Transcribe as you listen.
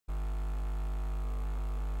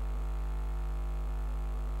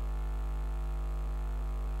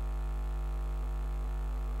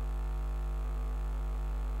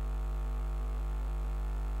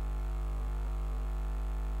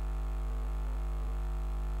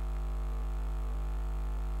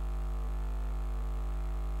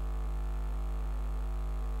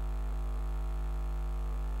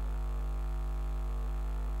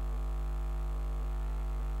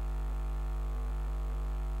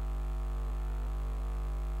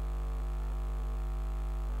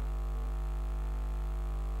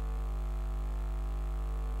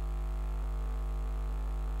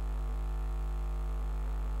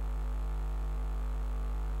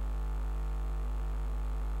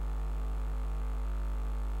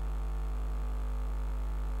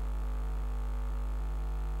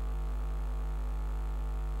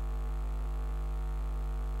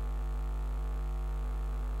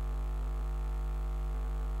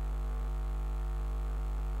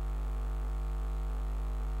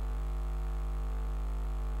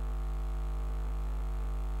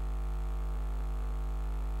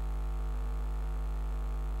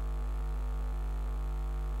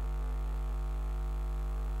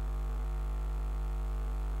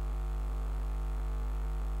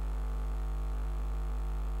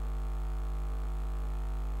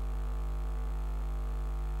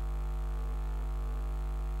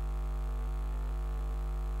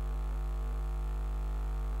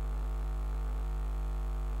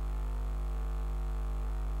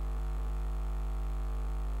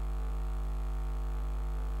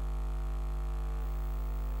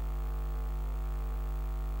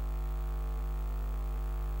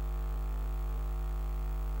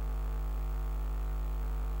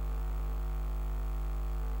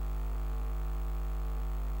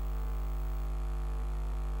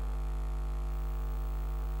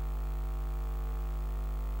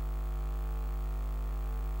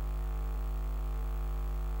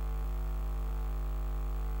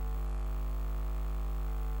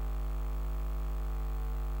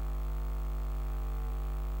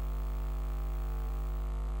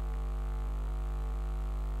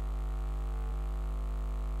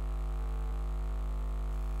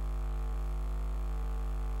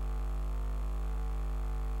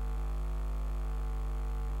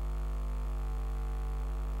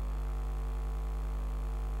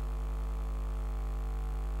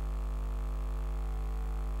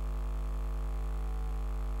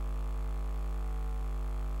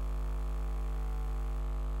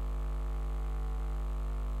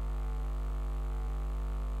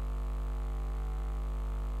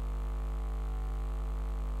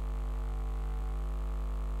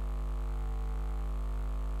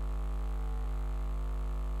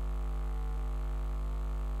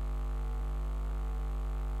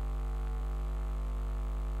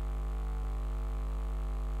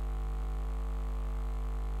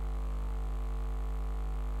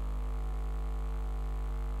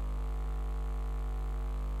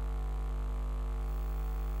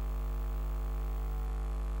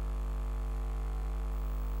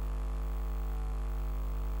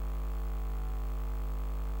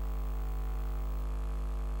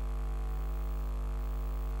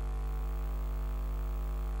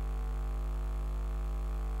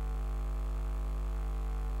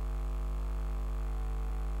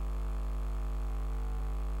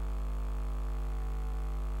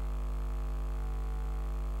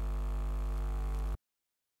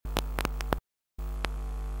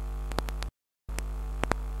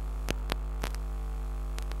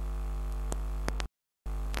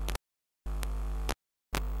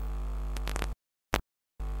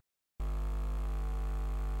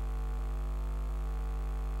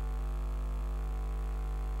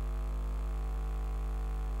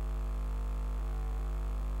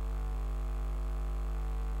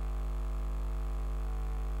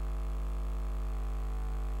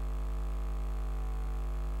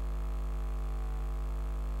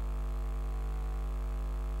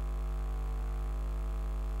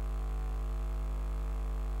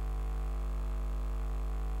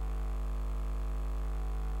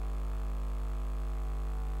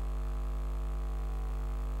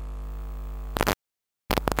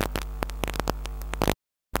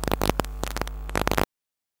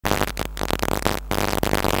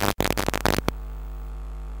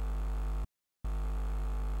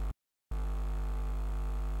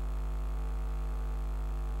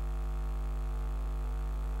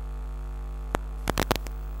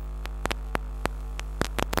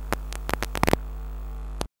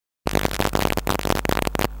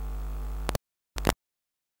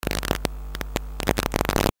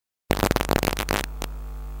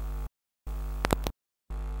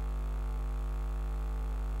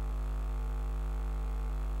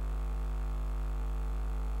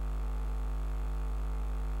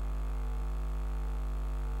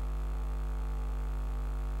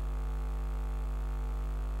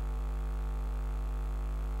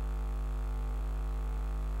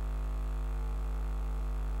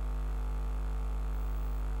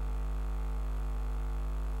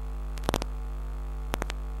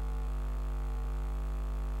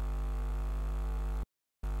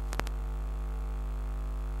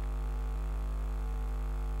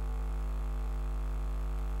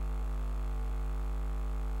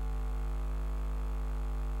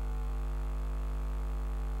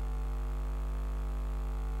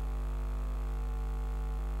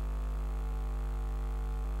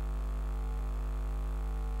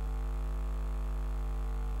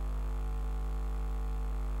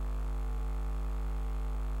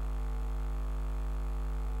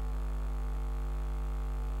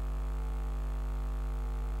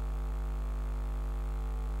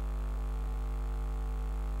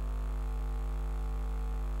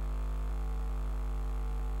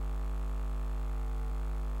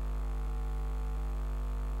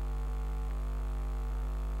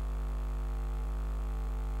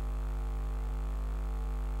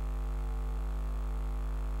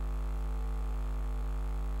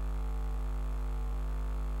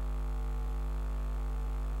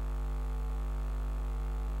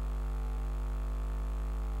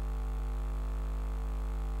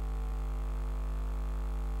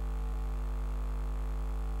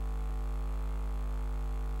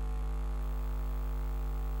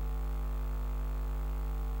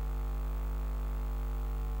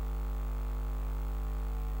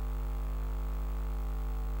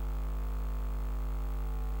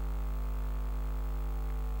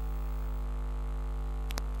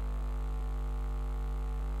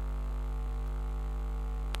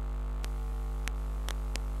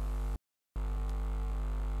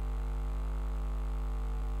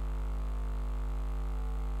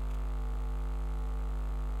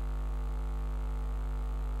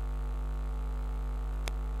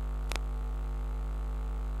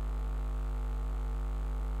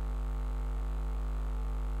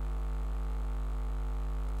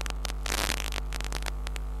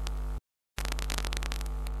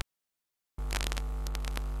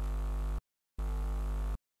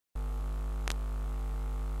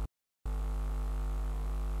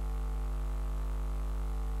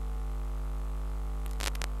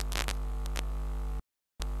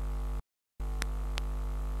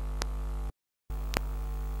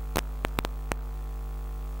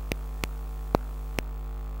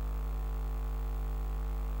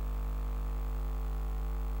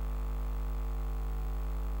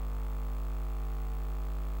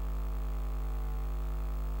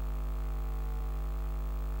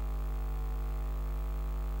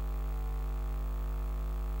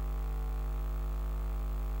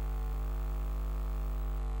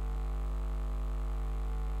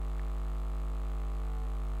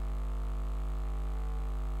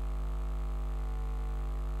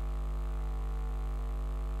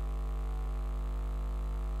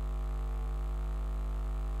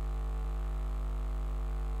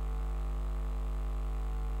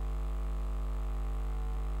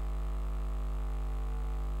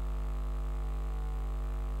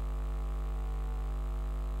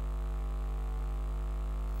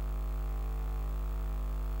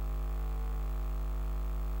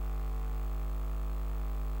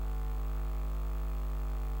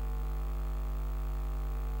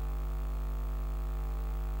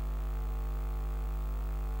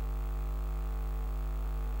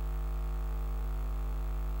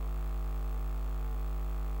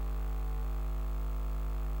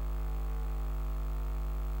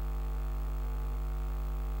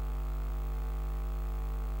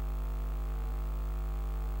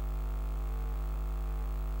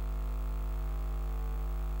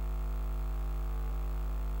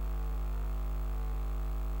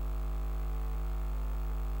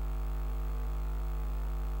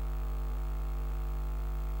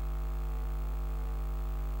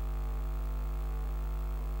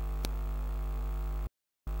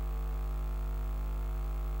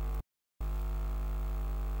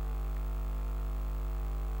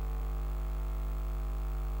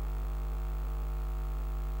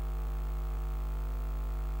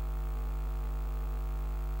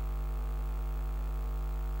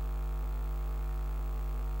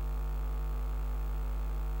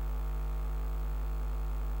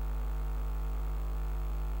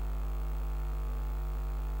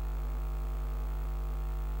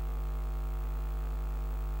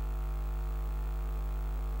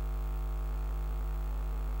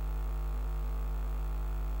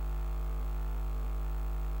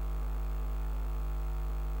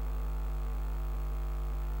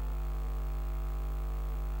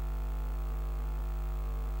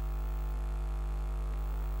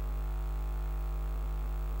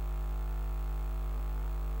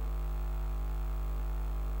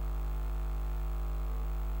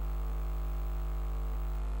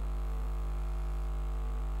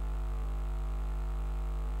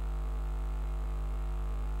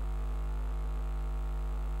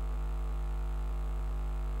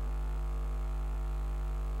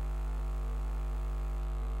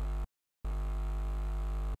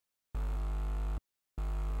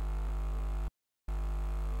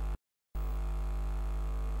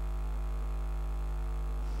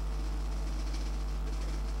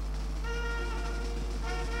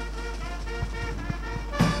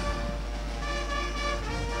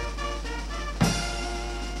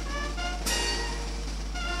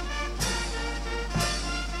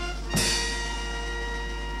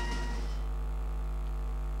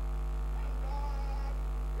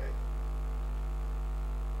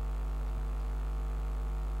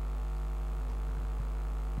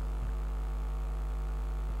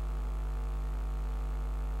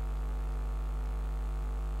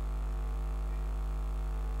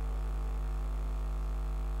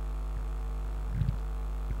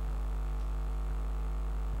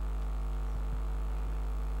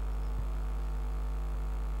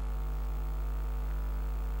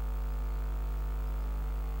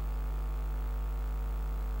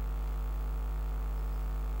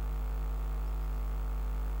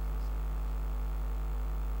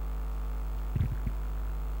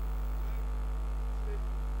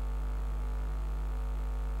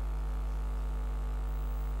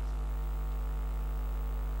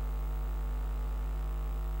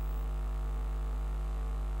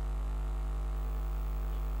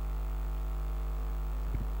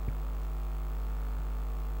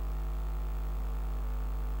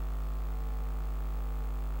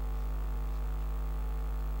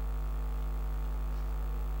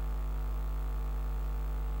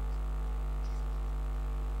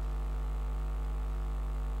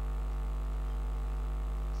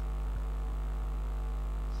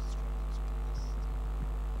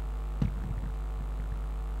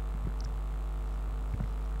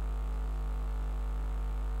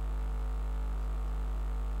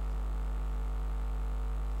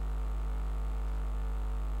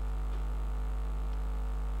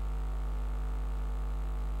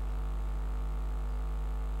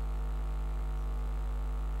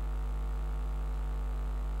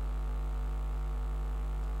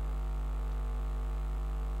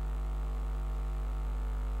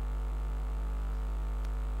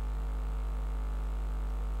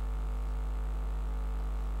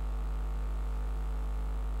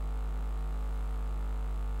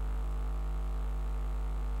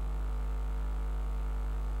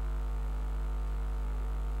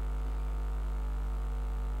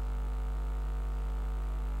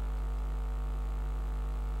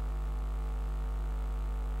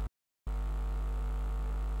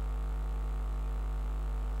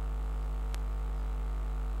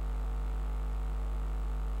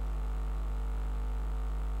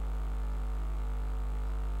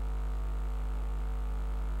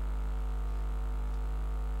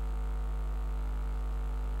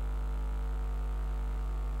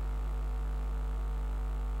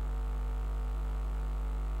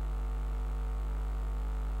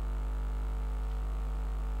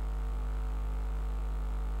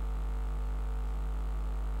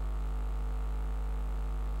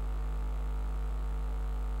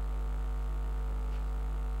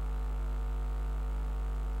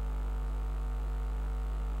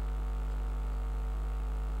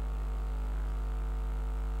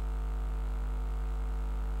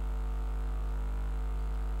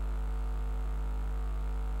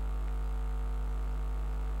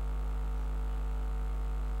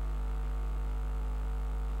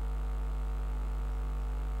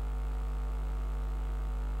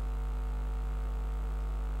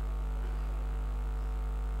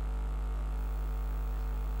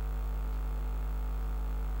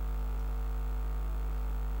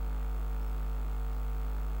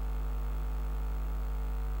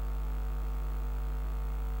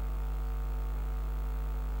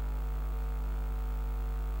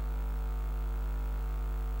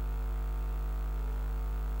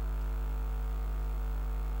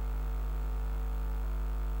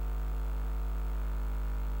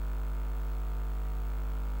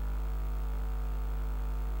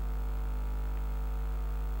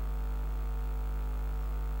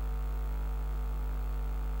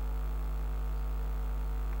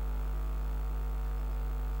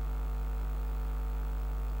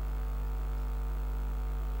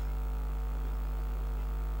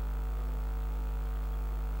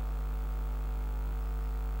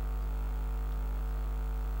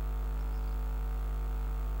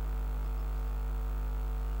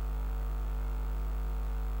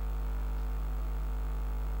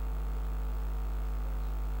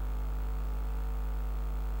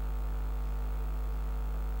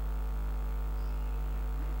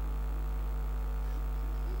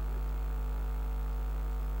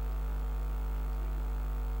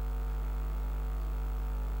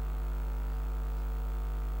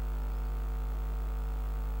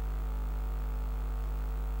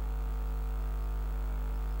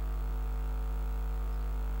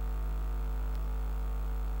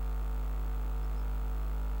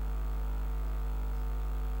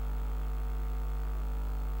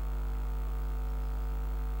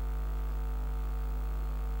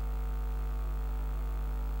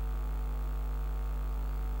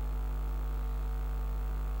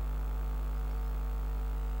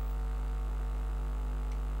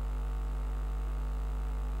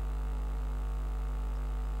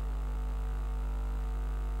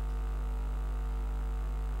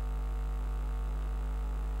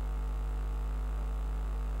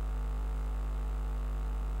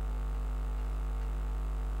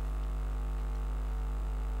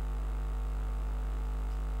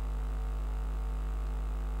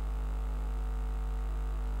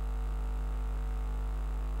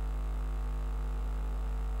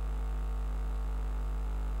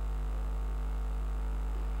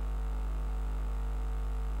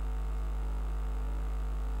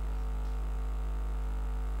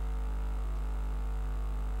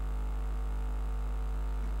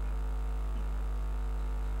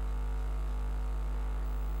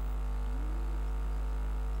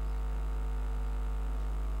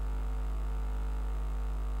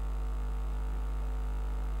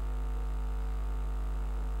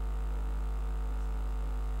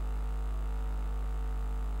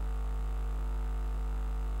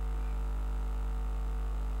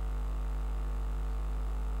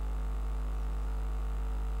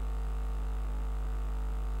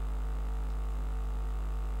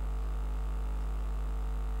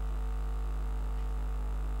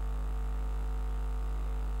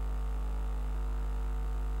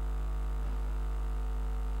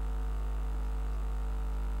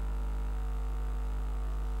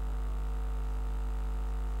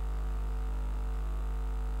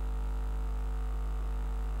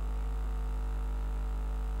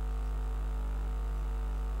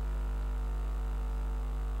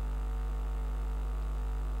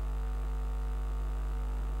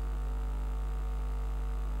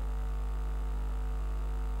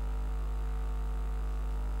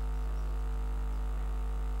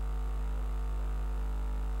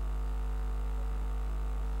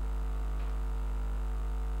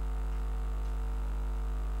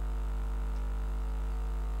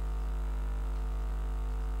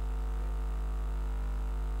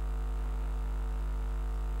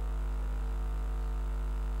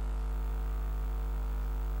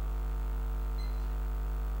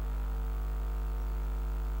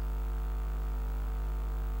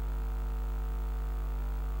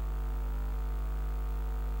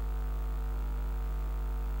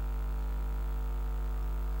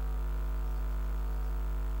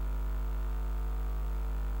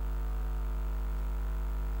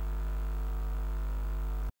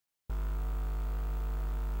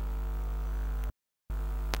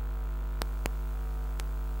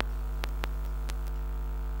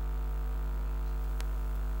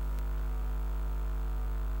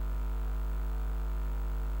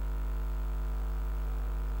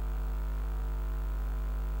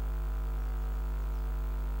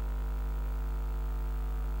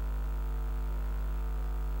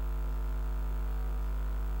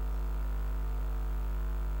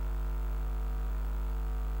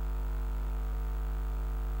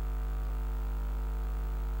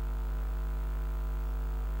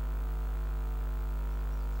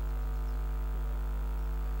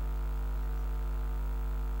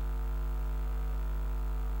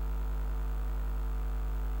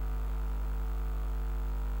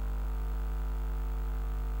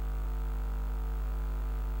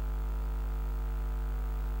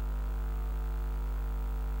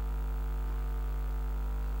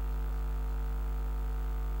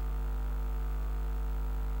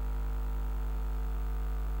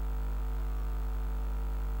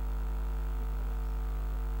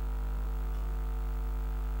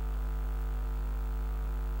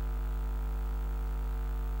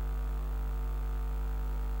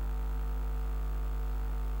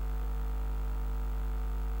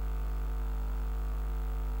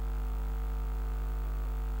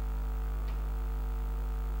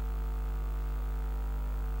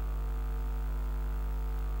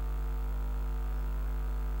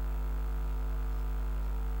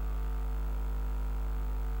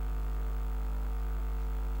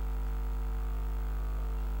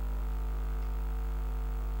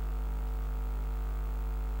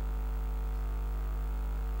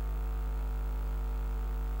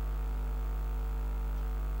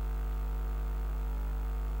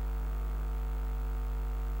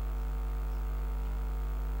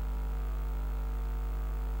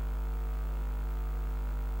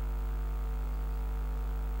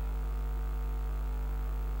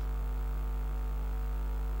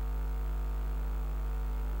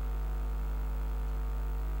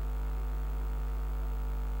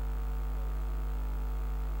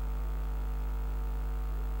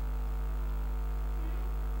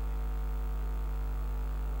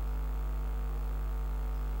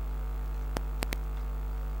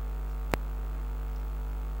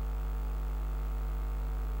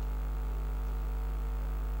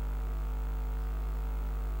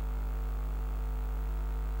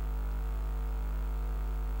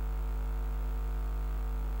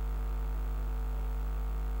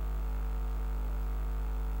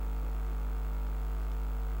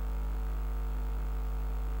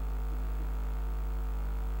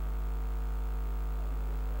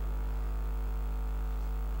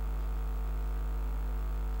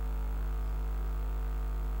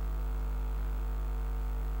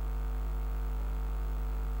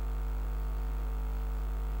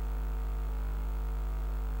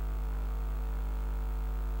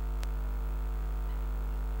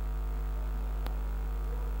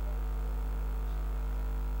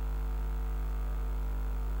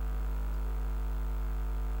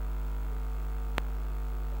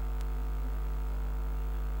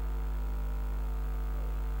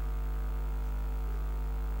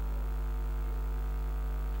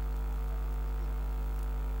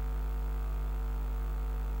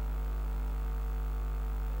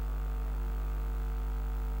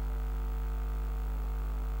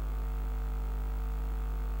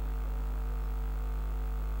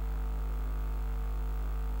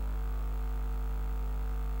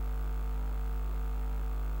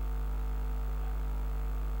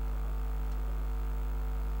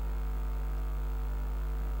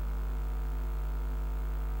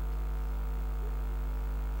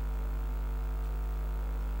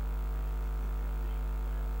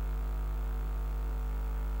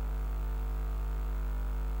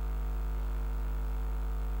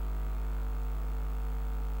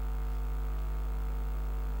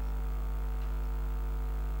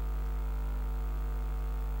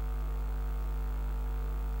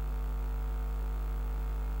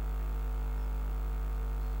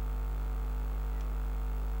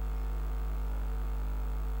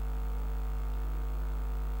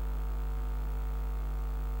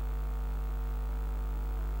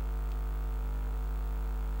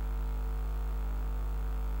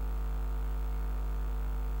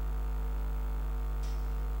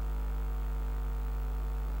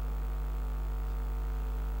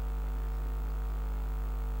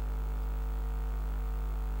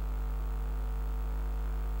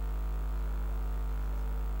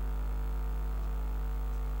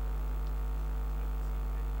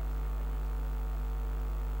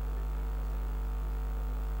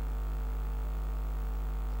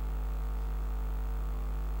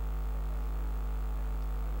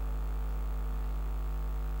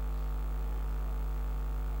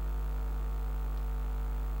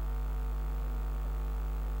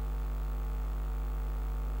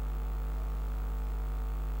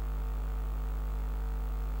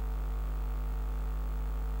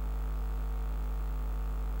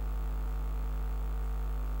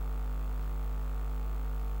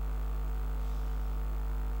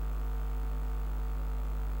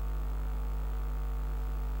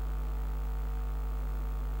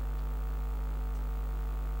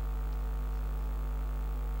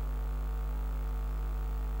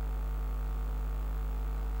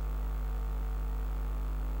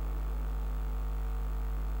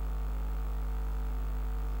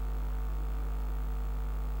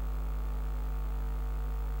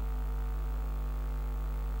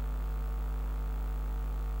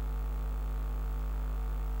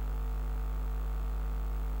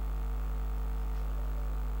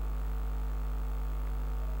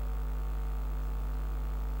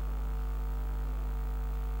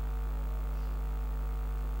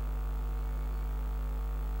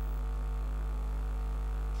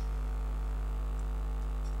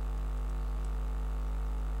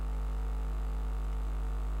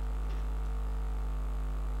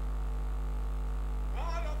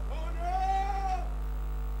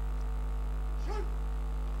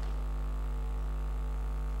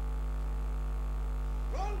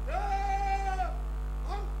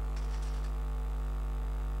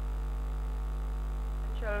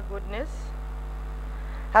goodness,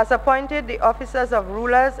 has appointed the officers of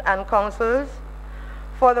rulers and councils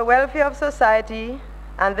for the welfare of society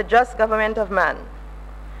and the just government of man.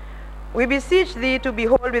 We beseech thee to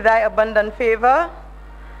behold with thy abundant favor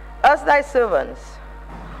us thy servants,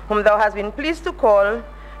 whom thou hast been pleased to call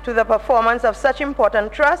to the performance of such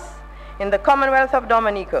important trusts in the Commonwealth of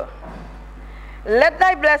Dominica. Let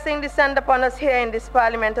thy blessing descend upon us here in this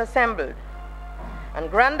Parliament assembled,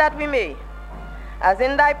 and grant that we may, as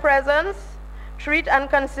in thy presence, treat and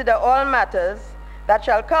consider all matters that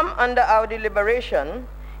shall come under our deliberation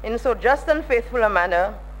in so just and faithful a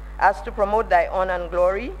manner as to promote thy honor and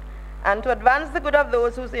glory, and to advance the good of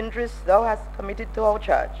those whose interests thou hast committed to our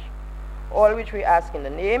charge. All which we ask in the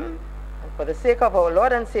name and for the sake of our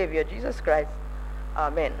Lord and Savior, Jesus Christ.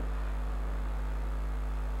 Amen.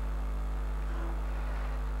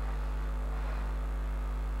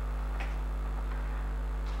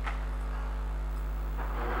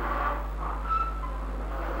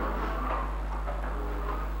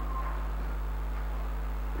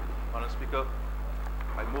 Madam Speaker,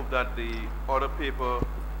 I move that the order paper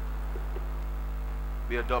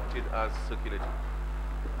be adopted as circulated.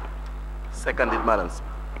 Seconded, Madam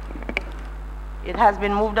Speaker. It has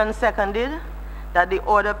been moved and seconded that the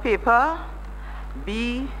order paper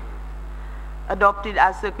be adopted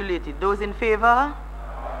as circulated. Those in favor?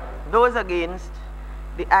 Those against?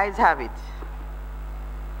 The ayes have it.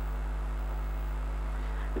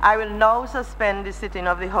 I will now suspend the sitting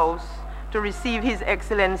of the House to receive His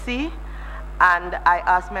Excellency, and I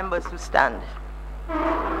ask members to stand.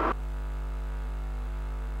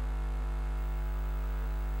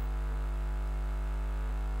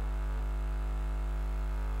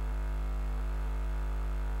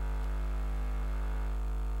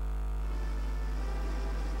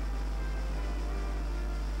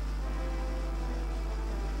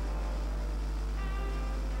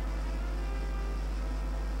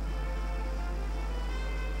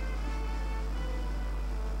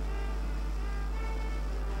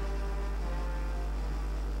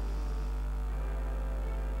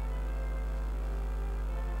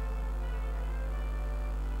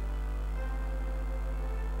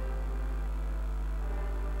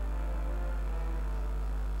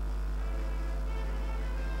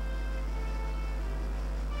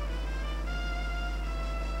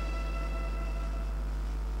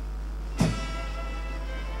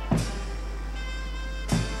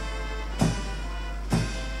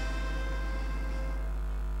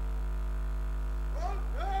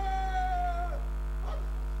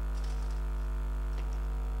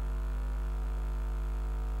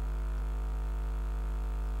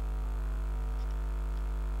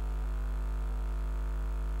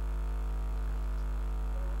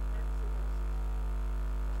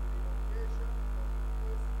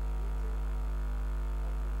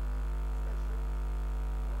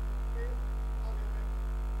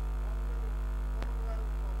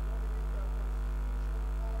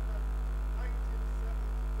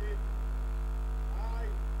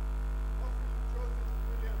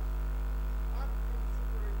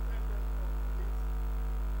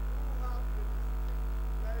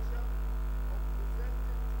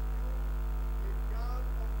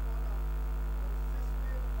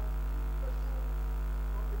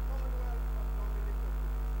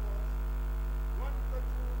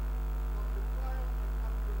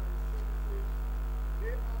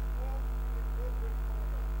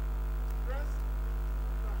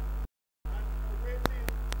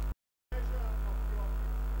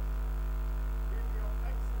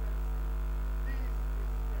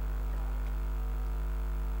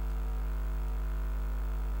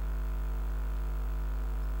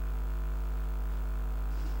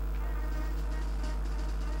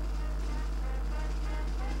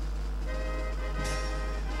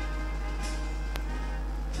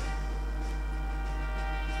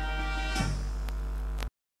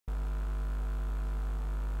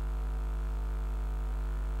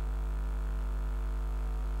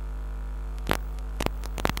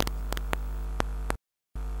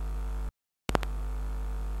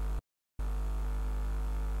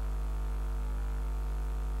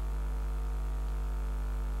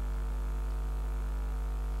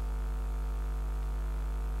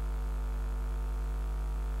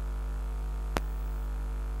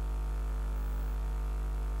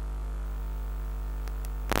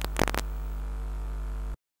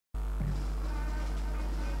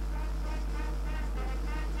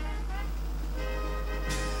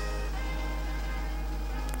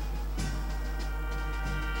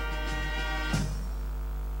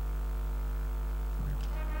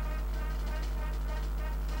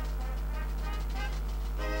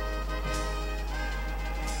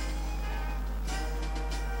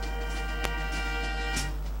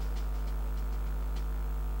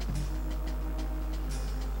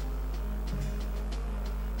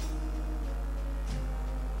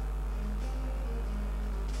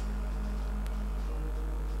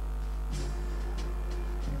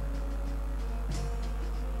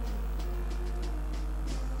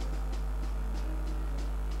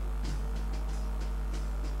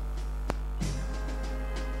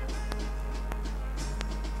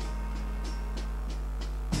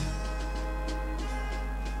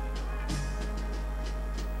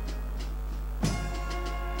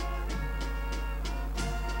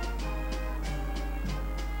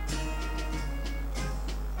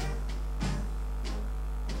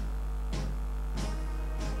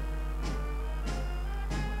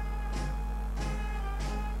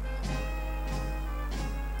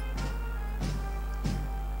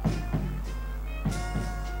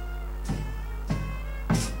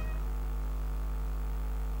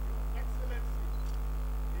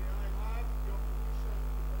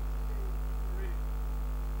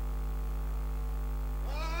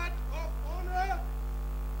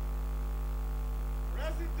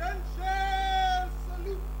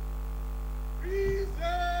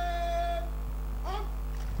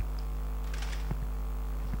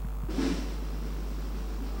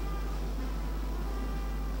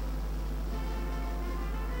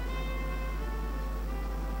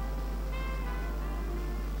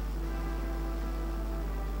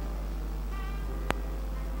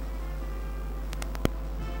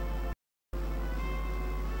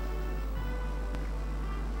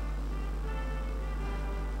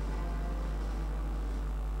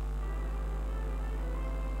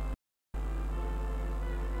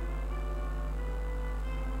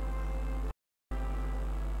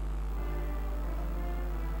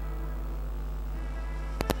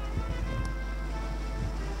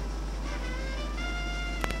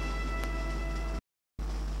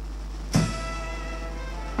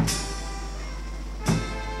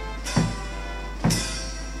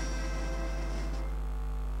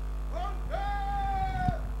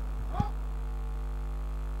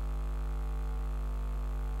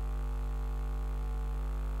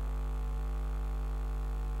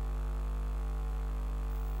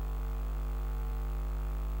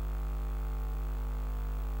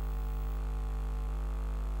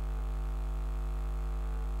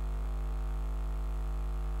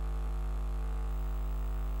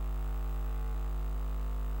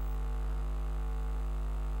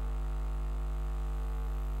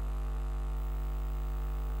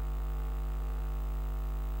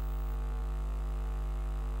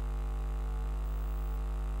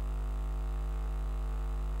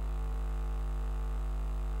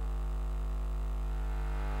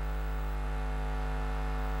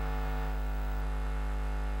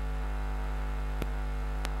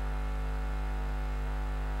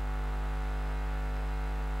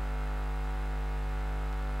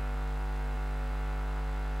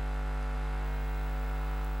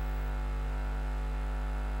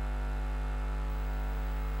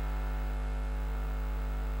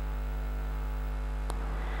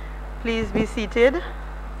 Please be seated.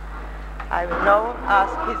 I will now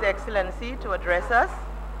ask His Excellency to address us.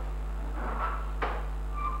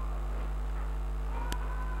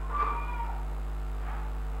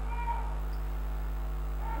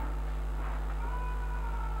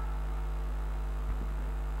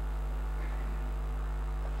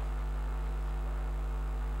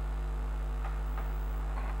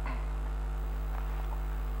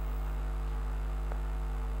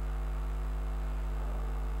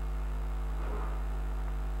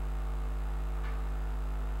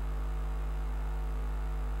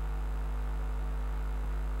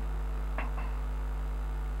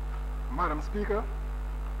 Madam Speaker,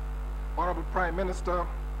 Honorable Prime Minister,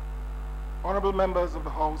 honorable members of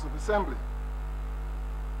the House of Assembly,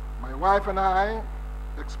 my wife and I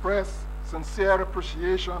express sincere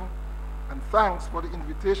appreciation and thanks for the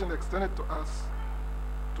invitation extended to us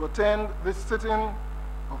to attend this sitting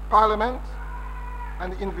of Parliament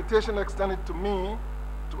and the invitation extended to me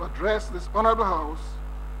to address this Honorable House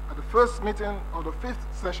at the first meeting of the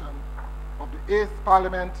 5th session of the 8th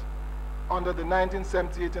Parliament under the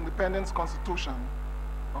 1978 Independence Constitution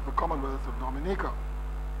of the Commonwealth of Dominica.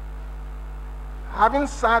 Having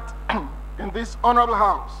sat in this Honorable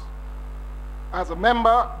House as a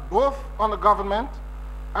member both on the government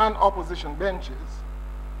and opposition benches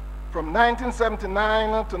from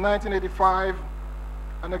 1979 to 1985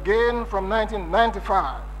 and again from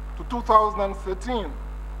 1995 to 2013,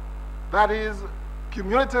 that is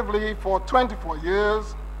cumulatively for 24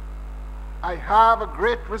 years, I have a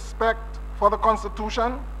great respect for the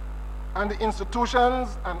Constitution and the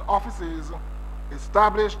institutions and offices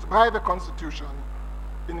established by the Constitution,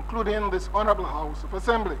 including this Honorable House of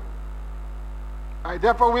Assembly. I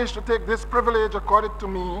therefore wish to take this privilege accorded to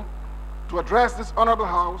me to address this Honorable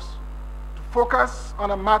House to focus on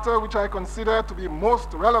a matter which I consider to be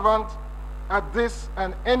most relevant at this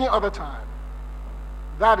and any other time.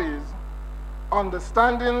 That is,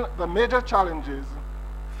 understanding the major challenges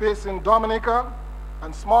facing Dominica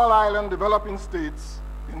and small island developing states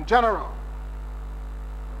in general.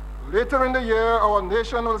 Later in the year, our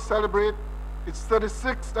nation will celebrate its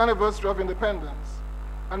 36th anniversary of independence,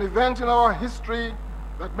 an event in our history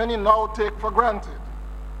that many now take for granted.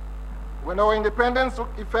 When our independence took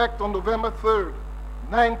effect on November 3rd,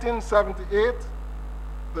 1978,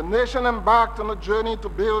 the nation embarked on a journey to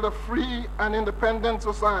build a free and independent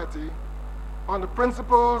society on the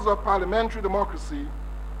principles of parliamentary democracy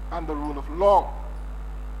and the rule of law.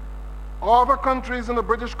 Other countries in the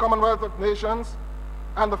British Commonwealth of Nations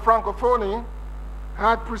and the Francophonie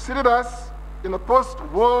had preceded us in a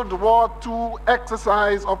post-World War II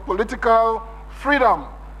exercise of political freedom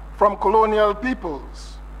from colonial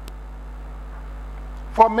peoples.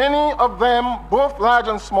 For many of them, both large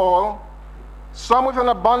and small, some with an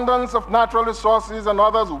abundance of natural resources and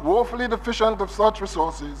others woefully deficient of such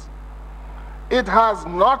resources, it has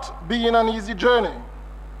not been an easy journey.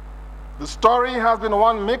 The story has been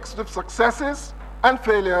one mixed with successes and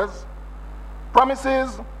failures,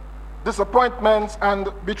 promises, disappointments,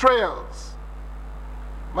 and betrayals.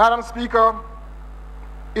 Madam Speaker,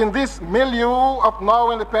 in this milieu of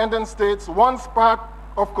now independent states, once part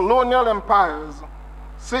of colonial empires,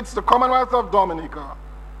 sits the Commonwealth of Dominica,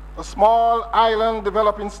 a small island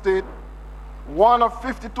developing state, one of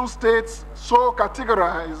 52 states so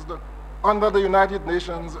categorized under the United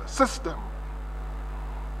Nations system.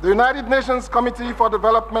 The United Nations Committee for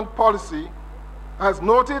Development Policy has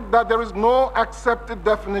noted that there is no accepted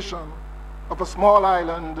definition of a small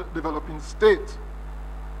island developing state.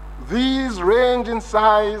 These range in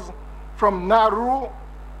size from Nauru,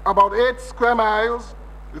 about 8 square miles,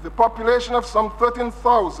 with a population of some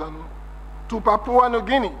 13,000, to Papua New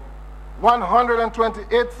Guinea,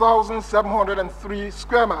 128,703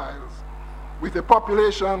 square miles, with a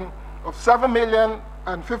population of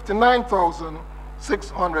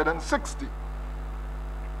 7,059,660.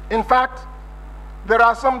 In fact, there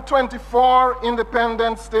are some 24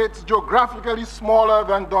 independent states geographically smaller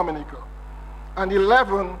than Dominica, and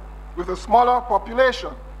 11 with a smaller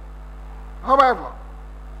population. However,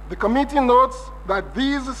 the committee notes that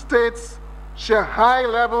these states share high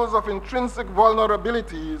levels of intrinsic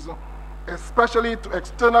vulnerabilities, especially to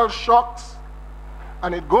external shocks,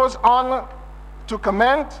 and it goes on to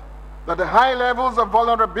comment that the high levels of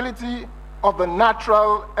vulnerability of the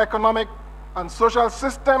natural, economic, and social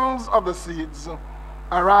systems of the seeds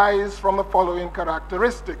arise from the following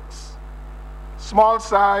characteristics: small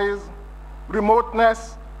size,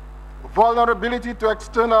 remoteness, vulnerability to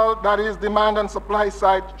external, that is, demand and supply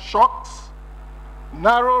side shocks,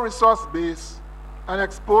 narrow resource base, and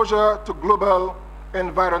exposure to global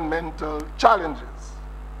environmental challenges.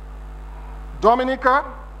 Dominica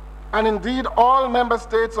and indeed all member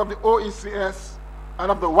states of the OECS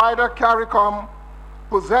and of the wider CARICOM,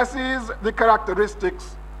 possesses the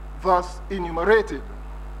characteristics thus enumerated.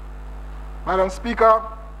 Madam Speaker,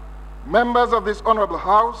 members of this Honorable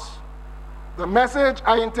House, the message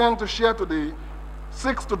I intend to share today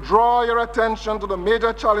seeks to draw your attention to the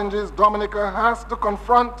major challenges Dominica has to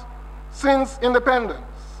confront since independence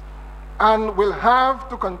and will have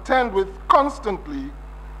to contend with constantly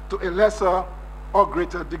to a lesser or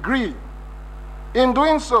greater degree. In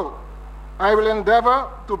doing so, I will endeavor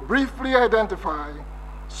to briefly identify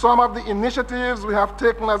some of the initiatives we have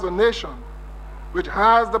taken as a nation, which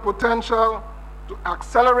has the potential to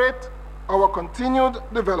accelerate our continued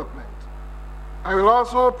development. I will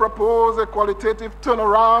also propose a qualitative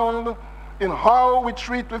turnaround in how we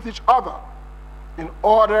treat with each other in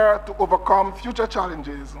order to overcome future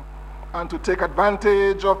challenges and to take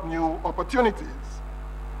advantage of new opportunities.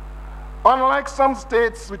 Unlike some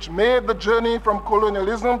states which made the journey from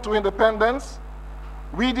colonialism to independence,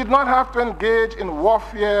 we did not have to engage in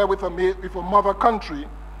warfare with a mother country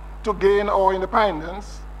to gain our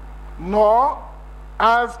independence, nor,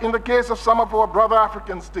 as in the case of some of our brother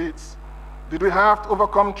African states, did we have to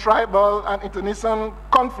overcome tribal and internecine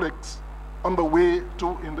conflicts on the way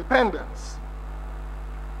to independence.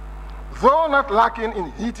 Though not lacking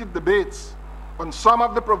in heated debates on some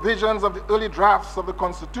of the provisions of the early drafts of the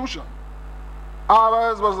Constitution,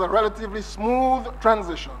 ours was a relatively smooth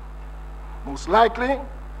transition, most likely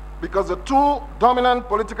because the two dominant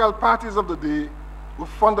political parties of the day were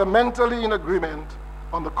fundamentally in agreement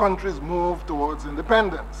on the country's move towards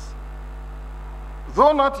independence.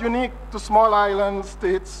 Though not unique to small island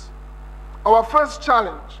states, our first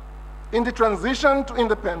challenge in the transition to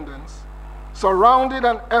independence surrounded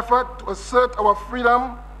an effort to assert our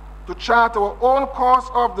freedom to chart our own course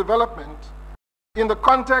of development in the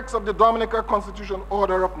context of the Dominica Constitution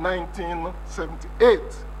Order of 1978.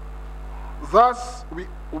 Thus, we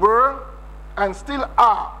were and still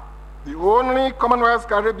are the only Commonwealth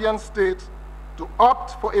Caribbean state to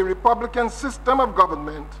opt for a republican system of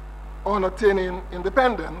government on attaining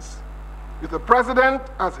independence, with the president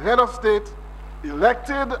as head of state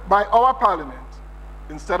elected by our parliament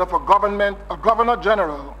instead of a governor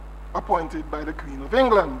general appointed by the Queen of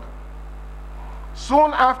England.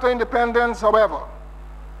 Soon after independence, however,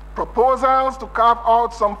 proposals to carve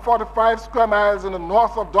out some 45 square miles in the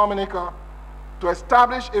north of Dominica to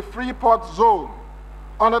establish a free port zone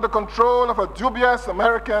under the control of a dubious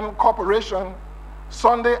American corporation,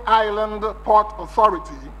 Sunday Island Port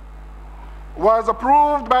Authority, was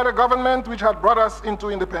approved by the government which had brought us into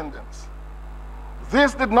independence.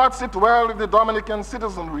 This did not sit well with the Dominican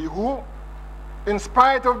citizenry who, in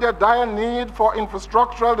spite of their dire need for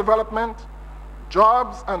infrastructural development,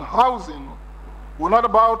 jobs, and housing, were not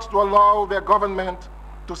about to allow their government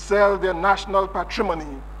to sell their national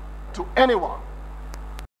patrimony to anyone.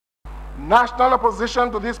 National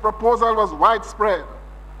opposition to this proposal was widespread,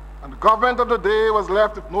 and the government of the day was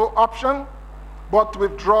left with no option but to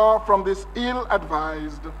withdraw from this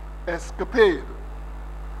ill-advised escapade.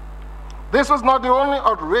 This was not the only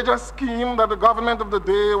outrageous scheme that the government of the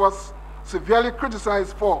day was severely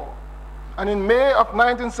criticized for, and in May of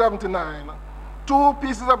 1979, two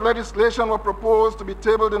pieces of legislation were proposed to be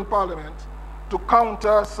tabled in Parliament to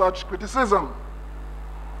counter such criticism.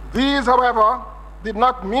 These, however, did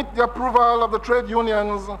not meet the approval of the trade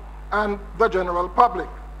unions and the general public.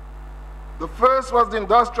 The first was the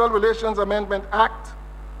Industrial Relations Amendment Act,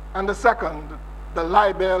 and the second, the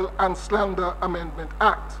Libel and Slander Amendment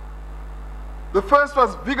Act. The first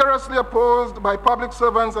was vigorously opposed by public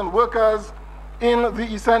servants and workers in the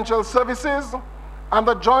essential services and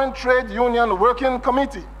the Joint Trade Union Working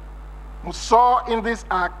Committee, who saw in this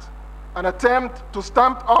act an attempt to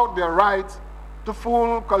stamp out their right to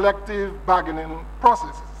full collective bargaining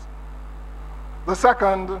processes. The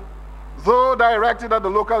second, though directed at the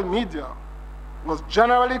local media, was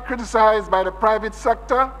generally criticized by the private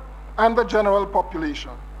sector and the general population,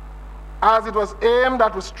 as it was aimed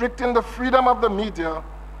at restricting the freedom of the media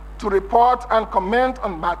to report and comment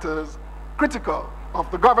on matters critical of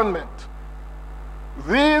the government.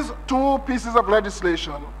 These two pieces of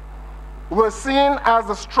legislation were seen as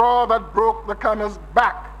the straw that broke the camel's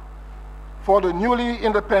back for the newly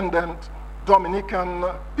independent Dominican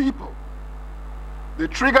people. They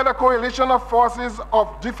triggered a coalition of forces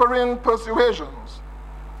of differing persuasions: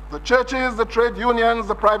 the churches, the trade unions,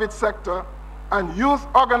 the private sector, and youth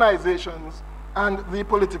organizations, and the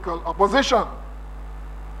political opposition.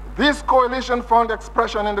 This coalition found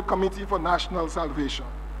expression in the Committee for National Salvation.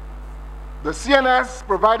 The CNS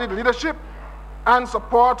provided leadership and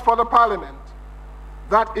support for the Parliament,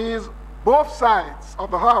 that is, both sides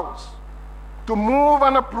of the House to move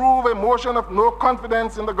and approve a motion of no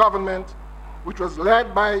confidence in the government, which was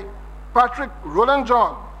led by Patrick Rowland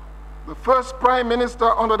John, the first Prime Minister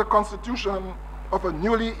under the Constitution of a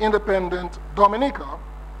newly independent Dominica,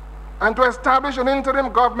 and to establish an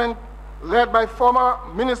interim government led by former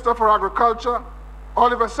Minister for Agriculture,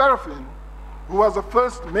 Oliver Serafin, who was the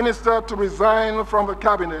first minister to resign from the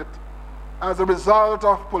cabinet as a result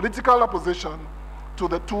of political opposition to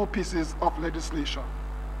the two pieces of legislation.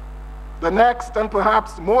 The next and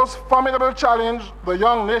perhaps most formidable challenge the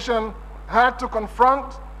young nation had to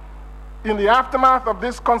confront in the aftermath of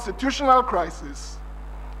this constitutional crisis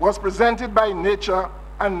was presented by nature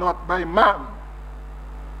and not by man.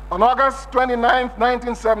 On August 29,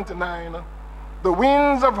 1979, the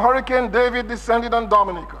winds of Hurricane David descended on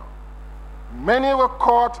Dominica. Many were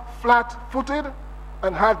caught flat-footed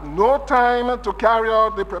and had no time to carry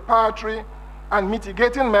out the preparatory and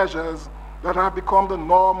mitigating measures that have become the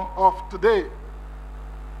norm of today.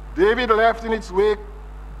 David left in its wake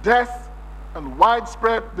death and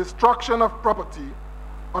widespread destruction of property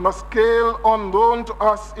on a scale unknown to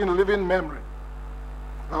us in living memory.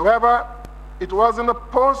 However, it was in the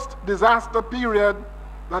post-disaster period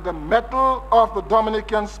that the mettle of the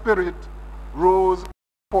Dominican spirit rose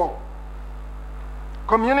forth.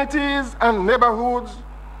 Communities and neighborhoods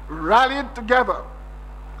rallied together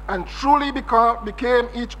and truly became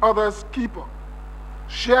each other's keeper.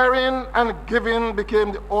 Sharing and giving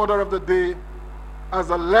became the order of the day as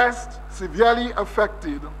the less severely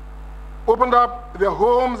affected opened up their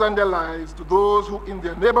homes and their lives to those who in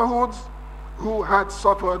their neighborhoods who had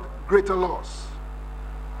suffered greater loss.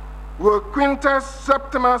 Were Quintus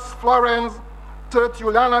Septimus Florens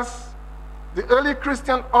Tertullianus, the early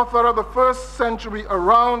Christian author of the first century,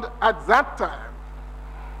 around at that time,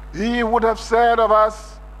 he would have said of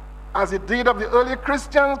us, as he did of the early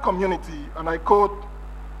Christian community, and I quote,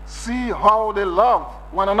 "See how they love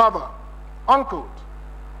one another," unquote.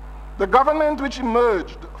 The government which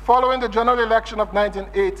emerged following the general election of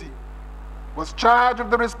 1980 was charged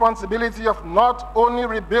with the responsibility of not only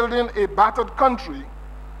rebuilding a battered country,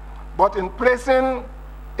 but in placing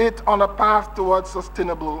it on a path towards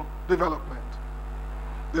sustainable development.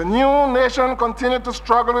 The new nation continued to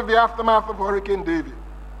struggle with the aftermath of Hurricane David.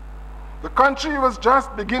 The country was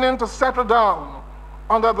just beginning to settle down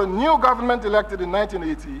under the new government elected in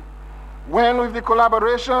 1980, when, with the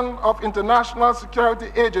collaboration of international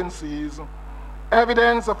security agencies,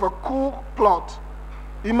 evidence of a coup plot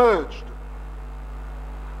emerged.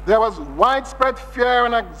 There was widespread fear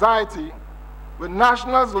and anxiety when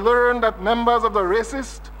nationals learned that members of the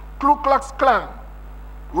racist Ku Klux Klan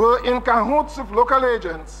were in cahoots with local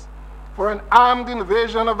agents for an armed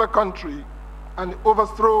invasion of the country and the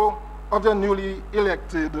overthrow of the newly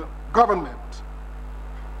elected government.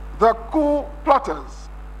 The coup plotters,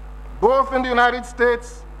 both in the United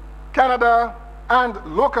States, Canada, and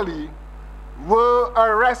locally, were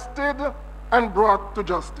arrested and brought to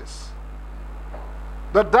justice.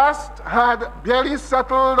 The dust had barely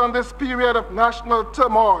settled on this period of national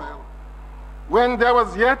turmoil when there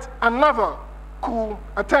was yet another coup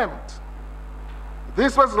attempt.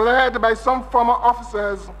 This was led by some former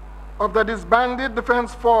officers of the disbanded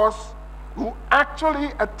Defense Force who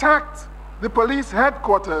actually attacked the police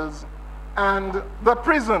headquarters and the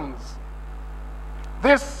prisons.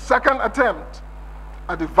 This second attempt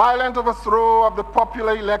at the violent overthrow of the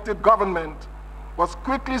popular elected government was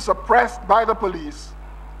quickly suppressed by the police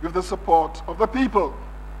with the support of the people.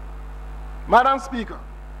 Madam Speaker,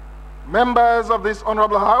 members of this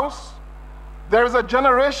Honorable House, there is a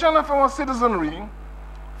generation of our citizenry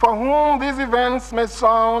for whom these events may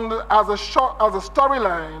sound as a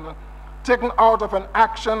storyline taken out of an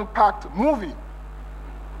action-packed movie.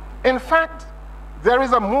 In fact, there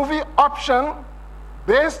is a movie option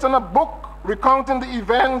based on a book recounting the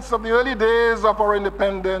events of the early days of our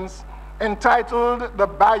independence entitled The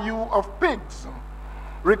Bayou of Pigs,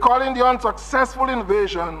 recalling the unsuccessful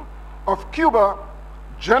invasion of Cuba,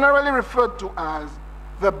 generally referred to as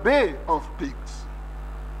the Bay of Pigs.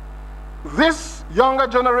 This younger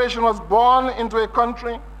generation was born into a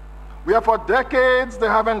country where for decades they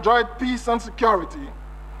have enjoyed peace and security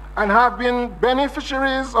and have been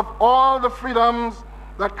beneficiaries of all the freedoms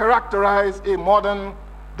that characterize a modern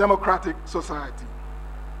democratic society.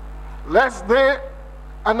 Lest they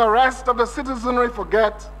and the rest of the citizenry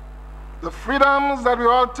forget, the freedoms that we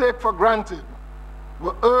all take for granted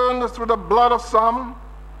were earned through the blood of some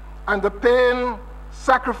and the pain,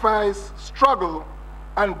 sacrifice, struggle,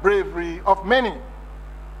 and bravery of many.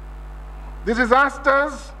 The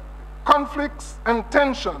disasters, conflicts, and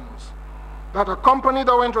tensions that accompanied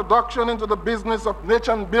our introduction into the business of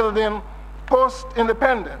nation building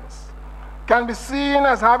post-independence can be seen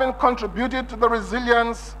as having contributed to the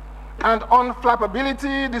resilience and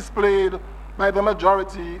unflappability displayed by the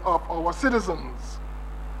majority of our citizens.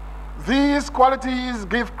 These qualities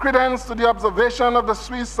give credence to the observation of the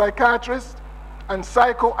Swiss psychiatrist and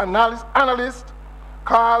psychoanalyst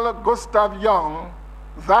Carl Gustav Jung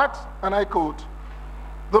that, and I quote,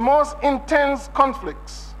 "The most intense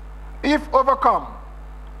conflicts, if overcome,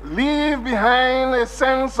 leave behind a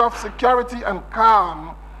sense of security and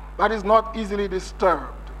calm that is not easily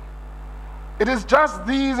disturbed. It is just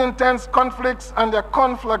these intense conflicts and their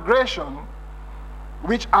conflagration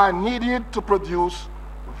which are needed to produce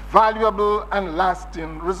valuable and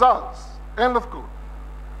lasting results." End of quote.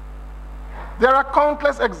 There are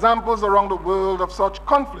countless examples around the world of such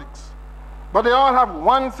conflicts, but they all have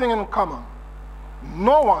one thing in common.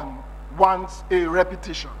 No one wants a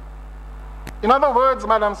repetition. In other words,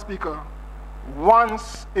 Madam Speaker,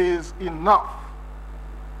 once is enough.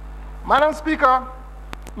 Madam Speaker,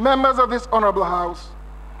 members of this Honorable House,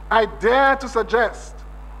 I dare to suggest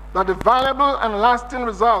that the valuable and lasting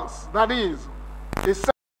results, that is, a sense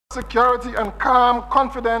of security and calm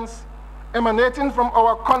confidence emanating from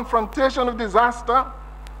our confrontation with disaster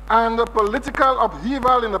and the political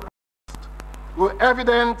upheaval in the past, were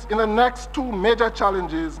evident in the next two major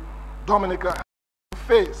challenges Dominica has to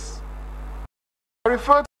face. I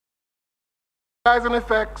refer to the rising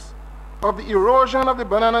effects of the erosion of the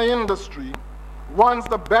banana industry, once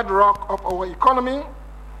the bedrock of our economy,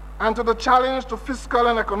 and to the challenge to fiscal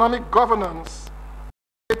and economic governance,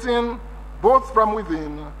 both from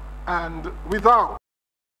within and without.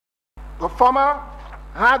 The former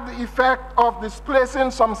had the effect of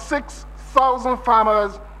displacing some 6,000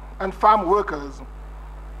 farmers and farm workers,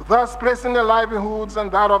 thus placing their livelihoods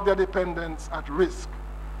and that of their dependents at risk.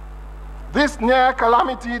 This near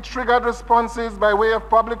calamity triggered responses by way of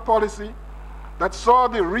public policy that saw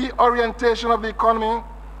the reorientation of the economy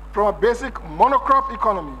from a basic monocrop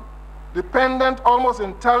economy, dependent almost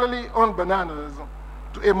entirely on bananas,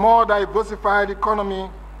 to a more diversified economy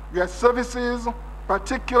where services,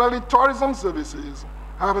 particularly tourism services,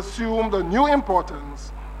 have assumed a new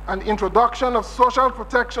importance, and introduction of social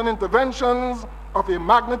protection interventions of a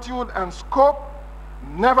magnitude and scope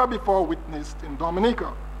never before witnessed in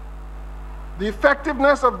Dominica. The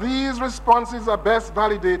effectiveness of these responses are best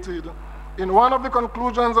validated in one of the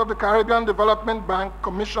conclusions of the Caribbean Development Bank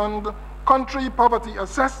commissioned country poverty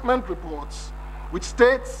assessment reports, which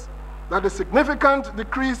states that the significant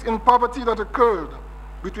decrease in poverty that occurred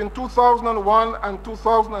between 2001 and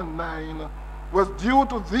 2009 was due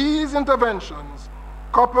to these interventions,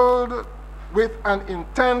 coupled with an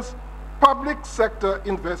intense public sector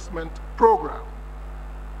investment program.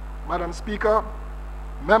 Madam Speaker,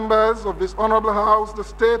 members of this Honorable House, the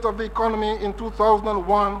state of the economy in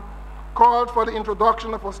 2001 called for the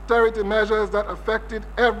introduction of austerity measures that affected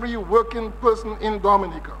every working person in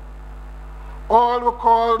Dominica. All were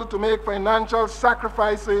called to make financial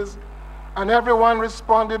sacrifices, and everyone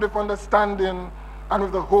responded with understanding and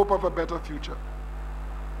with the hope of a better future.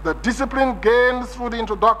 The discipline gained through the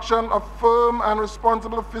introduction of firm and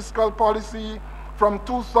responsible fiscal policy from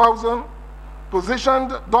 2000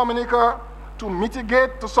 positioned Dominica to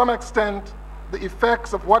mitigate to some extent the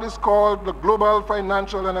effects of what is called the global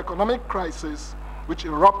financial and economic crisis, which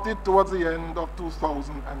erupted towards the end of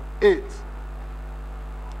 2008.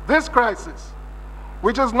 This crisis,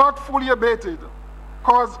 which is not fully abated,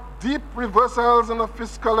 caused deep reversals in the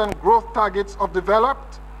fiscal and growth targets of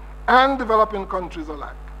developed and developing countries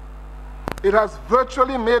alike. It has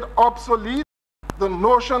virtually made obsolete the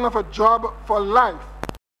notion of a job for life,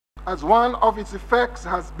 as one of its effects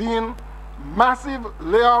has been massive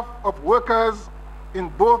layoff of workers in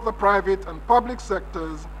both the private and public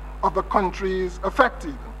sectors of the countries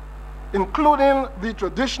affected, including the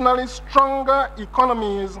traditionally stronger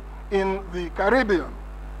economies in the Caribbean.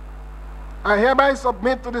 I hereby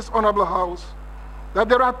submit to this Honorable House that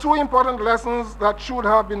there are two important lessons that should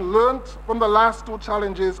have been learned from the last two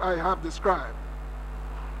challenges I have described.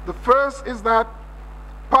 The first is that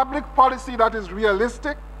public policy that is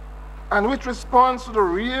realistic and which responds to the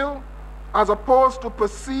real as opposed to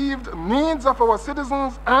perceived needs of our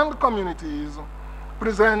citizens and communities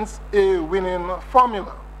presents a winning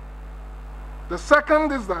formula. The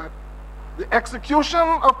second is that the execution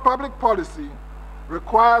of public policy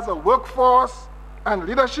requires a workforce and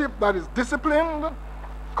leadership that is disciplined,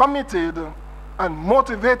 committed, and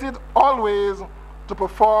motivated always to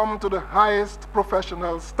perform to the highest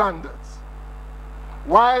professional standards.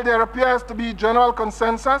 While there appears to be general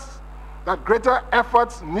consensus that greater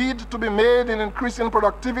efforts need to be made in increasing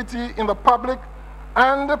productivity in the public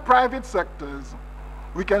and the private sectors,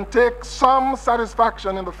 we can take some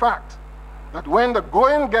satisfaction in the fact that when the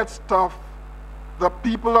going gets tough, the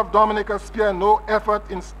people of Dominica spare no effort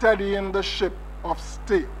in steadying the ship of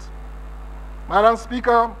state. Madam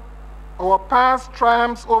Speaker, our past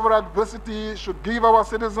triumphs over adversity should give our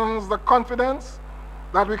citizens the confidence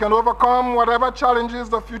that we can overcome whatever challenges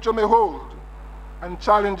the future may hold, and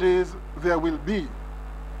challenges there will be.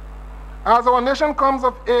 As our nation comes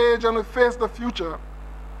of age and we face the future,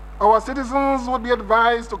 our citizens would be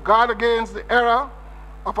advised to guard against the error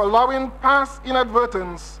of allowing past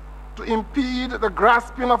inadvertence to impede the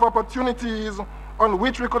grasping of opportunities on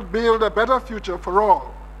which we could build a better future for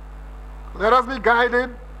all. Let us be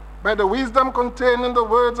guided by the wisdom contained in the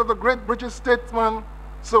words of the great British statesman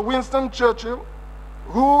Sir Winston Churchill,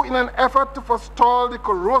 who, in an effort to forestall the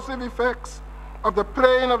corrosive effects of the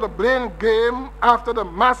playing of the blame game after the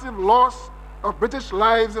massive loss of British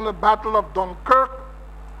lives in the Battle of Dunkirk,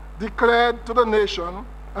 declared to the nation,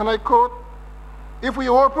 and I quote, "If we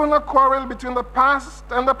open a quarrel between the past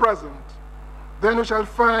and the present, then we shall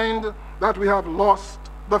find that we have lost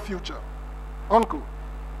the future." Unquote.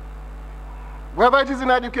 Whether it is in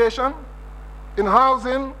education, in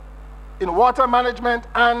housing, in water management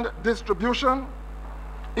and distribution,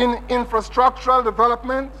 in infrastructural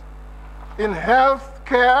development, in health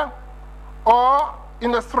care, or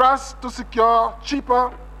in the thrust to secure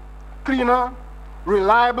cheaper, cleaner,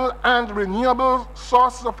 reliable and renewable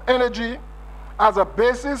sources of energy as a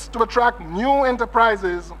basis to attract new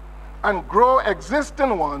enterprises and grow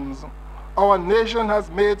existing ones, our nation has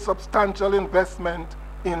made substantial investment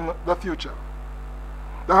in the future.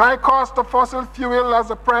 The high cost of fossil fuel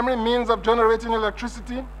as a primary means of generating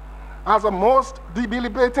electricity has a most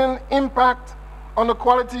debilitating impact on the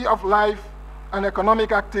quality of life and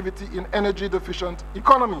economic activity in energy-deficient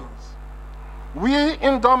economies. We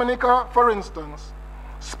in Dominica, for instance,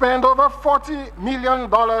 spend over $40 million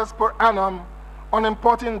per annum on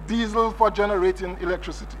importing diesel for generating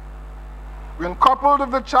electricity. When coupled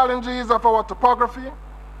with the challenges of our topography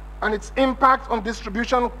and its impact on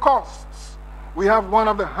distribution costs, we have one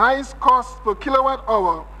of the highest costs per kilowatt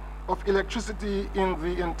hour of electricity in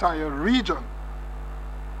the entire region.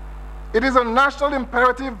 It is a national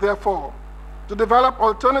imperative, therefore, to develop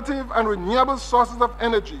alternative and renewable sources of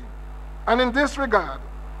energy, and in this regard,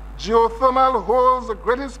 geothermal holds the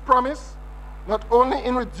greatest promise, not only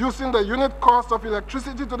in reducing the unit cost of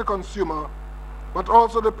electricity to the consumer, but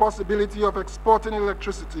also the possibility of exporting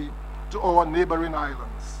electricity to our neighboring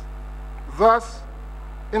islands. Thus,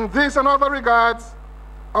 in this and other regards,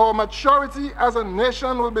 our maturity as a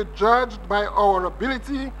nation will be judged by our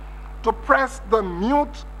ability to press the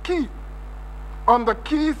mute key on the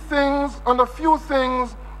key things, on the few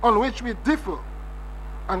things on which we differ,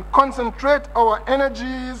 and concentrate our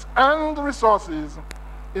energies and resources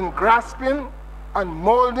in grasping and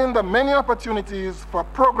molding the many opportunities for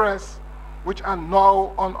progress which are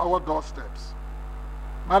now on our doorsteps.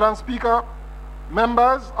 Madam Speaker,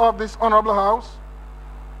 members of this Honorable House,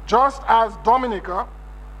 just as Dominica,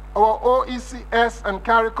 our OECS and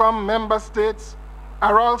CARICOM member states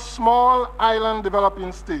are all small island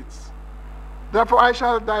developing states. Therefore, I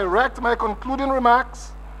shall direct my concluding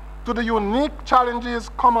remarks to the unique challenges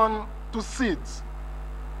common to seeds.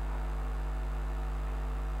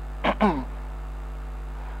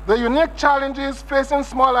 The unique challenges facing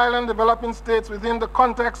small island developing states within the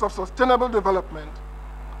context of sustainable development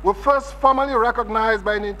were first formally recognized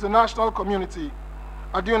by the international community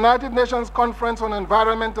at the United Nations Conference on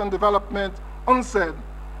Environment and Development, UNCED,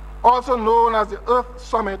 also known as the Earth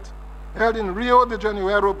Summit, held in Rio de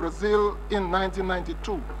Janeiro, Brazil in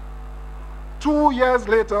 1992. 2 years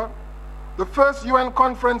later, the first UN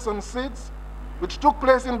Conference on Seeds, which took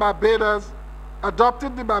place in Barbados,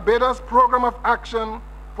 adopted the Barbados Program of Action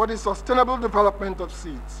for the Sustainable Development of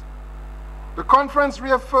Seeds. The conference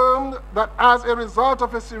reaffirmed that as a result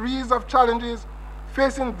of a series of challenges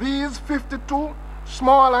facing these 52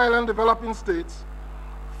 small island developing states,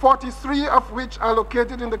 43 of which are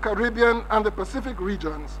located in the Caribbean and the Pacific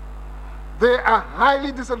regions, they are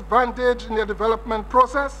highly disadvantaged in their development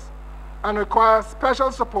process and require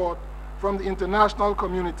special support from the international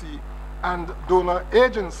community and donor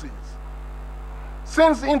agencies.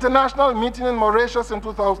 Since the international meeting in Mauritius in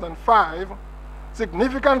 2005,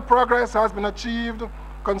 significant progress has been achieved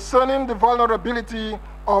concerning the vulnerability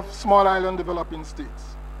of small island developing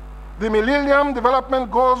states. The Millennium Development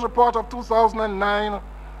Goals Report of 2009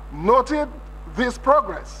 noted this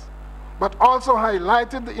progress, but also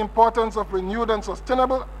highlighted the importance of renewed and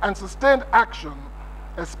sustainable and sustained action,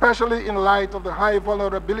 especially in light of the high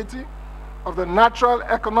vulnerability of the natural,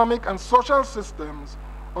 economic, and social systems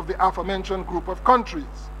of the aforementioned group of countries.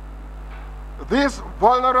 This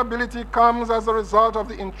vulnerability comes as a result of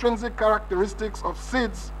the intrinsic characteristics of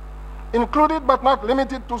SIDS, included but not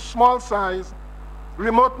limited to small size,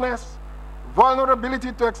 remoteness,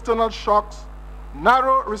 vulnerability to external shocks,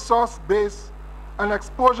 narrow resource base, and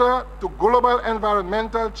exposure to global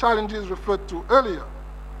environmental challenges referred to earlier.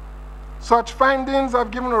 Such findings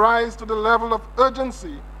have given rise to the level of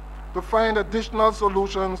urgency to find additional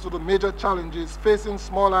solutions to the major challenges facing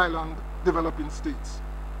small island developing states.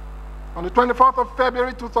 On the 24th of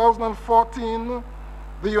February 2014,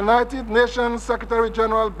 the United Nations Secretary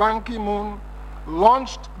General Ban Ki-moon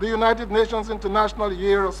launched the United Nations International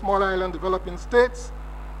Year of Small Island Developing States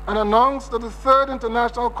and announced that the third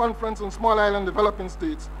International Conference on Small Island Developing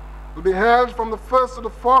States will be held from the 1st to the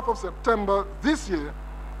 4th of September this year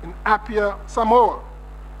in Apia, Samoa.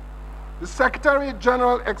 The Secretary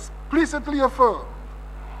General explicitly affirmed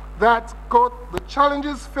that, quote, the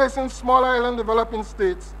challenges facing small island developing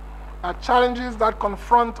states are challenges that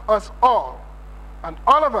confront us all, and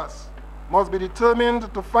all of us must be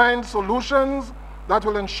determined to find solutions that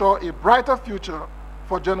will ensure a brighter future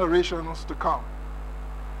for generations to come.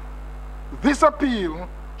 This appeal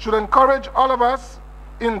should encourage all of us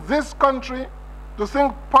in this country to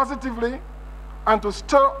think positively and to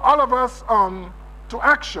stir all of us on to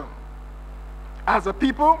action. As a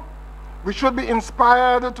people, we should be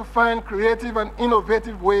inspired to find creative and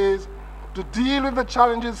innovative ways to deal with the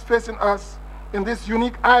challenges facing us in this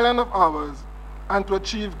unique island of ours and to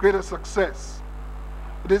achieve greater success.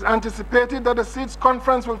 It is anticipated that the SIDS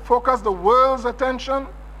conference will focus the world's attention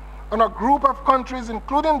on a group of countries,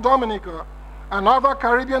 including Dominica and other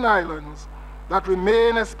Caribbean islands, that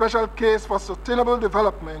remain a special case for sustainable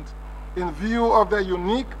development in view of their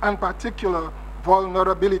unique and particular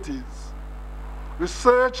vulnerabilities.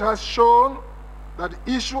 Research has shown that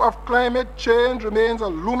the issue of climate change remains a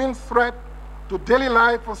looming threat to daily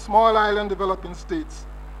life for small island developing states.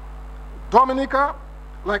 Dominica,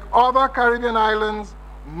 like other Caribbean islands,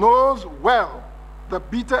 knows well the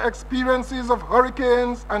bitter experiences of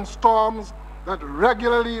hurricanes and storms that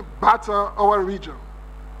regularly batter our region.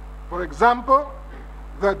 For example,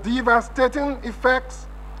 the devastating effects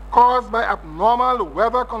caused by abnormal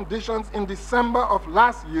weather conditions in December of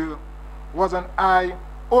last year was an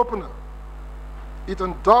eye-opener. It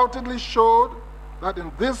undoubtedly showed that in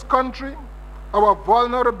this country, our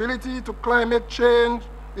vulnerability to climate change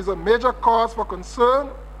is a major cause for concern,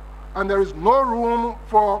 and there is no room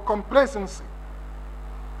for complacency.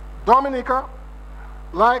 Dominica,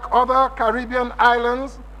 like other Caribbean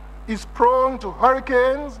islands, is prone to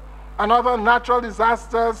hurricanes and other natural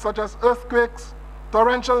disasters such as earthquakes,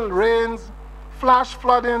 torrential rains, flash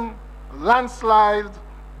flooding, landslides,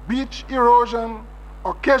 beach erosion,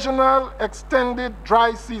 occasional extended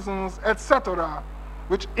dry seasons, etc.,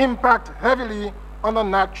 which impact heavily on the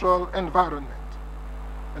natural environment.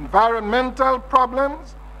 Environmental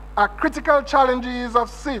problems are critical challenges of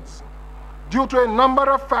SIDS due to a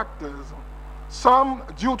number of factors, some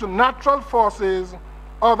due to natural forces,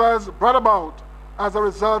 others brought about as a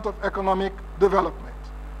result of economic development.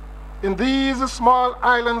 In these small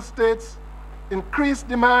island states, increased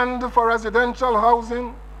demand for residential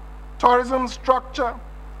housing, tourism structure,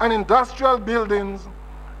 and industrial buildings,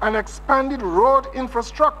 and expanded road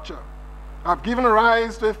infrastructure have given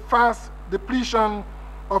rise to a fast depletion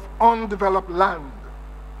of undeveloped land.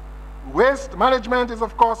 Waste management is,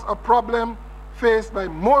 of course, a problem faced by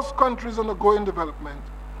most countries undergoing development,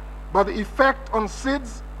 but the effect on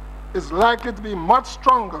SIDS is likely to be much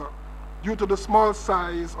stronger due to the small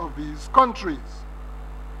size of these countries.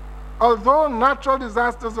 Although natural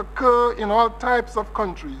disasters occur in all types of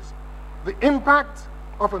countries, the impact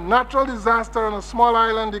of a natural disaster on a small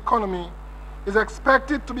island economy is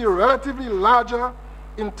expected to be relatively larger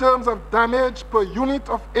in terms of damage per unit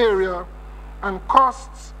of area and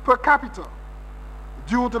costs per capita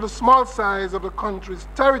due to the small size of the country's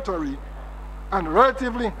territory and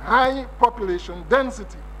relatively high population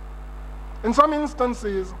density. In some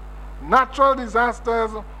instances, natural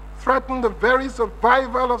disasters threaten the very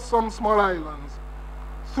survival of some small islands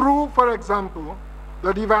through, for example,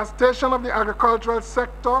 the devastation of the agricultural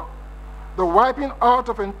sector, the wiping out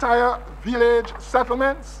of entire village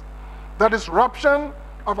settlements, the disruption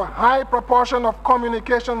of a high proportion of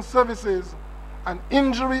communication services, and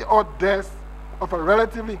injury or death of a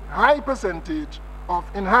relatively high percentage of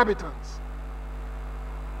inhabitants.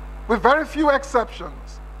 With very few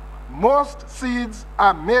exceptions, most SIDS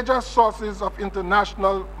are major sources of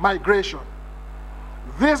international migration.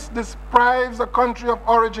 This deprives a country of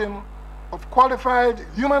origin of qualified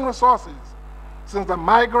human resources, since the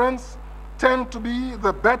migrants tend to be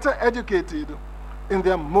the better educated in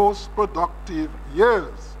their most productive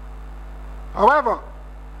years. However,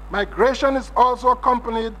 migration is also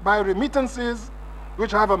accompanied by remittances which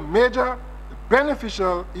have a major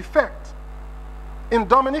beneficial effect. In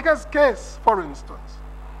Dominica's case, for instance,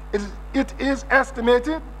 it is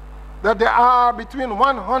estimated that there are between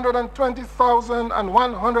 120,000 and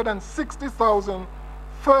 160,000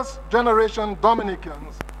 first-generation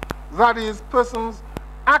Dominicans, that is, persons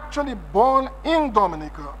actually born in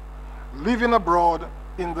Dominica, living abroad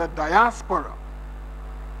in the diaspora.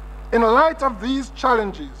 In light of these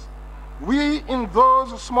challenges, we in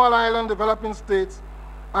those small island developing states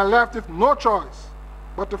are left with no choice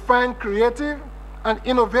but to find creative and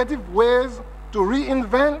innovative ways to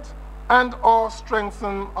reinvent and or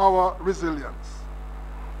strengthen our resilience.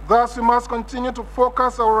 Thus, we must continue to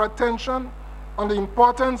focus our attention on the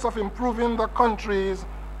importance of improving the country's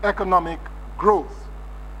economic growth.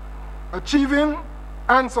 Achieving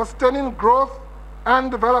and sustaining growth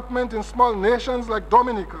and development in small nations like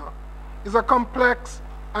Dominica is a complex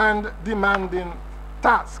and demanding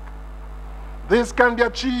task. This can be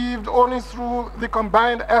achieved only through the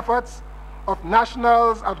combined efforts of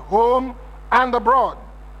nationals at home and abroad,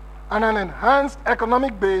 and an enhanced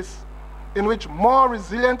economic base in which more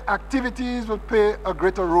resilient activities will play a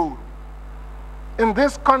greater role. In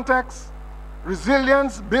this context,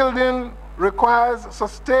 resilience building requires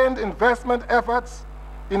sustained investment efforts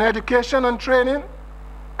in education and training,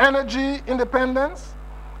 energy independence,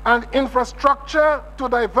 and infrastructure to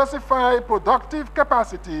diversify productive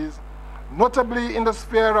capacities, notably in the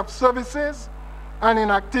sphere of services and in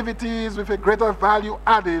activities with a greater value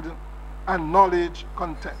added and knowledge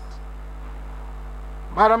content.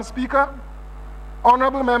 Madam Speaker,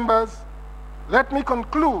 honorable members, let me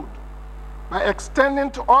conclude by extending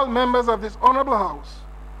to all members of this honorable House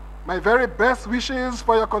my very best wishes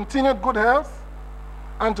for your continued good health,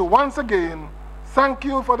 and to once again thank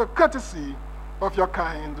you for the courtesy of your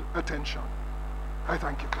kind attention. I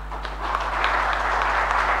thank you.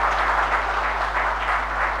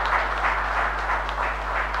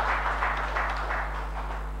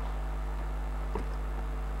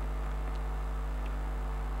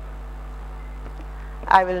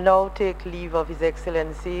 I will now take leave of His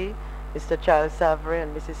Excellency, Mr. Charles Savary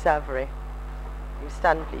and Mrs. Savary. You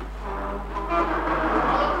stand, please.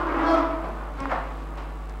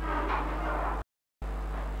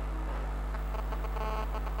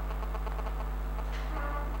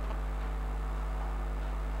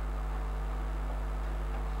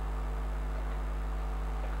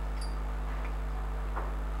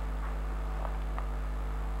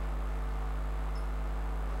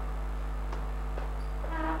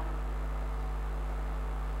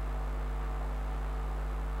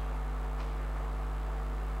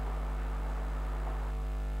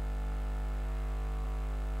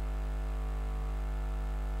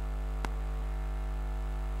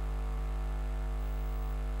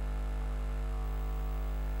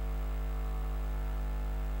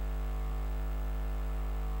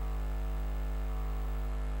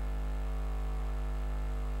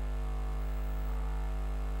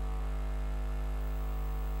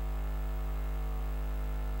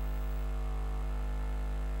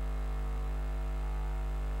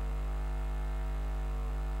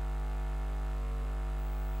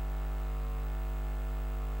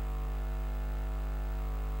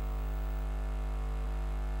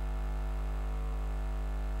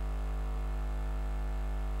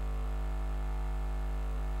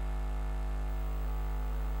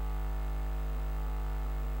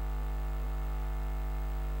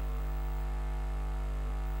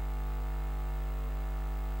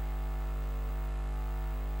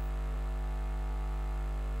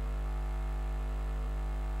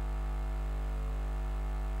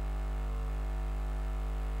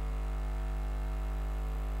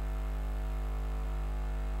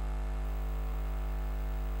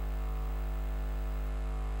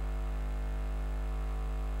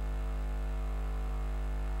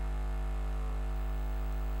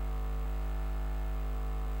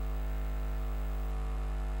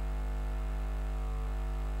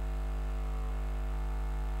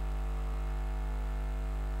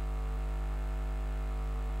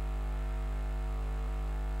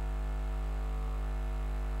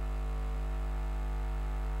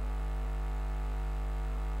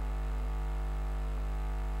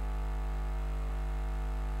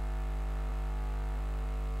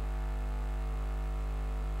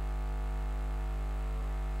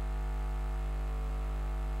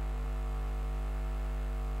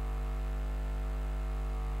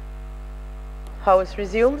 House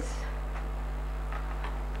resumes.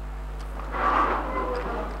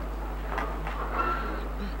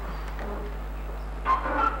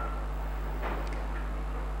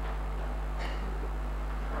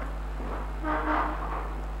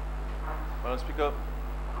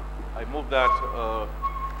 that a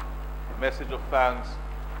message of thanks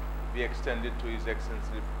be extended to His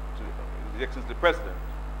Excellency, the President,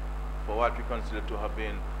 for what we consider to have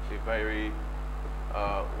been a very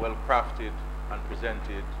well-crafted and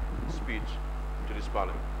presented speech to this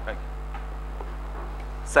Parliament. Thank you.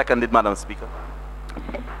 Seconded, Madam Speaker.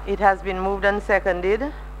 It has been moved and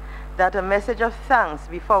seconded that a message of thanks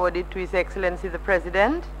be forwarded to His Excellency the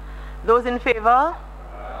President. Those in favor? Aye.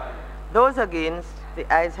 Those against? The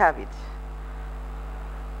ayes have it.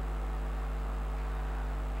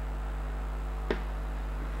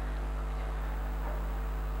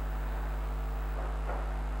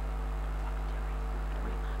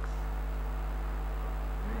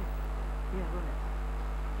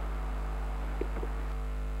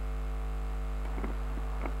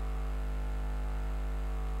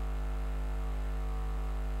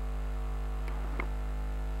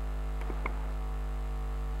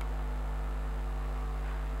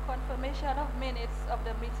 Confirmation of minutes of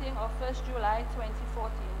the meeting of 1st July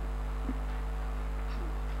 2014.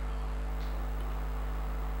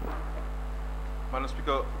 Madam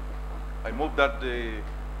Speaker, I move that the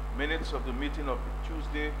minutes of the meeting of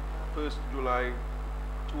Tuesday, 1st July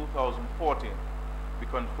 2014 be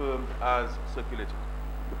confirmed as circulated.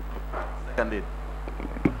 Seconded.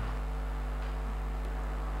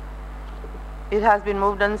 It has been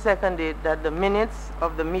moved and seconded that the minutes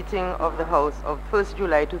of the meeting of the House of 1st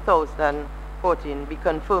July 2014 be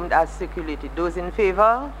confirmed as circulated. Those in favor?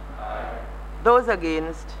 Aye. Those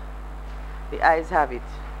against? The ayes have it.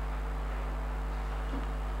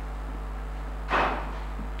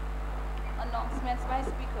 Announcements by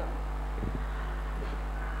Speaker.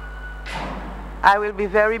 I will be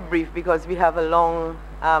very brief because we have a long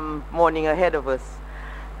morning ahead of us.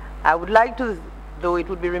 I would like to, though it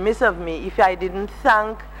would be remiss of me if I didn't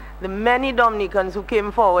thank the many Dominicans who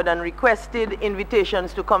came forward and requested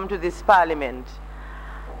invitations to come to this Parliament.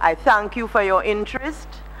 I thank you for your interest,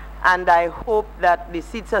 and I hope that the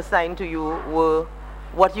seats assigned to you were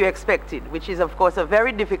what you expected, which is of course a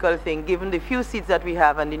very difficult thing given the few seats that we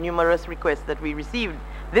have and the numerous requests that we received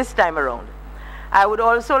this time around. I would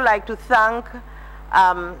also like to thank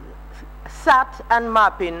SAT and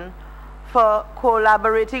MAPIN for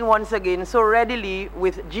collaborating once again so readily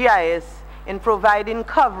with GIS in providing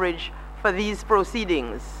coverage for these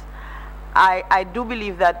proceedings. I do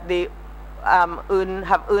believe that they have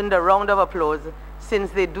earned a round of applause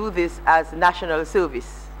since they do this as national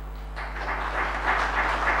service.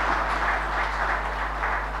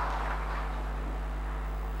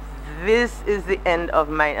 This is the end of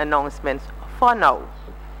my announcements for now.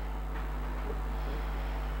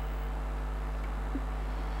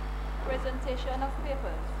 Presentation of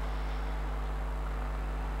papers.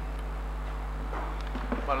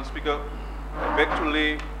 Madam Speaker, I beg to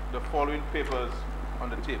lay the following papers on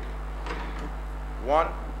the table. 1.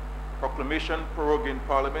 Proclamation proroguing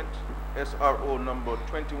Parliament, SRO number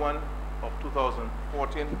 21 of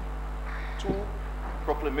 2014. 2.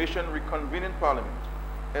 Proclamation reconvening Parliament,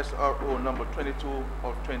 SRO number 22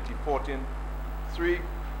 of 2014. 3.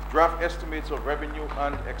 Draft estimates of revenue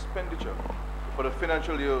and expenditure for the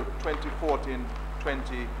financial year 2014-2015.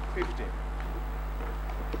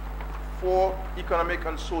 4. Economic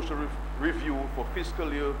and social review for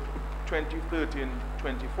fiscal year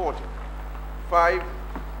 2013-2014. 5.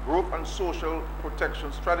 Growth and social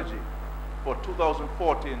protection strategy for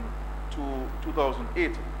 2014 to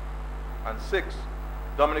 2018. And 6.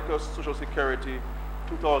 Dominica Social Security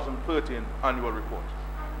 2013 annual report.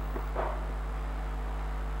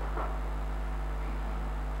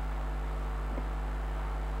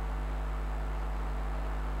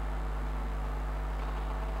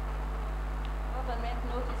 Government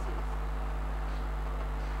notices.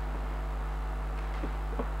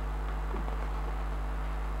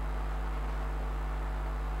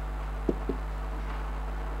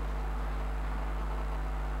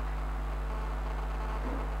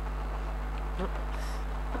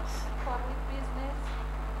 Public business.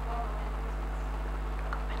 Government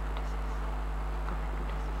notices.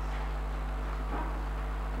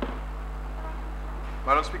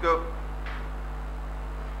 Madam Speaker,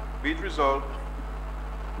 be it resolved.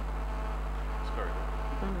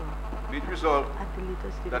 Be it resolved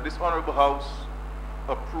that this Honorable House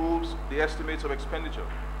approves the estimates of expenditure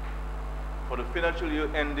for the financial year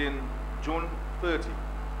ending June 30,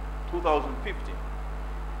 2015,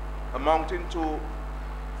 amounting to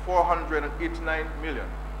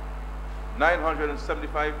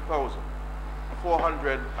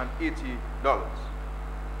 $489,975,480,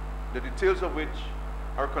 the details of which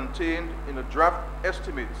are contained in the draft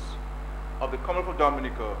estimates of the Government of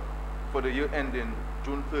Dominica for the year ending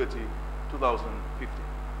June 30, 2015.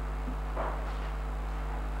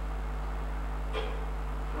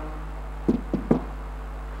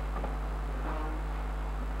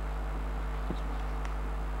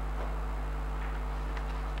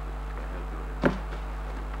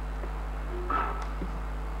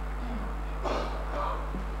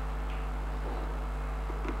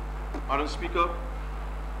 Madam Speaker,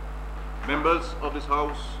 members of this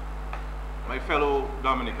House, my fellow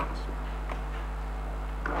Dominicans,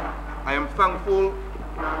 I am thankful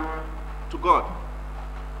to God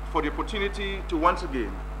for the opportunity to once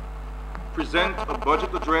again present a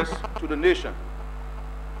budget address to the nation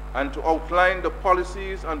and to outline the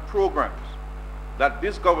policies and programs that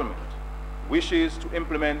this government wishes to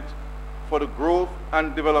implement for the growth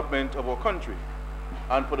and development of our country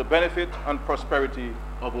and for the benefit and prosperity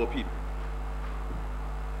of our people.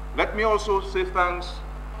 Let me also say thanks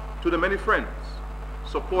to the many friends,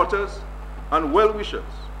 supporters, and well-wishers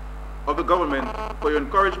of the government for your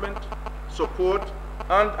encouragement, support,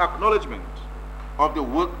 and acknowledgement of the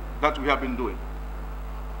work that we have been doing.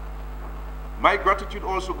 My gratitude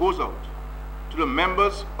also goes out to the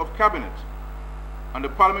members of Cabinet and the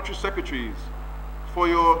parliamentary secretaries for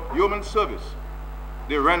your yeoman service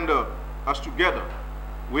they render as together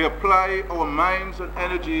we apply our minds and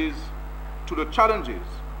energies to the challenges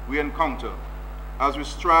we encounter as we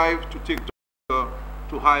strive to take Dominica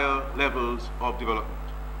to higher levels of development.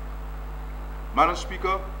 Madam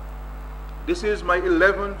Speaker, this is my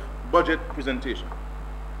 11th budget presentation.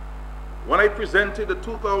 When I presented the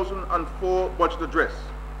 2004 budget address,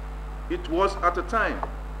 it was at a time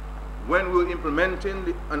when we were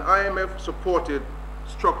implementing an IMF-supported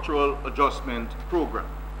structural adjustment program.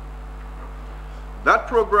 That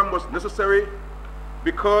program was necessary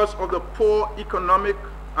because of the poor economic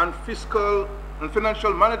and fiscal and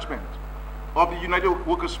financial management of the United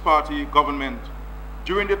Workers' Party government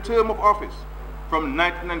during the term of office from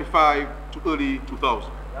 1995 to early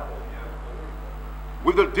 2000.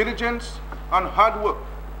 With the diligence and hard work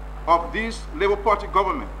of this Labour Party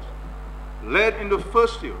government, led in the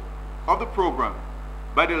first year of the program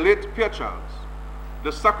by the late Pierre Charles,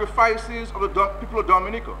 the sacrifices of the people of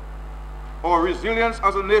Dominica, our resilience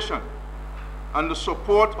as a nation, and the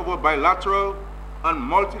support of our bilateral and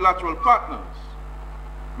multilateral partners,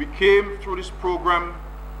 we came through this program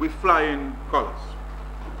with flying colors.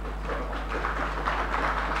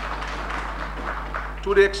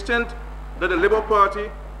 To the extent that the Labour Party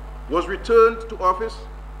was returned to office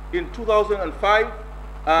in 2005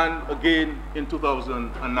 and again in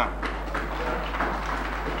 2009.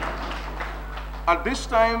 At this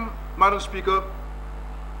time, Madam Speaker,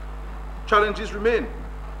 challenges remain,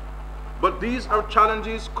 but these are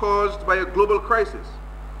challenges caused by a global crisis,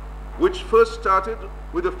 which first started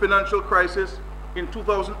with the financial crisis in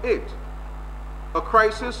 2008, a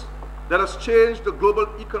crisis that has changed the global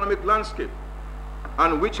economic landscape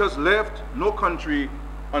and which has left no country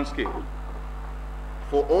unscathed.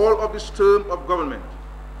 For all of this term of government,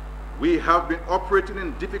 we have been operating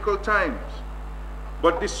in difficult times,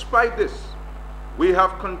 but despite this, we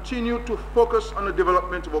have continued to focus on the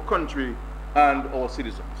development of our country and our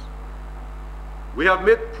citizens. We have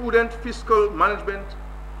made prudent fiscal management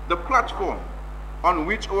the platform on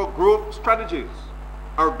which our growth strategies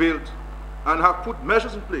are built and have put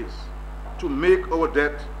measures in place to make our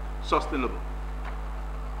debt sustainable.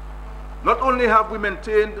 Not only have we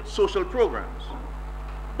maintained social programs,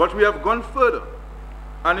 but we have gone further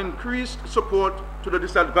and increased support to the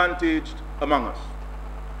disadvantaged among us.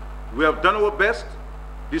 We have done our best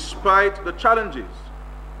despite the challenges,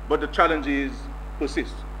 but the challenges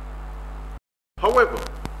persist. However,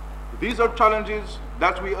 these are challenges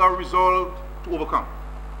that we are resolved to overcome.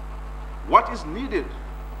 What is needed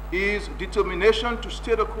is determination to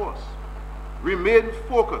stay the course, remain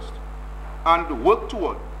focused, and work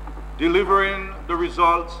toward delivering the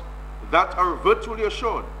results that are virtually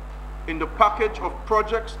assured in the package of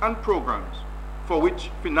projects and programs for which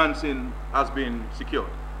financing has been secured.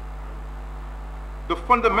 The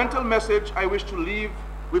fundamental message I wish to leave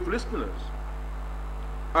with listeners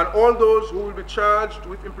and all those who will be charged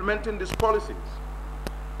with implementing these policies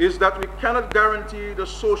is that we cannot guarantee the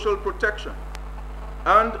social protection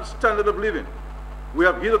and standard of living we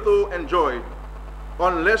have hitherto enjoyed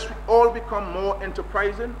unless we all become more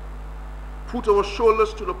enterprising, put our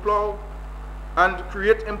shoulders to the plow, and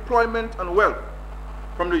create employment and wealth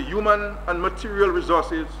from the human and material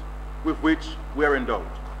resources with which we are endowed.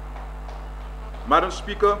 Madam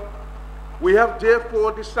Speaker, we have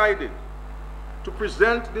therefore decided to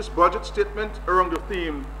present this budget statement around the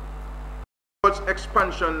theme towards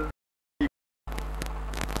expansion.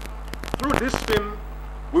 Through this theme,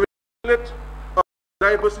 we will formulate a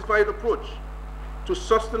diversified approach to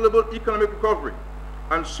sustainable economic recovery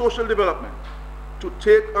and social development to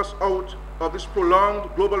take us out of this prolonged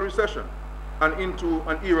global recession and into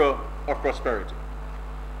an era of prosperity.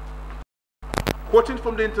 Quoting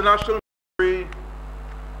from the International Monetary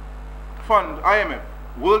Fund, IMF,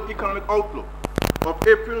 World Economic Outlook of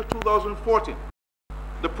April 2014,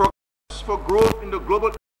 the program prospects for growth in the global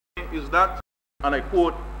economy is that, and I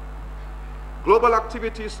quote, global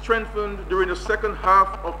activity strengthened during the second half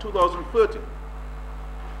of 2013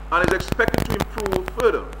 and is expected to improve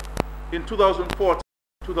further in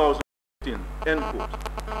 2014-2015, end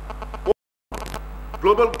quote.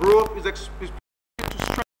 Global growth is expected to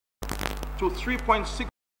strengthen to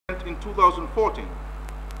 3.6% in 2014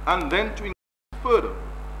 and then to increase further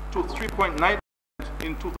to 3.9%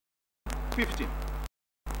 in 2015.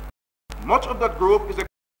 Much of that growth is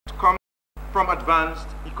expected to come from advanced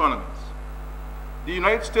economies. The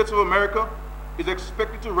United States of America is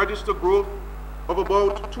expected to register growth of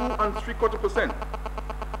about 2.75%.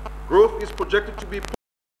 Growth is projected to be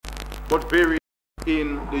positive, but vary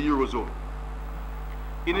in the Eurozone.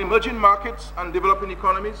 In emerging markets and developing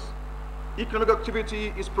economies, economic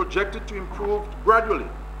activity is projected to improve gradually,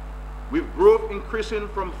 with growth increasing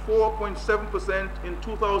from 4.7% in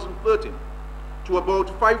 2013 to about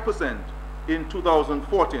 5% in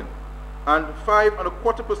 2014 and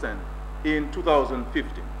 5.25% in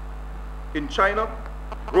 2015. In China,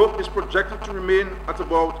 growth is projected to remain at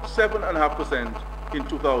about 7.5% in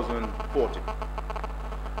 2014.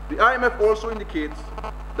 The IMF also indicates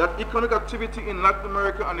that economic activity in Latin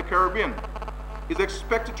America and the Caribbean is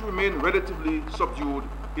expected to remain relatively subdued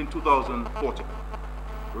in 2014.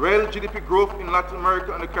 Real GDP growth in Latin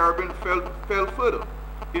America and the Caribbean fell further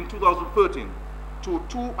in 2013 to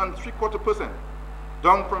 2.75%,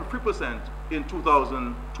 down from 3% in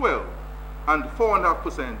 2012 and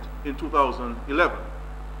 4.5% in 2011.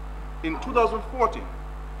 In 2014,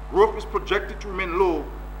 growth is projected to remain low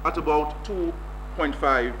at about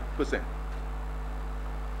 2.5%.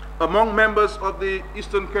 Among members of the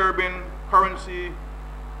Eastern Caribbean Currency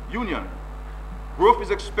Union, growth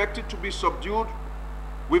is expected to be subdued,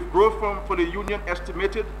 with growth for the Union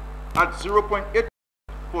estimated at 0.8%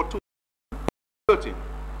 for 2013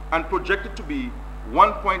 and projected to be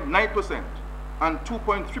 1.9% and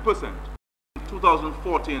 2.3% in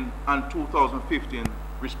 2014 and 2015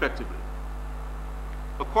 respectively.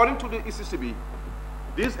 According to the ECCB,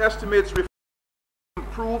 these estimates reflect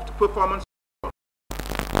improved performance,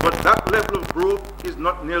 but that level of growth is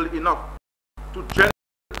not nearly enough to generate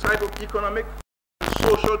the type of economic and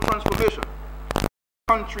social transformation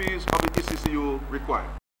countries of the ECCU require.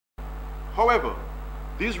 However,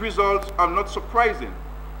 these results are not surprising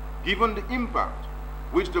given the impact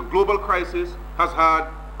which the global crisis has had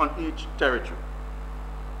on each territory.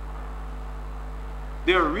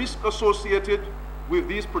 There are risks associated with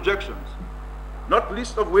these projections, not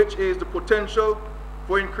least of which is the potential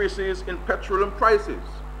for increases in petroleum prices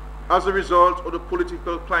as a result of the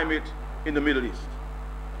political climate in the Middle East.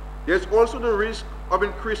 There's also the risk of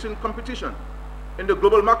increasing competition in the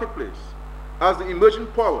global marketplace as the emerging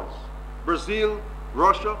powers, Brazil,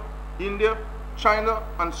 Russia, India, China,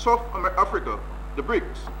 and South Africa, the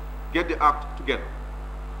BRICS, get the act together.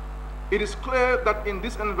 It is clear that in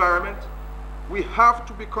this environment, we have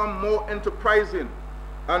to become more enterprising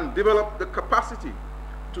and develop the capacity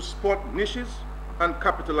to spot niches and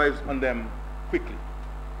capitalize on them quickly.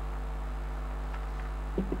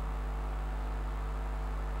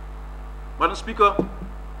 Madam Speaker,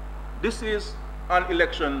 this is an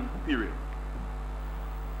election period.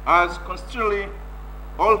 As constitutionally,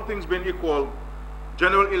 all things being equal,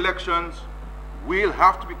 general elections will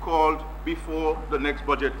have to be called before the next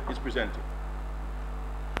budget is presented.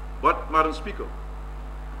 But, Madam Speaker,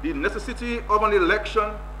 the necessity of an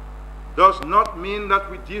election does not mean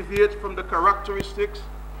that we deviate from the characteristics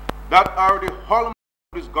that are the hallmark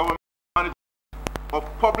of this government management of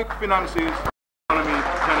public finances and economy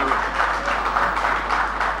generally.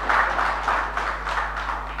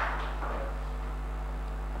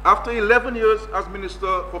 After 11 years as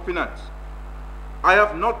Minister for Finance, I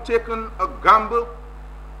have not taken a gamble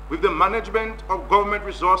with the management of government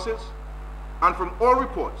resources, and from all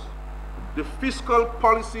reports, the fiscal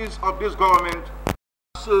policies of this government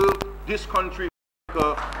serve this country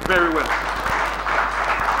very well.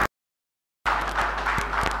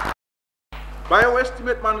 By our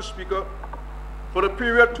estimate, Madam Speaker, for the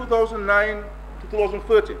period 2009 to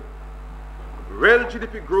 2013, real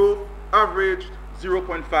GDP growth averaged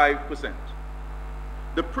 0.5%.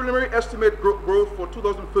 The preliminary estimate growth for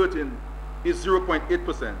 2013 is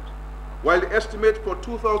 0.8%, while the estimate for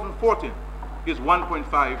 2014 is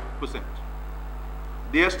 1.5%.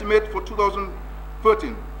 The estimate for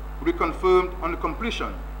 2013 will be confirmed on the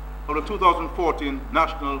completion of the 2014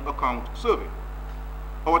 National Account Survey.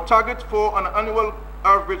 Our target for an annual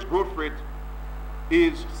average growth rate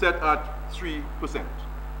is set at 3%.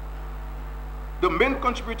 The main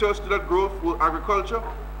contributors to that growth were agriculture,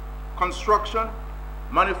 construction,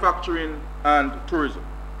 manufacturing, and tourism.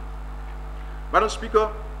 Madam Speaker,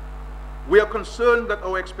 we are concerned that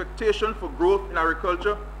our expectation for growth in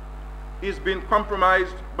agriculture is being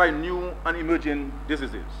compromised by new and emerging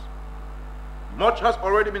diseases. Much has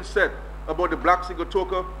already been said about the black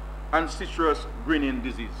sigatoka and citrus greening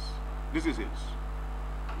diseases.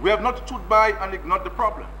 We have not stood by and ignored the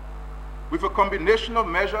problem. With a combination of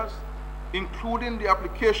measures, including the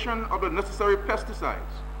application of the necessary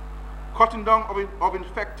pesticides, cutting down of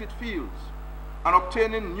infected fields, and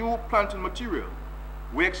obtaining new planting material,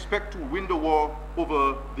 we expect to win the war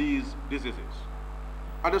over these diseases.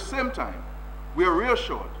 At the same time, we are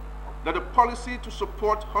reassured that the policy to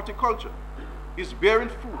support horticulture is bearing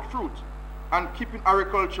fruit and keeping the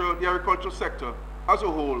agricultural sector as a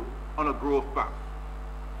whole on a growth path.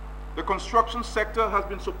 The construction sector has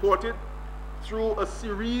been supported through a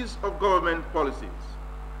series of government policies.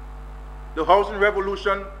 The housing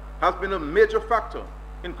revolution has been a major factor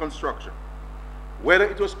in construction, whether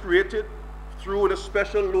it was created through the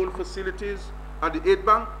special loan facilities at the Aid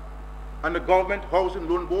Bank and the Government Housing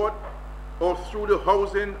Loan Board, or through the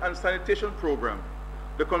Housing and Sanitation Program.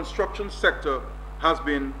 The construction sector has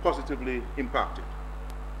been positively impacted.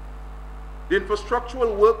 The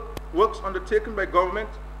infrastructural works undertaken by government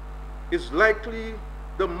is likely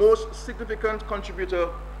the most significant contributor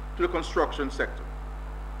to the construction sector.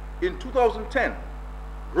 In 2010,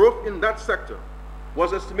 growth in that sector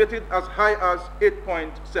was estimated as high as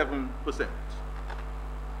 8.7%.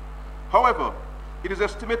 However, it is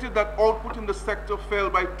estimated that output in the sector fell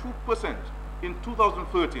by 2% in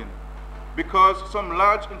 2013 because some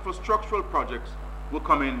large infrastructural projects were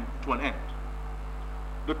coming to an end.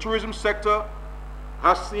 The tourism sector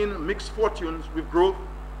has seen mixed fortunes with growth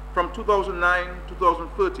from 2009 to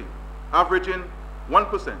 2013, averaging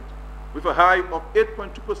 1%, with a high of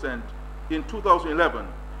 8.2% in 2011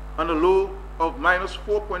 and a low of minus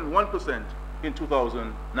 4.1% in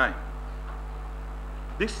 2009.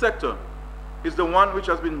 This sector is the one which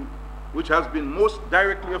has been most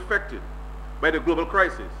directly affected by the global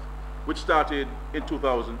crisis, which started in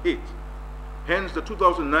 2008. Hence, the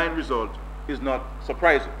 2009 result is not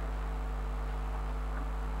surprising.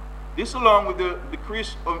 This, along with the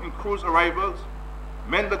decrease in cruise arrivals,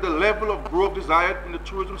 meant that the level of growth desired in the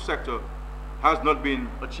tourism sector has not been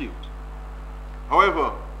achieved.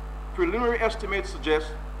 However, preliminary estimates suggest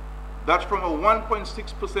that from a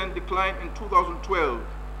 1.6% decline in 2012,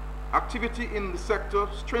 activity in the sector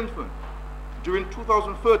strengthened during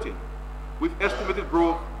 2013 with estimated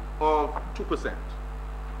growth of 2%.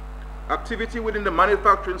 Activity within the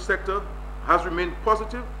manufacturing sector has remained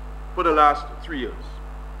positive for the last 3 years.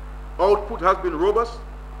 Output has been robust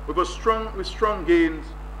with strong gains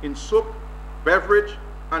in soap, beverage,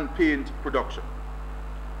 and paint production.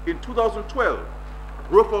 In 2012,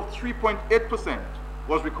 growth of 3.8%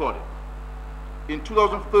 was recorded. In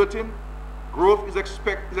 2013, growth is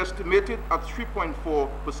estimated at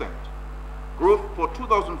 3.4%. Growth for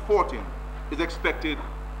 2014 is expected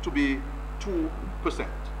to be 2%.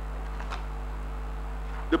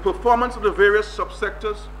 The performance of the various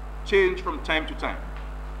subsectors change from time to time,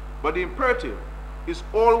 but the imperative is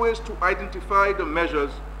always to identify the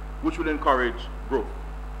measures which will encourage growth.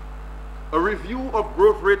 A review of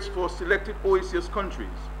growth rates for selected OECS countries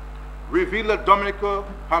revealed that Dominica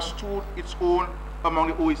has stood its own among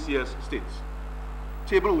the OECS states.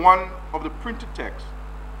 Table 1 of the printed text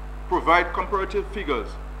provide comparative figures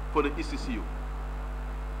for the ECCU.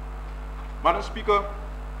 Madam Speaker,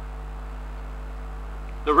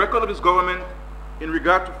 the record of this government in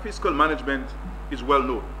regard to fiscal management is well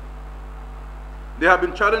known. There have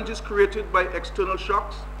been challenges created by external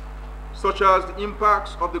shocks, such as the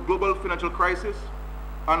impacts of the global financial crisis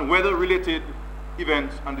and weather-related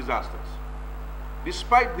events and disasters.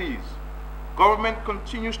 Despite these, government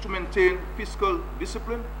continues to maintain fiscal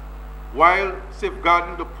discipline while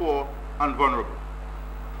safeguarding the poor and vulnerable.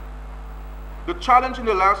 The challenge in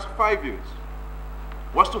the last 5 years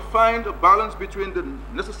was to find a balance between the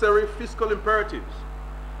necessary fiscal imperatives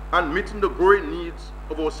and meeting the growing needs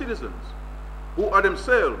of our citizens, who are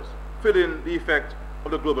themselves feeling the effect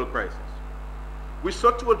of the global crisis. We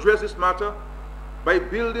sought to address this matter by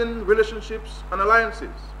building relationships and alliances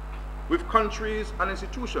with countries and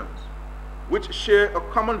institutions which share a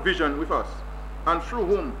common vision with us and through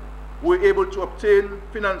whom we were able to obtain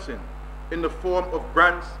financing in the form of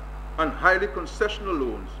grants and highly concessional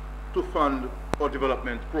loans to fund our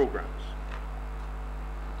development programs.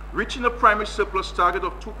 Reaching a primary surplus target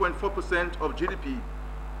of 2.4% of GDP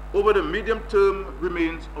over the medium term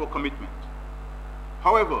remains our commitment.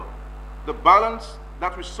 However, the balance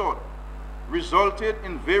that we sought resulted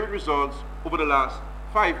in varied results over the last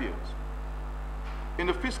 5 years. In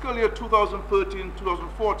the fiscal year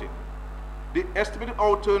 2013-2014, the estimated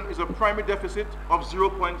outturn is a primary deficit of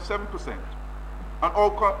 0.7%, an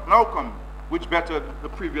outcome which bettered the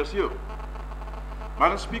previous year.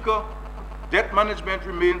 Madam Speaker, debt management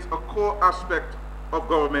remains a core aspect of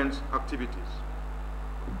government's activities.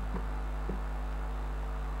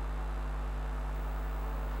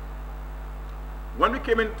 When we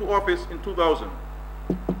came into office in 2000,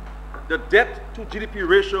 the debt to GDP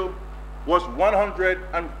ratio was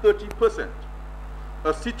 130%,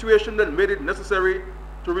 a situation that made it necessary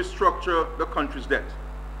to restructure the country's debt.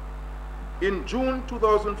 In June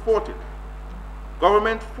 2014,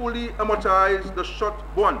 government fully amortized the short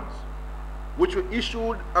bonds which were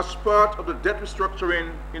issued as part of the debt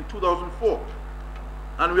restructuring in 2004,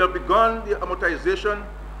 and we have begun the amortization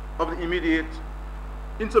of the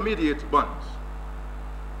intermediate bonds.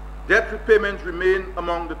 Debt repayment remain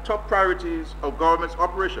among the top priorities of government's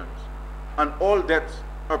operations, and all debts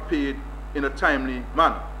are paid in a timely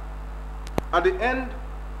manner. At the end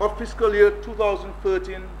of fiscal year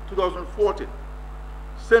 2013-2014,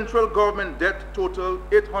 central government debt totaled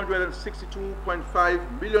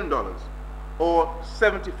 $862.5 million, or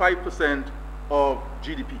 75% of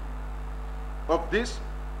GDP. Of this,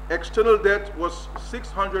 external debt was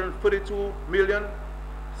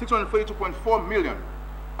 $632.4 million,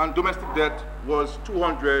 and domestic debt was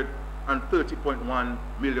 $230.1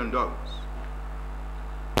 million.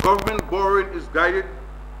 Government borrowing is guided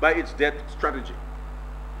by its debt strategy.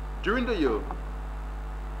 During the year,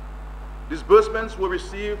 disbursements were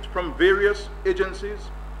received from various agencies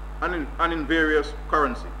and in various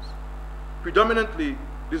currencies. Predominantly,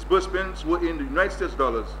 disbursements were in the United States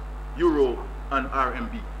dollars, euro, and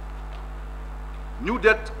RMB. New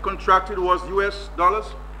debt contracted was US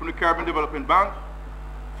dollars from the Caribbean Development Bank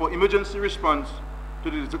for emergency response to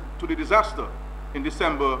the disaster in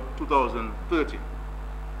December 2013.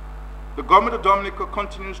 The Government of Dominica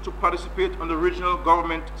continues to participate on the Regional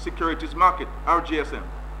Government Securities Market, RGSM,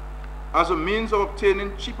 as a means of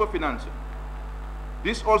obtaining cheaper financing.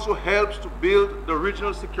 This also helps to build the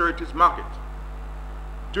regional securities market.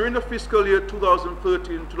 During the fiscal year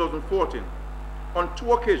 2013-2014, on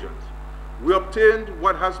 2 occasions, we obtained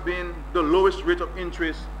what has been the lowest rate of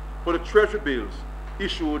interest for the treasury bills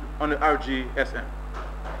issued on the RGSM.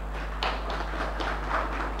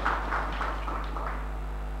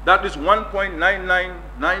 That is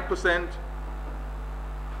 1.999%.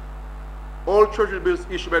 All treasury bills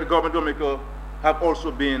issued by the Government of Dominica have also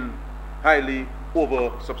been highly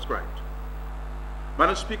oversubscribed.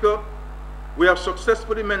 Madam Speaker, we have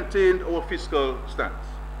successfully maintained our fiscal stance.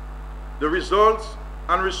 The results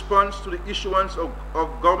and response to the issuance of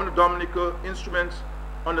Government of Dominica instruments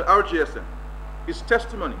on the RGSM is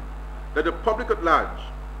testimony that the public at large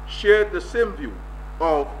shared the same view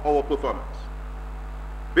of our performance.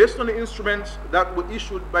 Based on the instruments that were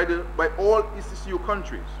issued by all ECCU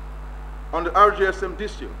countries on the RGSM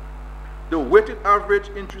this year, the weighted average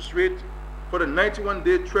interest rate for the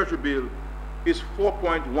 91-day treasury bill is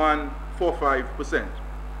 4.145%,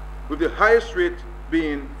 with the highest rate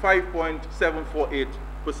being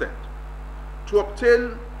 5.748%. To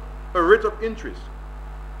obtain a rate of interest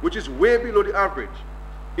which is way below the average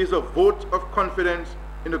is a vote of confidence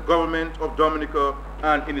in the Government of Dominica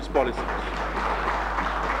and in its policies.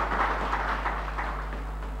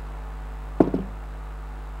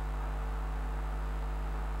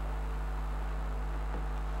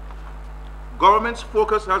 Government's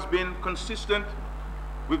focus has been consistent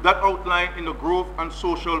with that outlined in the Growth and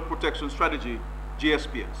Social Protection Strategy,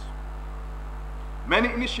 GSPS.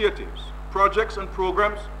 Many initiatives, projects, and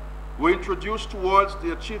programs were introduced towards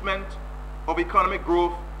the achievement of economic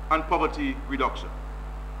growth and poverty reduction.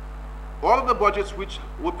 All of the budgets which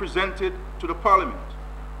were presented to the Parliament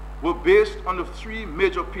were based on the 3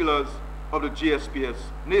 major pillars of the GSPS,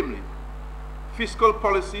 namely fiscal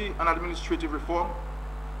policy and administrative reform,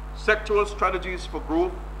 sectoral strategies for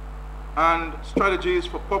growth, and strategies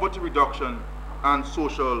for poverty reduction and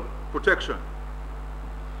social protection.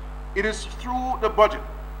 It is through the budget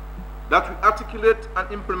that we articulate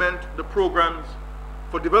and implement the programs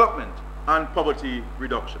for development and poverty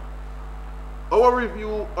reduction. Our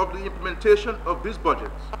review of the implementation of these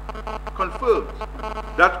budgets confirms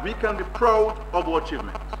that we can be proud of our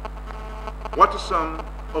achievements. What are some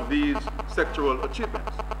of these sectoral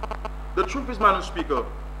achievements? The truth is, Madam Speaker,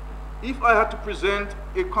 if I had to present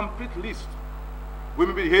a complete list, we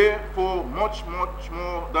will be here for much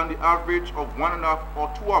more than the average of 1.5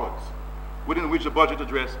 or 2 hours within which the budget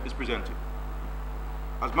address is presented.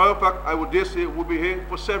 As a matter of fact, I would dare say we'll be here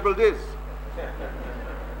for several days.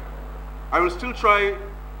 I will still try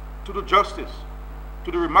to do justice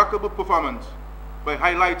to the remarkable performance by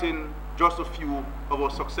highlighting just a few of our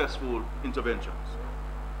successful interventions.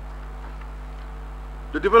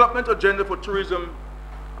 The development agenda for tourism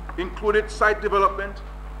included site development,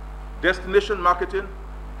 destination marketing,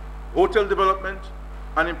 hotel development,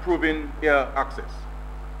 and improving air access.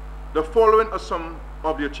 The following are some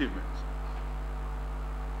of the achievements.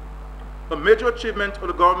 A major achievement of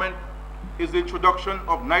the government is the introduction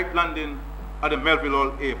of night landing at the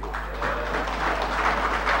Melville Airport.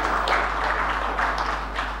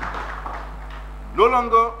 No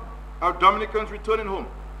longer are Dominicans returning home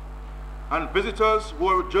and visitors who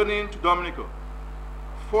are journeying to Dominica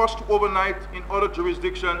forced to overnight in other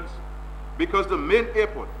jurisdictions because the main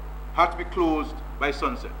airport had to be closed by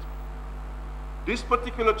sunset. This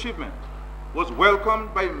particular achievement was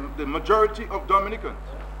welcomed by the majority of Dominicans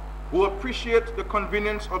who appreciate the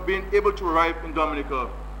convenience of being able to arrive in Dominica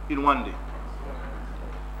in one day.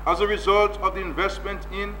 As a result of the investment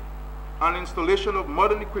in and installation of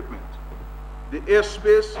modern equipment, the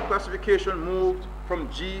airspace classification moved from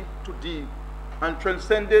G to D and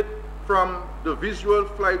transcended from the Visual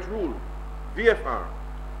Flight Rule, VFR,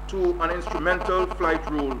 to an Instrumental Flight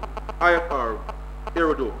Rule, IFR,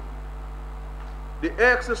 Roseau. The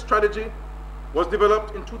air access strategy was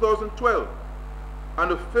developed in 2012,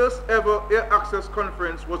 and the first ever air access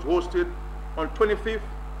conference was hosted on 25th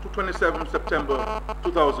to 27th September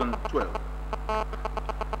 2012.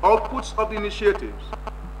 Outputs of the initiatives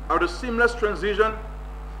are the seamless transition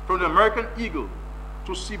from the American Eagle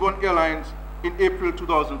to Seaborne Airlines in April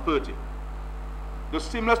 2013, the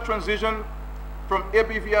seamless transition from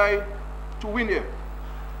ABVI to Winair,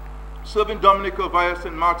 serving Dominica via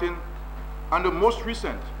St. Martin, and the most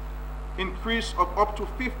recent increase of up to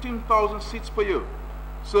 15,000 seats per year,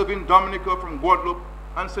 serving Dominica from Guadeloupe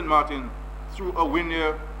and St. Martin through a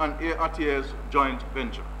Winair and Air RTS joint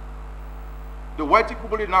venture. The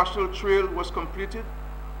Waitikubuli National Trail was completed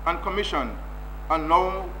and commissioned and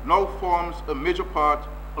now forms a major part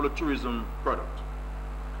of the tourism product.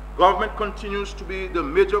 Government continues to be the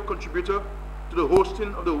major contributor to the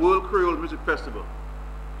hosting of the World Creole Music Festival.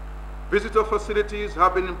 Visitor facilities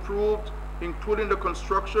have been improved, including the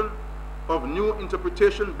construction of new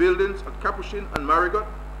interpretation buildings at Capuchin and Marigot.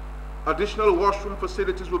 Additional washroom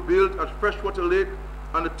facilities were built at Freshwater Lake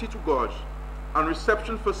and the Titu Gorge, and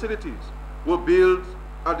reception facilities were built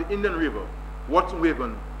at the Indian River, Watson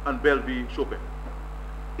Waven, and Bellevue Chopin.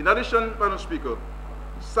 In addition, Madam Speaker,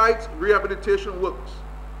 site rehabilitation works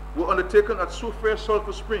were undertaken at Soufriere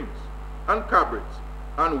Sulphur Springs and Cabrit,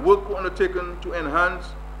 and work were undertaken to enhance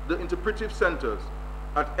the interpretive centers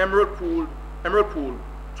at Emerald Pool,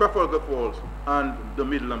 Trafalgar Falls, and the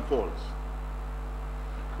Midland Falls.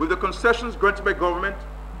 With the concessions granted by government,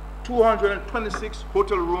 226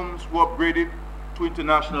 hotel rooms were upgraded to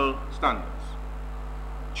international standards.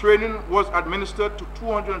 Training was administered to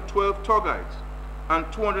 212 tour guides and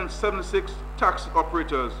 276 taxi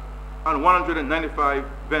operators, and 195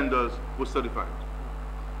 vendors were certified.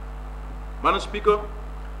 Madam Speaker,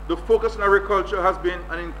 the focus on agriculture has been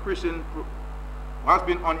on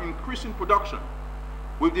increasing production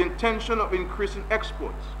with the intention of increasing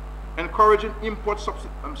exports, encouraging import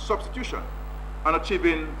substitution, and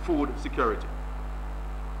achieving food security.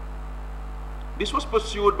 This was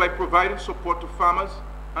pursued by providing support to farmers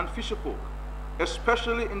and fisherfolk,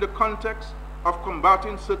 especially in the context of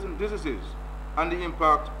combating certain diseases and the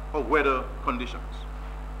impact of weather conditions.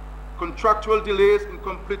 Contractual delays in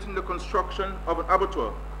completing the construction of an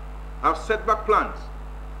abattoir have set back plans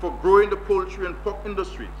for growing the poultry and pork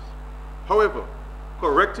industries. However,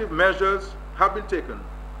 corrective measures have been taken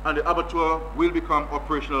and the abattoir will become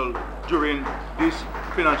operational during this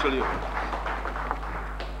financial year.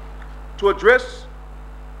 To address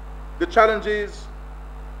the challenges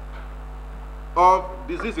of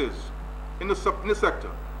diseases in the sector,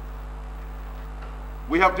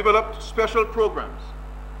 we have developed special programs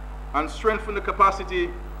and strengthened the capacity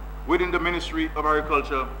within the Ministry of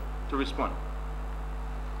Agriculture to respond.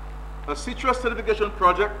 A citrus certification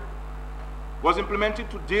project was implemented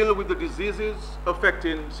to deal with the diseases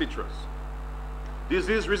affecting citrus.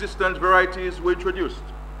 Disease-resistant varieties were introduced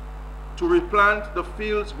to replant the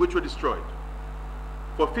fields which were destroyed.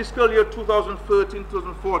 For fiscal year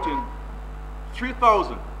 2013-2014,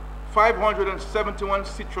 3,571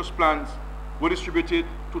 citrus plants were distributed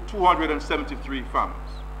to 273 farmers.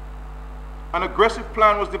 An aggressive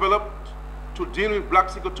plan was developed to deal with black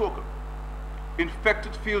sigatoka.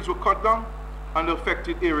 Infected fields were cut down and the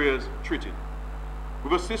affected areas treated.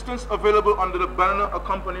 With assistance available under the Banana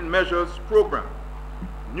Accompanying Measures Program,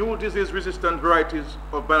 new disease-resistant varieties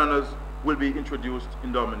of bananas will be introduced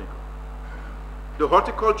in Dominica. The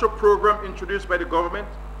horticulture program introduced by the government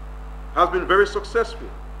has been very successful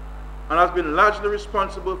and has been largely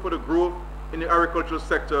responsible for the growth in the agricultural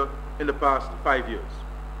sector in the past 5 years.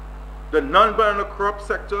 The non-banana crop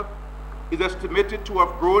sector is estimated to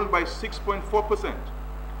have grown by 6.4%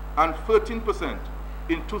 and 13%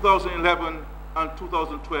 in 2011 and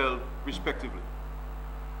 2012 respectively.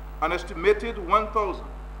 An estimated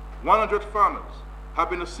 1,100 farmers have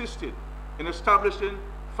been assisted in establishing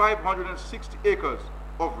 560 acres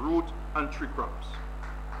of root and tree crops.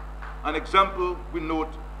 An example, we note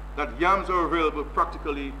that yams are available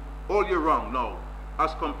practically all year round now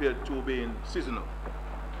as compared to being seasonal.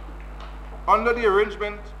 Under the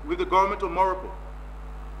arrangement with the government of Morocco,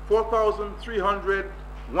 4,300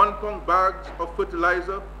 one-pound bags of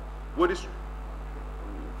fertilizer were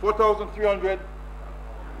 4,300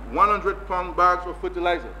 100-pound bags of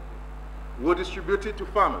fertilizer were distributed to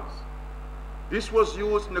farmers. This was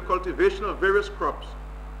used in the cultivation of various crops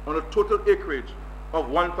on a total acreage of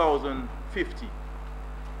 1,050.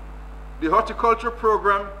 The horticulture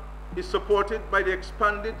program is supported by the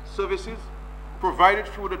expanded services provided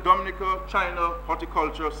through the Dominica China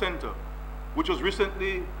Horticulture Center, which was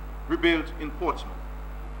recently rebuilt in Portsmouth.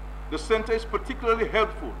 The center is particularly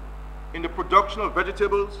helpful in the production of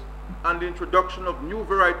vegetables and the introduction of new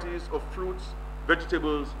varieties of fruits,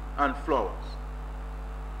 vegetables, and flowers.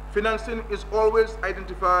 Financing is always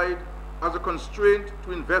identified as a constraint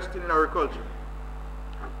to investing in agriculture.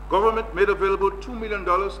 Government made available $2 million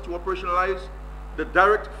to operationalize the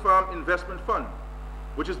Direct Farm Investment Fund,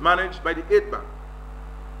 which is managed by the Aid Bank.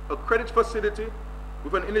 A credit facility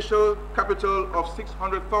with an initial capital of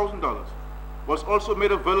 $600,000 was also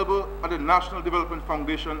made available at the National Development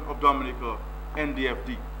Foundation of Dominica,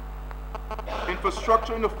 NDFD.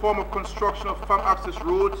 Infrastructure in the form of construction of farm access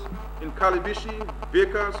roads in Calibishi,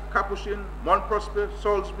 Bakers, Capuchin, Mount Prosper,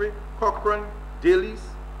 Salisbury, Cochrane, Dailies,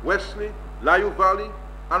 Wesley, Layu Valley,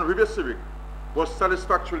 and River Civic was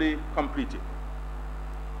satisfactorily completed.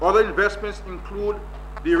 Other investments include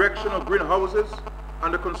the erection of greenhouses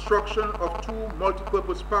and the construction of 2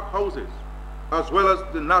 multi-purpose park houses, as well as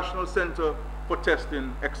the National Center for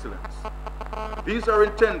Testing Excellence. These are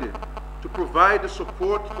intended to provide the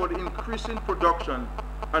support for the increasing production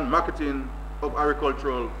and marketing of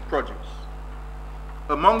agricultural produce.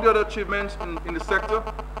 Among the other achievements in the sector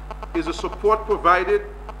is the support provided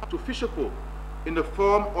to fisherfolk in the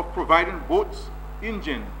form of providing boats,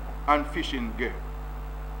 engine, and fishing gear.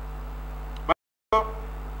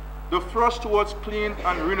 The thrust towards clean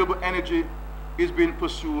and renewable energy is being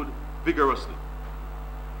pursued vigorously.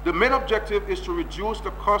 The main objective is to reduce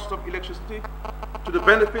the cost of electricity to the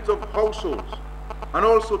benefit of households and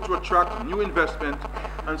also to attract new investment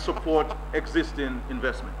and support existing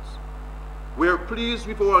investments. We are pleased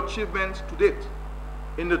with our achievements to date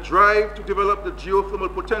in the drive to develop the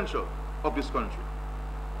geothermal potential of this country.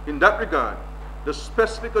 In that regard, the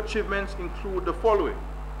specific achievements include the following.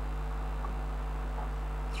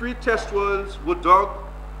 3 test wells were dug,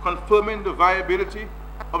 confirming the viability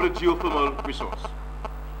of the geothermal resource.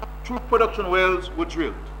 2 production wells were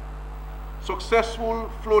drilled. Successful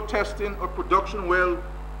flow testing of production well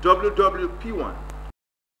WWP1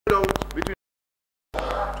 out between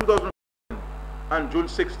 2014 and June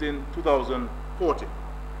 16, 2014.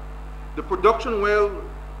 The production well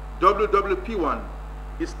WWP1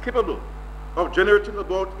 is capable of generating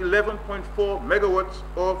about 11.4 megawatts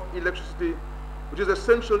of electricity, which is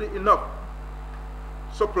essentially enough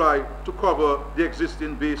supply to cover the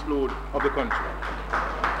existing base load of the country.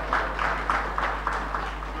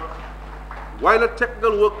 While the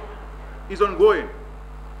technical work is ongoing,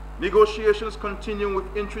 negotiations continue with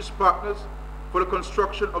interest partners for the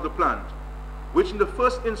construction of the plant, which in the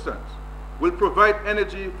first instance will provide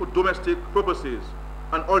energy for domestic purposes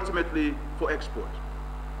and ultimately for export.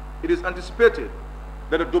 It is anticipated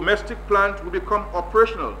that a domestic plant will become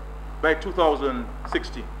operational by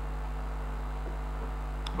 2016.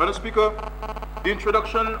 Madam Speaker, the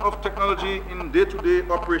introduction of technology in day-to-day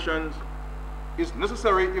operations is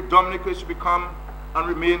necessary if Dominica is to become and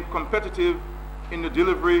remain competitive in the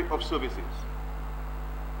delivery of services.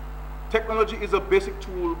 Technology is a basic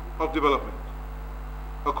tool of development.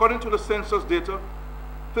 According to the census data,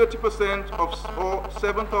 30% of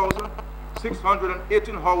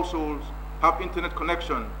 7,618 households have internet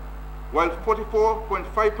connection, while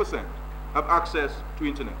 44.5% have access to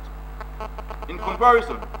internet. In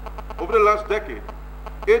comparison, over the last decade,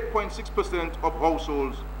 8.6% of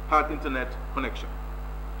households had internet connection.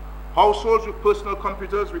 Households with personal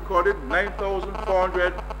computers recorded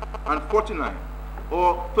 9,449,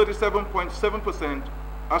 or 37.7%,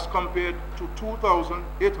 as compared to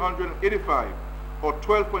 2,885, or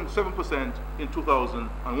 12.7% in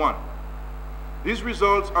 2001. These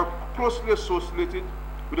results are closely associated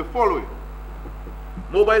with the following.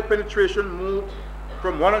 Mobile penetration moved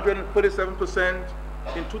from 137%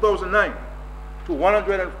 in 2009 to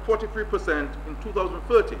 143% in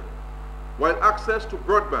 2013, while access to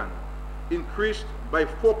broadband increased by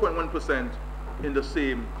 4.1% in the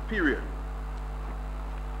same period.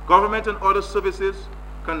 Government and other services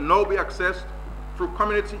can now be accessed through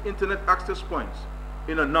community internet access points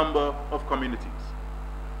in a number of communities.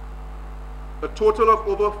 A total of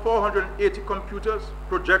over 480 computers,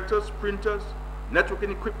 projectors, printers,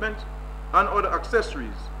 networking equipment, and other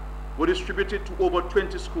accessories were distributed to over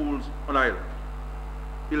 20 schools on Ireland.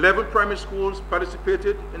 11 primary schools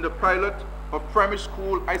participated in the pilot of primary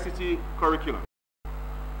school ICT curriculum.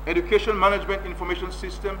 Education Management Information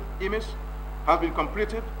System, EMIS, has been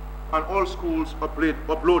completed and all schools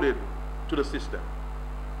uploaded to the system.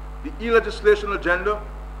 The e-legislation agenda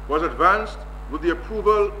was advanced with the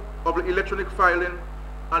approval of the Electronic Filing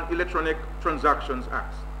and Electronic Transactions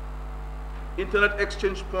Acts. Internet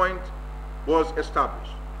Exchange Point was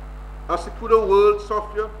established. A Secudo World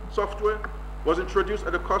software was introduced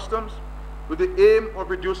at the customs with the aim of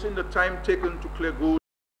reducing the time taken to clear goods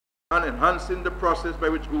and enhancing the process by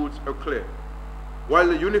which goods are cleared, while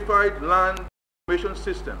the Unified Land Information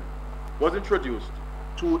System was introduced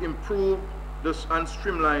to improve and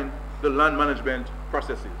streamline the land management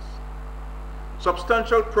processes.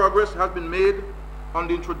 Substantial progress has been made on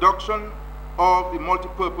the introduction of the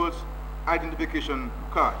multi-purpose identification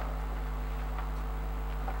card.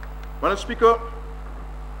 Madam Speaker,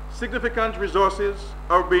 significant resources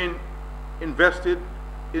are being invested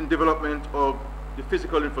in development of the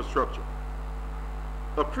physical infrastructure.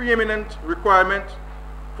 A preeminent requirement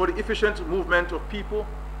for the efficient movement of people,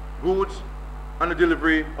 goods, and the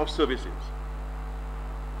delivery of services.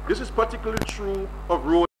 This is particularly true of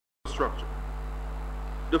road infrastructure.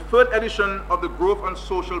 The third edition of the Growth and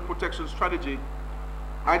Social Protection Strategy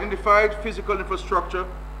identified physical infrastructure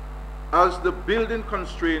as the building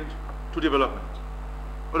constraint to development,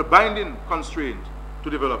 or the binding constraint to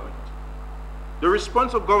development. The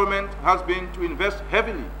response of government has been to invest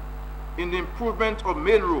heavily in the improvement of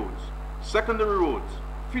main roads, secondary roads,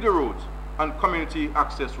 feeder roads, and community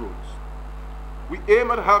access roads. We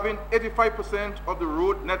aim at having 85% of the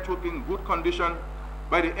road network in good condition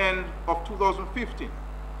by the end of 2015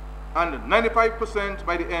 and 95%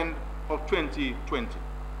 by the end of 2020.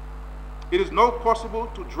 It is now possible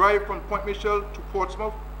to drive from Point Michel to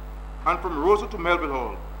Portsmouth and from Roseau to Melville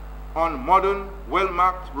Hall on modern,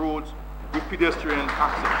 well-marked roads with pedestrian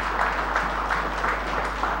access.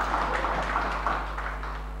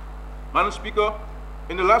 Madam Speaker,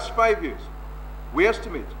 in the last 5 years, we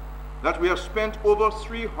estimate that we have spent over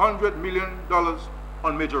 $300 million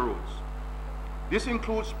on major roads. This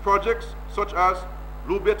includes projects such as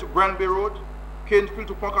Loubaix to Granby Road, Canefield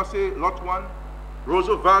to Poncassé Lot 1,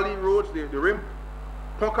 Roseau Valley Roads, the rim,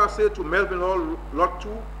 Poncassé to Melville Hall Lot 2,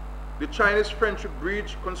 the Chinese-French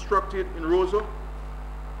Bridge constructed in Roseau,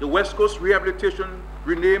 the West Coast Rehabilitation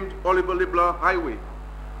renamed Oliver Libla Highway,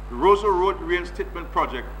 the Roseau Road Reinstatement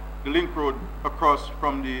Project, the link road across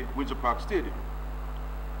from the Windsor Park Stadium.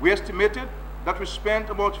 We estimated that we spent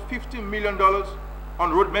about $50 million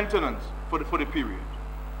on road maintenance for the period.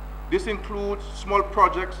 This includes small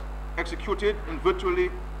projects executed in virtually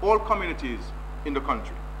all communities in the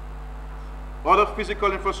country. Other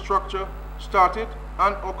physical infrastructure started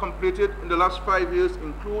and or completed in the last 5 years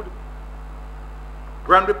include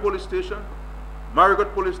Granby Police Station,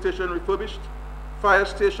 Marigot Police Station refurbished, Fire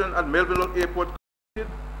Station at Melville Airport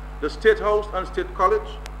completed, the State House and State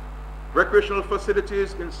College, recreational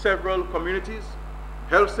facilities in several communities,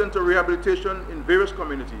 health center rehabilitation in various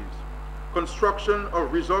communities, construction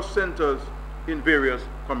of resource centers in various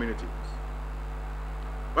communities.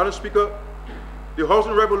 Madam Speaker, the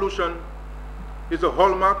housing revolution is a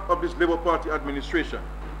hallmark of this Labour Party administration.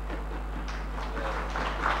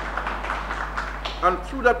 And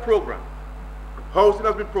through that program, housing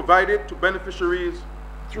has been provided to beneficiaries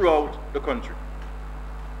throughout the country.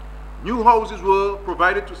 New houses were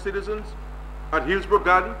provided to citizens at Hillsborough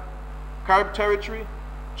Garden, Carib Territory,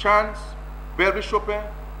 Chance, Bellevue Chopin,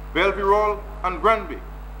 Bellevue Roll, and Granby,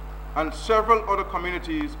 and several other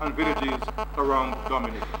communities and villages around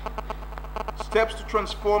Dominica. Steps to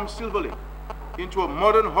transform Silver Lake into a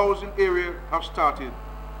modern housing area have started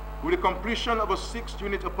with the completion of a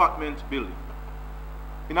 6-unit apartment building.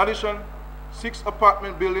 In addition, 6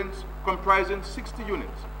 apartment buildings comprising 60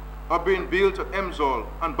 units are being built at Emsall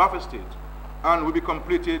and Bath Estate and will be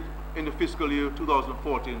completed in the fiscal year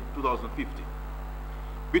 2014-2015.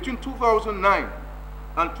 Between 2009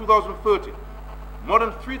 and 2013, more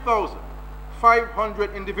than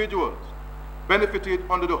 3,500 individuals benefited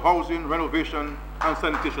under the Housing Renovation and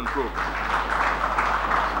Sanitation Program.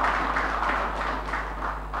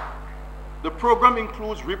 The program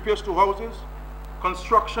includes repairs to houses,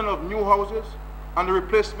 construction of new houses, and the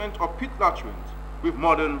replacement of pit latrines with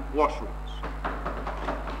modern washrooms.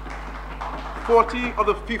 40 of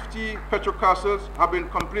the 50 petrol castles have been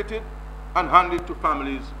completed and handed to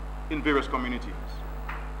families in various communities.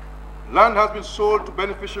 Land has been sold to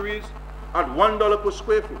beneficiaries at $1 per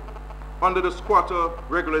square foot under the squatter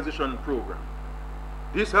regularization program.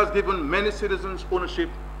 This has given many citizens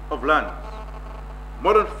ownership of land.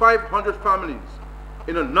 More than 500 families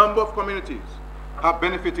in a number of communities have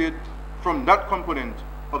benefited from that component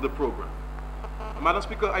of the program. Madam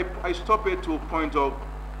Speaker, I stop here to point out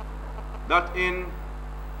that in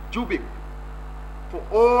Jubic, for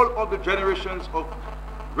all of the generations of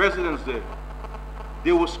residents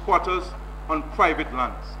there were squatters on private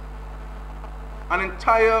lands. An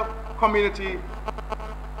entire community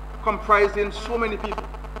comprising so many people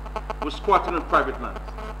was squatting on private lands.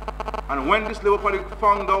 And when this Labour Party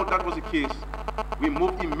found out that was the case, we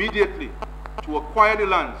moved immediately to acquire the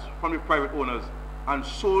lands from the private owners and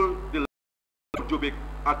sold the land to Jubic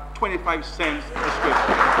at 25 cents per square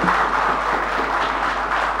foot.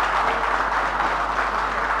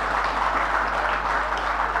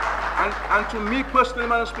 And to me personally,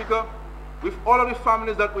 Madam Speaker, with all of the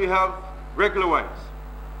families that we have regularized,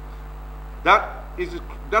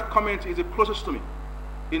 that community is the closest to me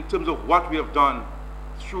in terms of what we have done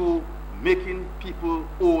through making people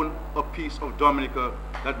own a piece of Dominica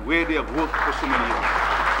that where they have worked for so many years.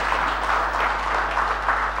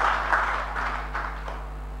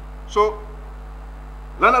 So,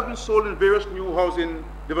 land has been sold in various new housing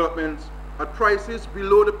developments at prices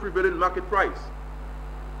below the prevailing market price,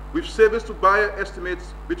 with service to buyer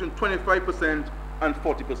estimates between 25% and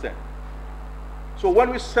 40%. So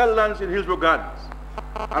when we sell lands in Hillsborough Gardens,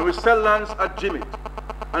 and we sell lands at Jimmy,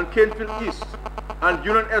 and Canefield East, and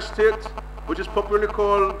Union Estate, which is popularly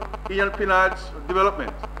called Ian Pinard's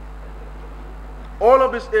development, all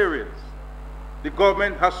of these areas, the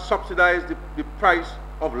government has subsidized the price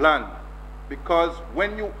of land, because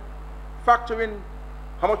when you factor in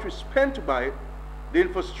how much we spend to buy it, the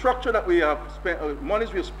infrastructure that we have spent,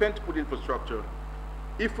 monies we have spent to put infrastructure,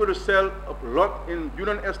 if we were to sell a lot in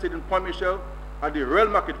Union Estate in Point Michel at the real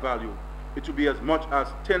market value, it would be as much as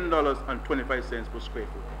 $10.25 per square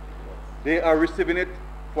foot. They are receiving it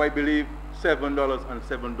for, I believe, $7 and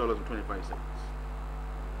 $7.25.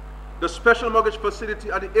 The Special Mortgage Facility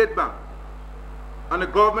at the Aid Bank and the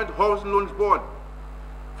Government Housing Loans Board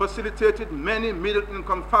facilitated many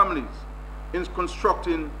middle-income families in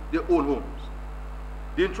constructing their own homes.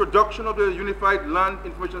 The introduction of the Unified Land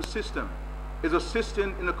Information System is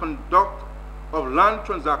assisting in the conduct of land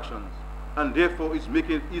transactions and therefore is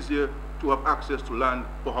making it easier to have access to land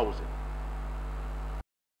for housing.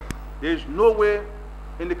 There is nowhere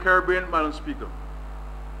in the Caribbean, Madam Speaker,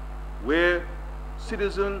 where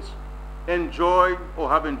citizens enjoy or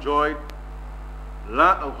have enjoyed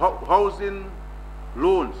housing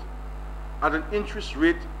loans at an interest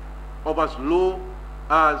rate of as low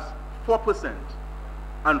as 4%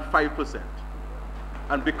 and 5%.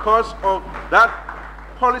 And because of that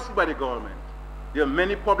policy by the government, there are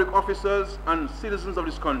many public officers and citizens of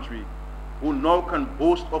this country who now can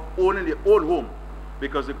boast of owning their own home,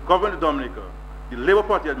 because the Government of Dominica, the Labour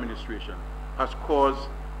Party administration, has caused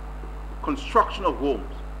construction of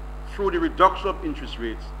homes through the reduction of interest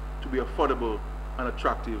rates to be affordable and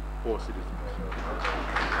attractive for citizens.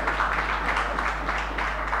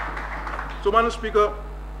 So, Madam Speaker,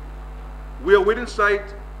 we are within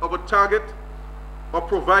sight of a target of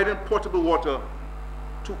providing potable water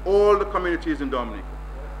to all the communities in Dominica.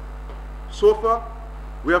 So far,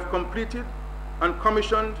 we have completed and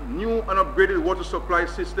commissioned new and upgraded water supply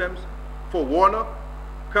systems for Warner,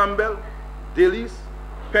 Campbell, Daly's,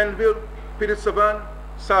 Penville, Petite Savanne,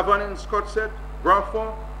 Savannah in Scottsett,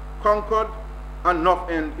 Brantford, Concord, and North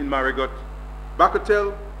End in Marigot,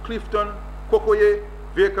 Bacatel, Clifton, Cocoyer,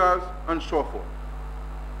 Vickers, and Shawford.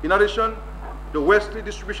 In addition, the Wesley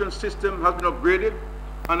distribution system has been upgraded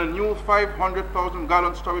and a new 500,000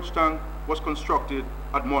 gallon storage tank was constructed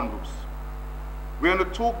at Monroe. We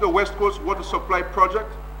undertook the West Coast Water Supply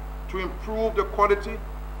Project to improve the quality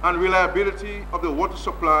and reliability of the water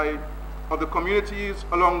supply of the communities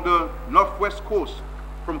along the northwest coast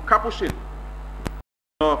from Capuchin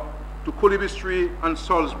north to Coolibistry and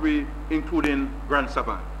Salisbury, including Grand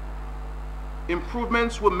Savannah.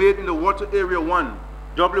 Improvements were made in the Water Area 1,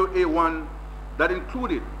 WA1, that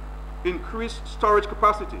included increased storage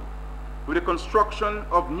capacity with the construction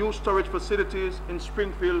of new storage facilities in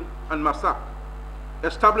Springfield and Massac,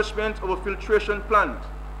 establishment of a filtration plant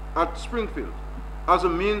at Springfield as a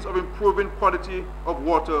means of improving quality of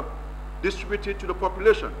water distributed to the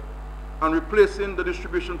population and replacing the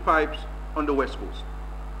distribution pipes on the West Coast.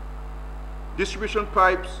 Distribution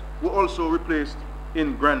pipes were also replaced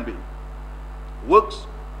in Granby. Works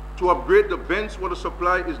to upgrade the Bent's water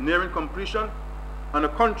supply is nearing completion, and a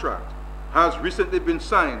contract has recently been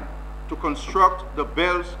signed to construct the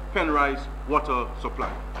Bells Penrise water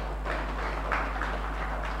supply.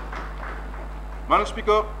 Madam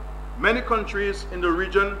Speaker, many countries in the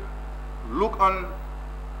region look on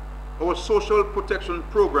our social protection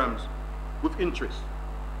programs with interest,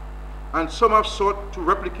 and some have sought to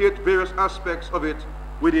replicate various aspects of it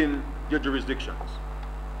within their jurisdictions.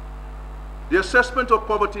 The assessment of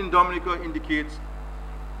poverty in Dominica indicates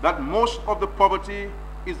that most of the poverty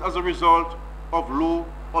is as a result of low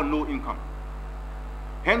or no income.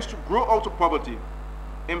 Hence, to grow out of poverty,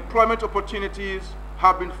 employment opportunities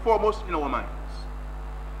have been foremost in our minds.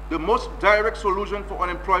 The most direct solution for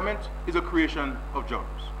unemployment is the creation of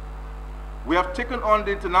jobs. We have taken on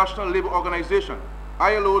the International Labour Organization,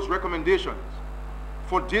 ILO's recommendations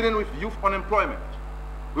for dealing with youth unemployment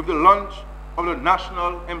with the launch of the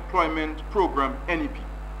National Employment Program, NEP.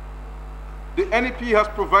 The NEP has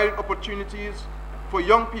provided opportunities for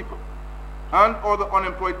young people and other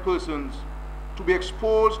unemployed persons to be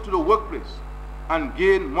exposed to the workplace and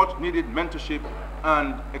gain much needed mentorship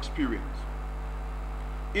and experience.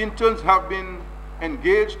 Interns have been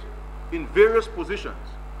engaged in various positions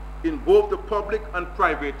in both the public and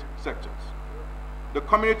private sectors. The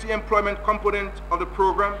community employment component of the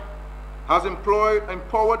program has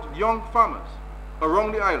empowered young farmers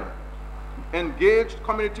around the island, engaged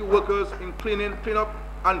community workers in cleanup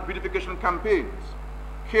and beautification campaigns,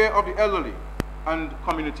 care of the elderly, and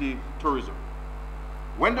community tourism.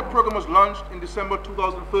 When the program was launched in December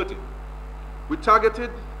 2013, we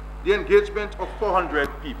targeted the engagement of 400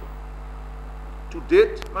 people. To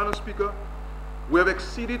date, Madam Speaker, we have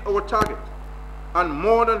exceeded our target, and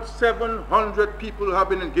more than 700 people have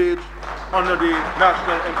been engaged under the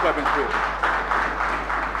National Employment Program.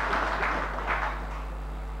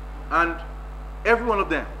 And every one of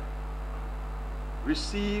them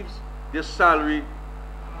receives their salary,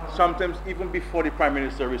 sometimes even before the Prime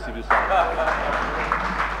Minister receives his salary.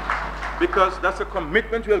 Because that's a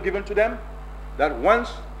commitment we have given to them, that once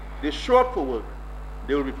they show up for work,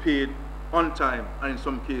 they will be paid on time, and in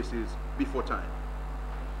some cases, before time.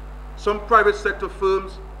 Some private sector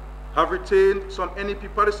firms have retained some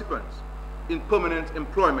NEP participants in permanent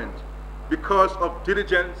employment because of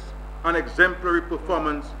diligence and exemplary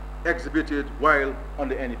performance exhibited while on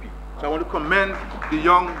the NEP. So I want to commend the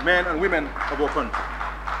young men and women of our country.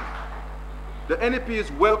 The NEP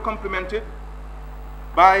is well complemented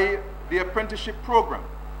by the apprenticeship program,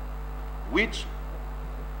 which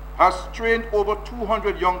has trained over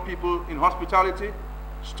 200 young people in hospitality,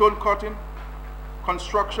 stone cutting,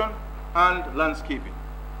 construction, and landscaping.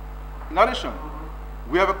 In addition,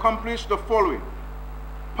 we have accomplished the following: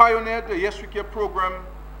 pioneered the Yes We Care program,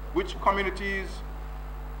 which continues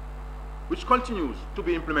to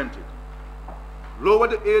be implemented.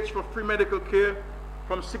 Lowered the age for free medical care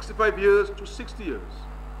from 65 years to 60 years,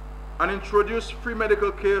 and introduced free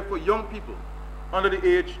medical care for young people under the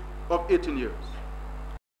age of 18 years.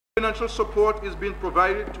 Financial support is being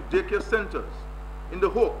provided to daycare centers in the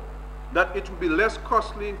hope that it will be less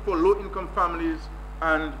costly for low-income families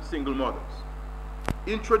and single mothers.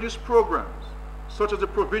 Introduce programs such as the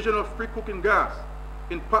provision of free cooking gas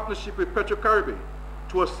in partnership with Petro-Caribbean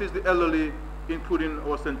to assist the elderly, including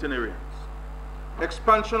our centenarians.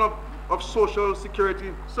 Expansion of social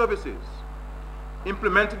security services.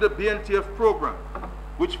 Implemented the BNTF program,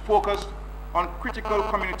 which focused on critical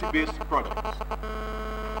community-based projects.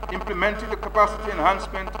 Implemented the capacity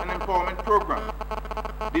enhancement and empowerment program,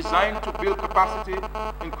 designed to build capacity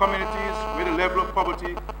in communities where the level of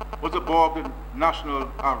poverty was above the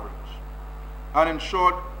national average, and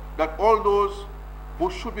ensured that all those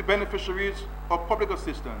who should be beneficiaries of public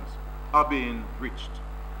assistance are being reached.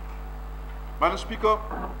 Madam Speaker,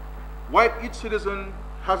 while each citizen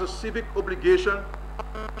has a civic obligation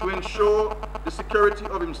to ensure the security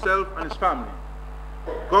of himself and his family,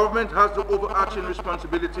 government has the overarching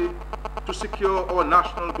responsibility to secure our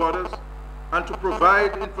national borders and to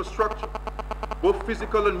provide infrastructure, both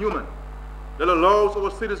physical and human, that allows our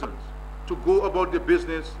citizens to go about their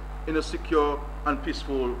business in a secure and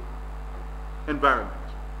peaceful environment.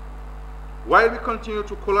 While we continue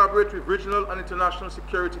to collaborate with regional and international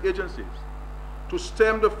security agencies to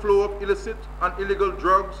stem the flow of illicit and illegal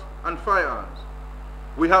drugs and firearms,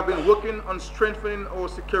 we have been working on strengthening our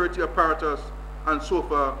security apparatus, and so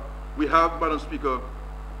far we have, Madam Speaker,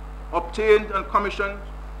 obtained and commissioned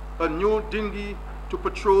a new dinghy to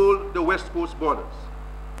patrol the West Coast borders,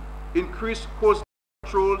 increased coast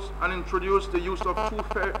patrols, and introduced the use of two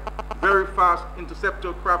very fast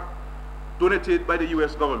interceptor craft donated by the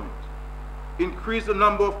U.S. government, increased the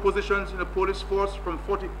number of positions in the police force from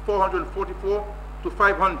 444 to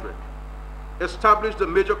 500, established the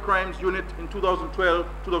Major Crimes Unit in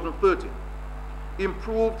 2012-2013,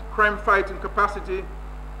 improved crime fighting capacity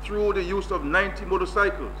through the use of 90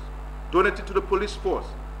 motorcycles donated to the police force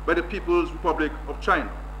by the People's Republic of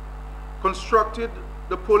China, constructed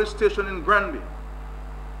the police station in Granby,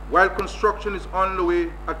 while construction is on the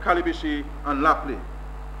way at Calibishi and Lapley,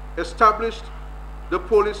 established the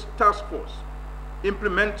police task force,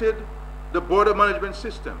 implemented the border management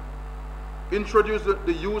system, introduced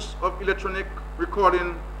the use of electronic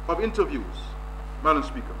recording of interviews. Madam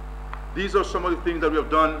Speaker, these are some of the things that we have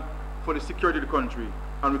done for the security of the country,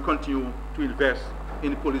 and we continue to invest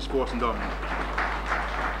in the police force in Dominica.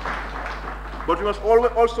 But we must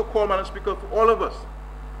also call, Madam Speaker, for all of us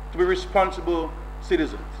to be responsible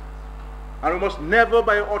citizens. And we must never,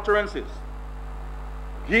 by our utterances,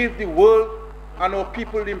 give the world and our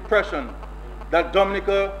people the impression that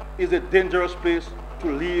Dominica is a dangerous place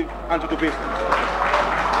to live and to do business.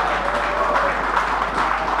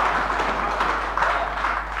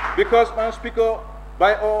 Because, Madam Speaker,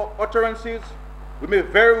 by our utterances, we may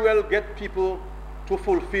very well get people to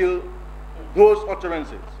fulfill those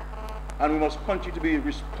utterances. And we must continue to be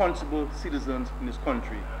responsible citizens in this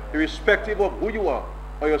country, irrespective of who you are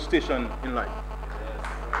or your station in life.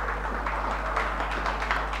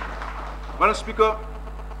 Madam Speaker,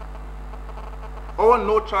 our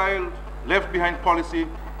No Child Left Behind policy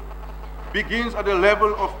begins at the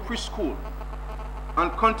level of preschool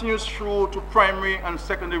and continues through to primary and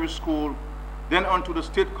secondary school, then on to the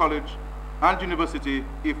state college and university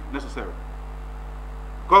if necessary.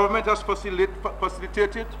 Government has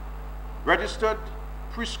facilitated registered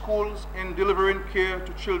preschools in delivering care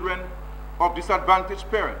to children of disadvantaged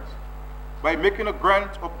parents by making a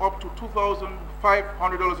grant of up to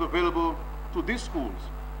 $2,500 available to these schools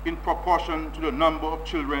in proportion to the number of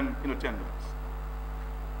children in attendance.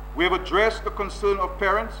 We have addressed the concern of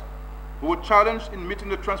parents who were challenged in meeting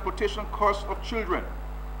the transportation costs of children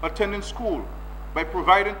attending school by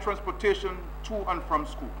providing transportation to and from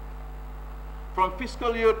school. From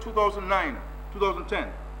fiscal year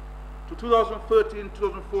 2009-2010 to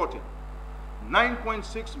 2013-2014,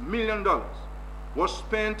 $9.6 million was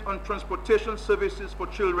spent on transportation services for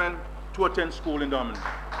children to attend school in Dominica.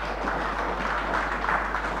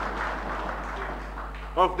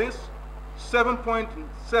 Of this,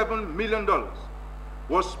 $7.7 million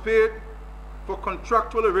was paid for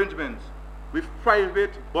contractual arrangements with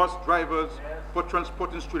private bus drivers for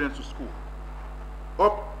transporting students to school.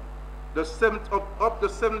 Up the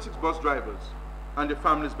 76 bus drivers and their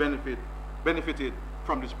families benefited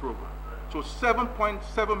from this program. So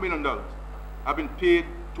 $7.7 million have been paid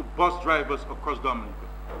to bus drivers across Dominica.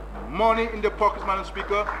 Money in their pockets, Madam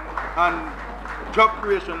Speaker, and job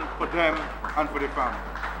creation for them and for their families.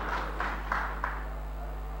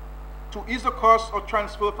 To ease the cost of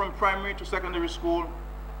transfer from primary to secondary school,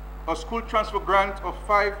 a school transfer grant of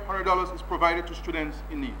 $500 is provided to students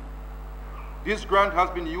in need. This grant has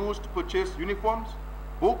been used to purchase uniforms,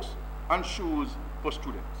 books, and shoes for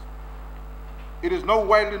students. It is now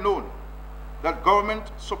widely known that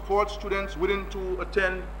government supports students willing to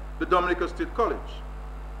attend the Dominica State College,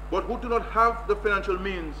 but who do not have the financial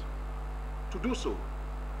means to do so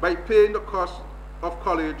by paying the cost of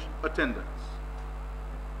college attendance.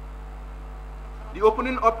 The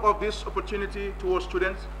opening up of this opportunity to our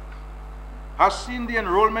students has seen the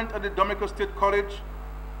enrollment at the Dominica State College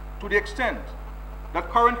to the extent that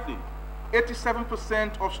currently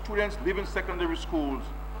 87% of students leaving secondary schools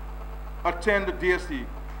attend the DSC,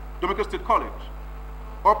 Dominica State College,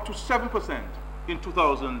 up to 7% in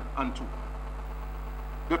 2002.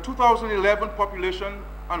 The 2011 population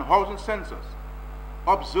and housing census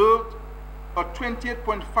observed a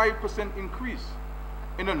 28.5% increase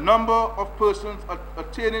in the number of persons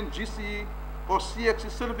attaining GCE or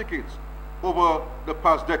CXE certificates over the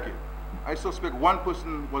past decade. I suspect one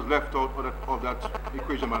person was left out of that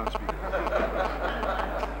equation, Madam Speaker.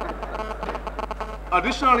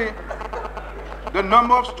 Additionally, the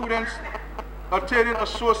number of students attaining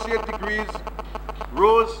associate degrees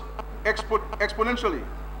rose exponentially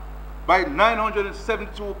by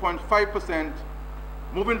 972.5%,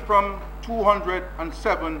 moving from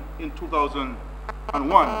 207 in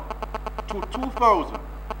 2001 to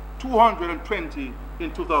 2,220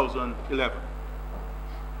 in 2011.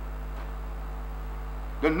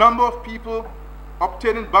 The number of people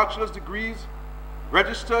obtaining bachelor's degrees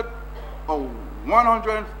registered a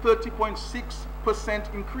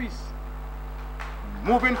 130.6% increase,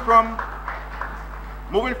 moving from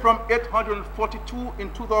 842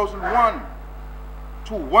 in 2001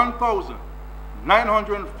 to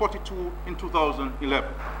 1,942 in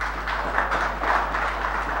 2011.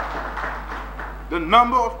 The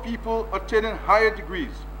number of people attaining higher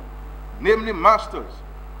degrees, namely master's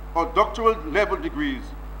or doctoral level degrees,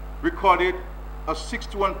 recorded a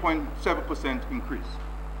 61.7% increase.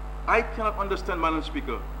 I cannot understand, Madam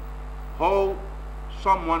Speaker, how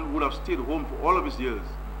someone would have stayed home for all of his years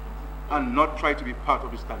and not try to be part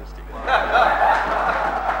of the statistic.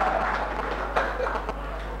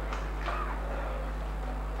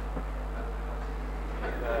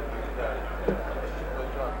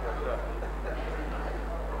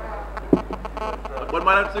 But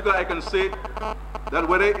Madam Speaker, I can say that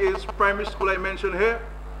whether it is primary school I mentioned here,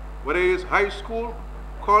 whether it is high school,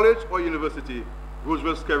 college, or university,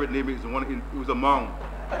 Roosevelt's carried name is one. It was among.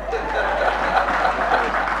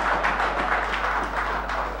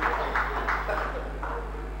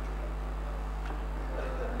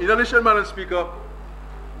 In addition, Madam Speaker,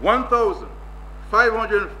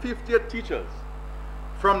 1,558 teachers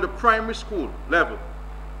from the primary school level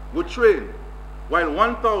were trained, while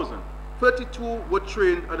 1,032 were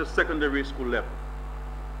trained at the secondary school level.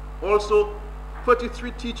 Also,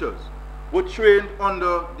 33 teachers were trained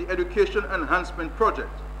under the Education Enhancement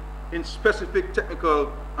Project in specific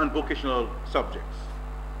technical and vocational subjects.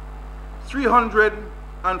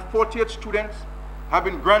 348 students have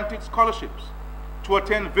been granted scholarships to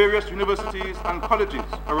attend various universities and colleges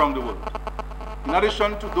around the world. In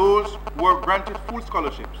addition to those who were granted full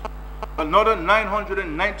scholarships, another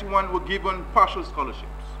 991 were given partial scholarships.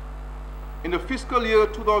 In the fiscal year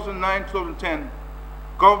 2009-2010,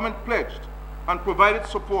 government pledged and provided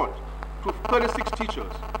support to 36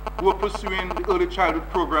 teachers who were pursuing the early childhood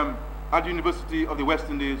program at the University of the West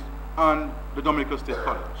Indies and the Dominica State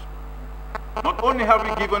College. Not only have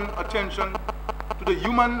we given attention to the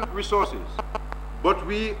human resources, but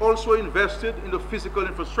we also invested in the physical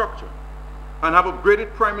infrastructure and have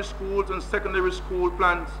upgraded primary schools and secondary school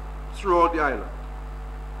plans throughout the island.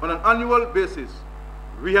 On an annual basis,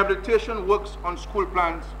 rehabilitation works on school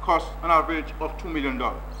plans cost an average of $2 million.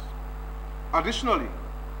 Additionally,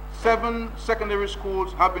 7 secondary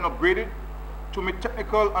schools have been upgraded to meet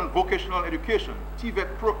technical and vocational education (TVET)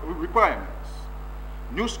 requirements.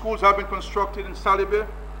 New schools have been constructed in Saliba,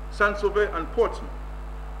 Sansove, and Portsmouth.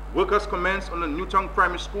 Work has commenced on the Newtown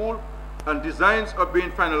Primary School, and designs are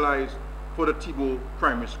being finalized for the Thibault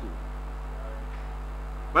Primary School.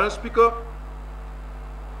 Madam Speaker,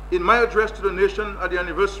 in my address to the nation at the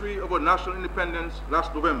anniversary of our national independence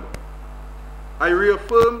last November, I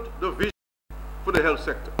reaffirmed the vision for the health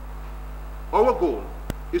sector. Our goal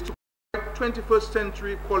is to provide 21st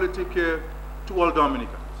century quality care to all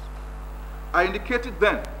Dominicans. I indicated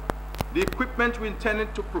then the equipment we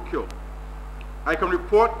intended to procure. I can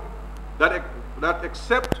report that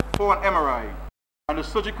except for an MRI and a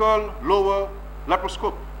surgical lower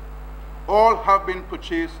laparoscope, all have been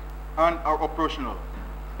purchased and are operational,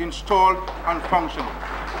 installed and functional.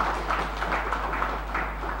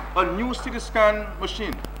 A new CT scan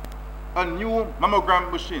machine, a new mammogram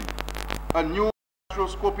machine, a new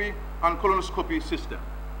gastroscopy and colonoscopy system.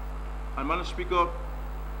 And Madam Speaker,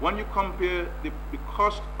 when you compare the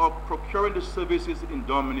cost of procuring the services in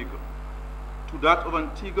Dominica to that of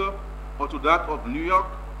Antigua, or to that of New York,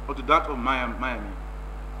 or to that of Miami,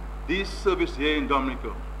 this service here in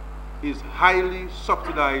Dominica is highly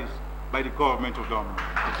subsidized by the government of Dominica.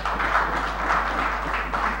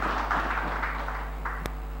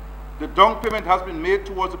 The down payment has been made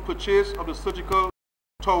towards the purchase of the surgical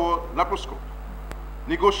tower laparoscope.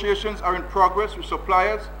 Negotiations are in progress with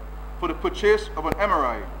suppliers for the purchase of an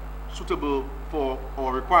MRI suitable for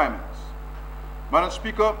our requirements. Madam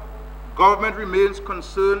Speaker, government remains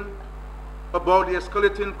concerned about the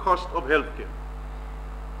escalating cost of healthcare.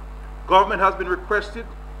 Government has been requested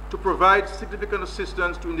to provide significant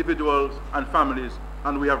assistance to individuals and families,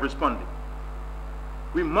 and we have responded.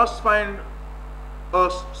 We must find a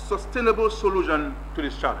sustainable solution to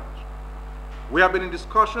this challenge. We have been in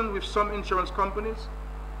discussion with some insurance companies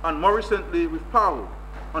and more recently with Powell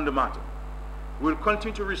on the matter. We will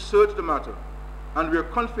continue to research the matter, and we are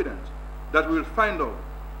confident that we will find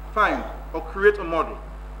or create a model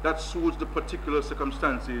that suits the particular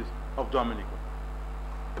circumstances of Dominica.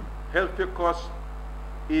 Healthcare costs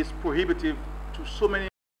is prohibitive to so many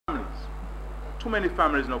families, too many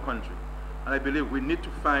families in our country, and I believe we need to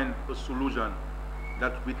find a solution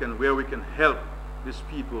that where we can help these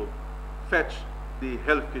people fetch the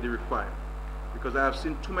healthcare they require. because I have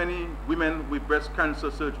seen too many women with breast cancer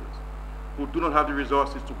surgeries who do not have the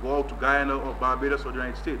resources to go out to Guyana or Barbados or the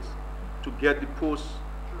United States to get the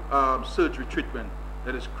post-surgery treatment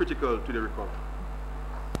that is critical to the recovery.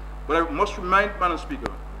 But I must remind, Madam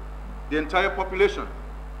Speaker, the entire population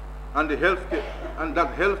and that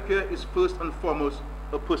healthcare is first and foremost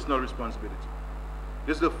a personal responsibility.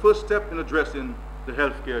 This is the first step in addressing the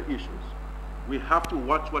healthcare issues. We have to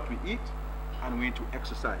watch what we eat, and we need to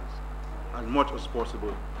exercise as much as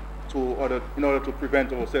possible in order to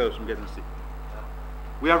prevent ourselves from getting sick.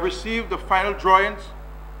 We have received the final drawings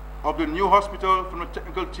of the new hospital from the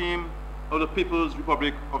technical team of the People's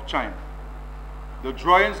Republic of China. The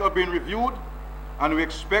drawings are being reviewed, and we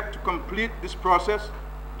expect to complete this process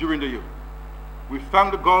during the year. We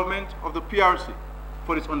thank the government of the PRC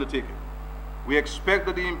for this undertaking. We expect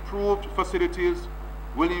that the improved facilities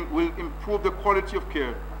will improve the quality of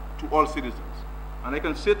care to all citizens. And I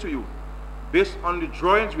can say to you, based on the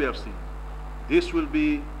drawings we have seen, this will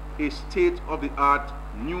be a state-of-the-art,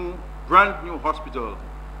 brand new hospital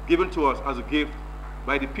given to us as a gift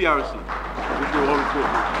by the PRC, which we always go through.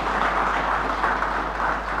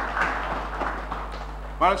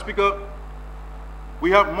 Madam Speaker,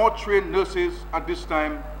 we have more trained nurses at this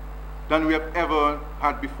time than we have ever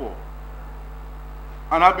had before,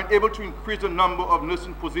 and have been able to increase the number of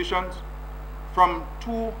nursing positions from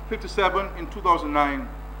 257 in 2009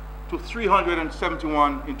 to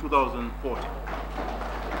 371 in 2014.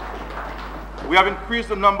 We have increased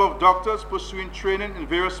the number of doctors pursuing training in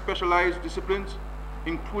various specialized disciplines,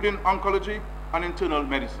 including oncology and internal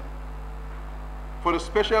medicine. For the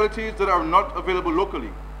specialties that are not available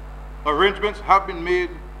locally, arrangements have been made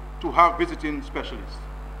to have visiting specialists.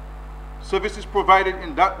 Services provided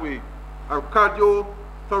in that way are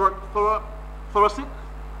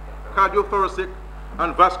cardiothoracic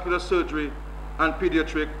and vascular surgery and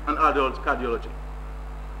pediatric and adult cardiology.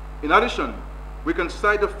 In addition, we can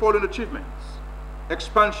cite the following achievements: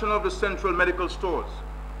 expansion of the central medical stores,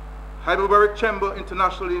 hyperbaric chamber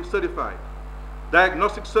internationally certified,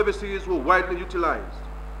 diagnostic services were widely utilized,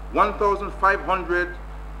 1,500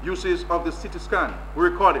 uses of the CT scan were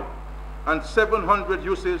recorded, and 700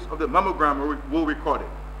 uses of the mammogram were recorded.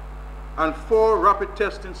 And 4 rapid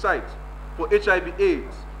testing sites for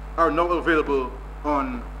HIV/AIDS are now available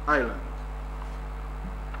on island.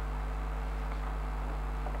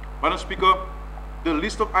 Madam Speaker, the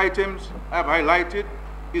list of items I have highlighted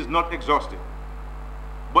is not exhaustive,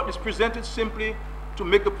 but is presented simply to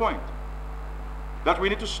make the point that we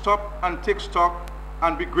need to stop and take stock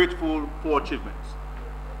and be grateful for achievements.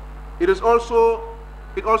 It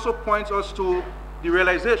also points us to the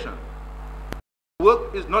realization that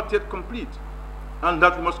work is not yet complete and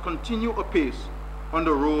that we must continue apace on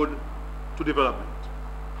the road to development.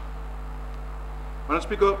 Madam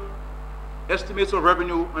Speaker, estimates of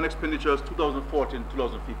revenue and expenditures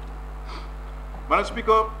 2014-2015. Madam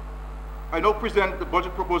Speaker, I now present the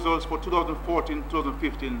budget proposals for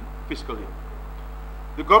 2014-2015 fiscal year.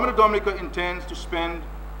 The Government of Dominica intends to spend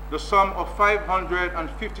the sum of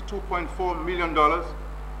 $552.4 million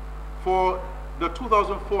for the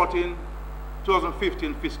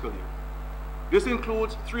 2014-2015 fiscal year. This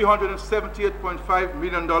includes $378.5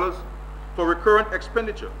 million for recurrent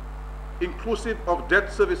expenditure, inclusive of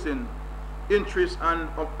debt servicing, interest and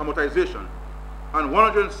amortization, and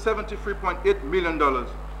 $173.8 million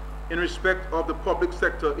in respect of the Public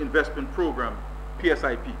Sector Investment Program,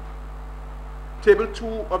 PSIP. Table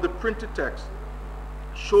 2 of the printed text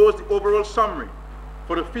shows the overall summary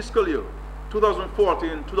for the fiscal year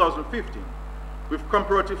 2014-2015 with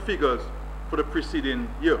comparative figures for the preceding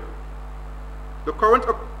year. The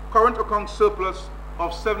current account surplus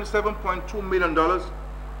of $77.2 million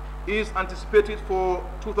is anticipated for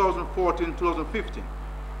 2014-2015.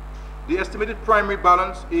 The estimated primary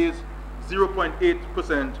balance is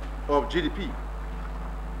 0.8% of GDP.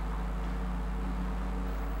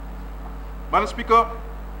 Madam Speaker,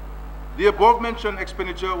 the above-mentioned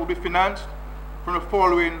expenditure will be financed from the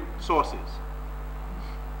following sources: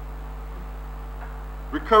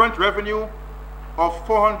 recurrent revenue of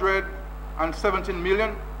 $417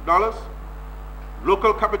 million,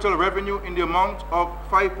 local capital revenue in the amount of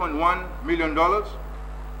 $5.1 million,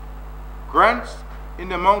 grants in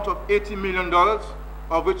the amount of $80 million,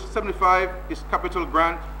 of which 75% is capital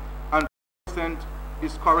grant and 5%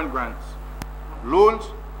 is current grants,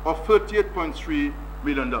 loans of $38.3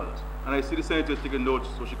 million. And I see the Senator taking notes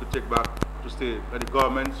so she could take back to say that the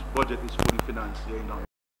government's budget is fully financed here in Dominica.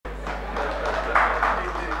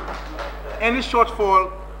 Any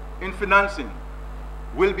shortfall in financing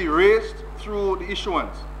will be raised through the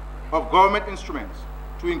issuance of government instruments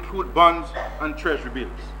to include bonds and treasury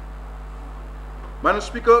bills. Madam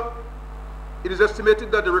Speaker, it is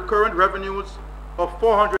estimated that the recurrent revenues of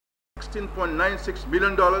 $416.96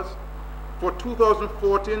 million for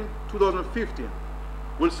 2014-2015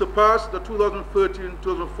 will surpass the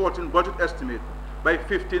 2013-2014 budget estimate by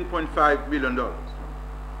 $15.5 million.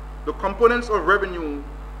 The components of revenue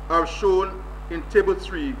are shown in Table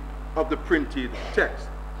 3 of the printed text.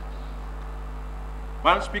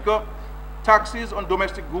 Madam Speaker, taxes on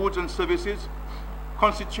domestic goods and services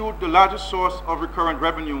constitute the largest source of recurrent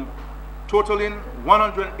revenue, totaling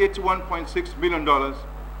 $181.6 million,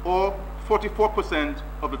 or 44%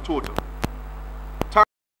 of the total. Tax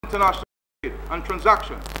on international trade and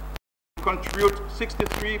transactions contribute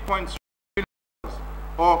 $63.3 million,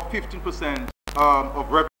 or 15% of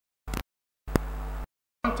revenue.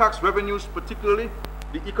 Non-tax revenues, particularly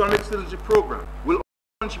the Economic Synergy Program, will also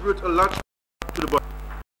contribute a large to the budget.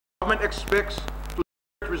 The government expects to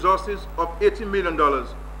generate resources of $80 million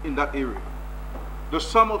in that area. The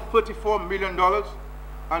sum of $34 million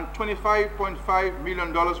and $25.5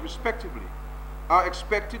 million respectively are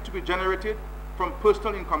expected to be generated from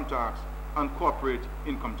personal income tax and corporate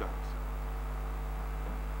income tax.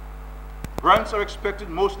 Grants are expected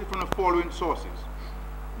mostly from the following sources: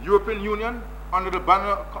 European Union under the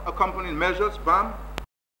banner accompanying measures, BAM,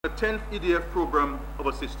 the 10th EDF Program of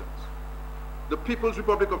Assistance, the People's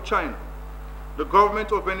Republic of China, the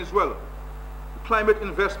Government of Venezuela, the Climate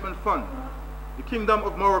Investment Fund, the Kingdom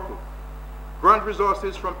of Morocco, grant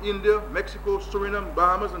resources from India, Mexico, Suriname,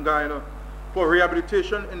 Bahamas, and Guyana for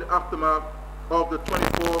rehabilitation in the aftermath of the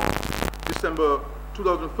 24 December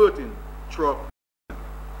 2013 Trump.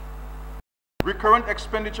 Recurrent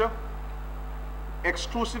expenditure,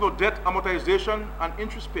 exclusive of debt amortization and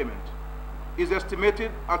interest payment, is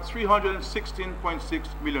estimated at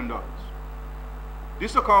 $316.6 million.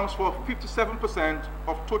 This accounts for 57%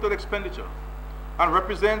 of total expenditure and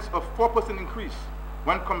represents a 4% increase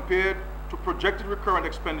when compared to projected recurrent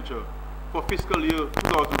expenditure for fiscal year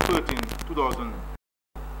 2013-2014.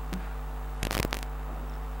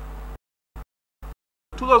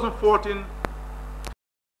 2014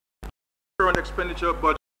 current expenditure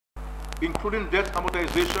budget, including debt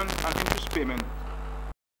amortization and interest payment,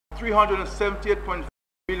 $378.5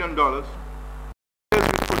 million,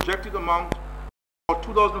 with projected amount for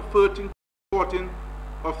 2013-14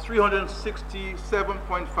 of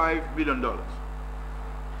 $367.5 million.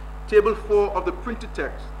 Table 4 of the printed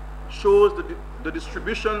text shows the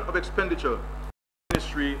distribution of expenditure by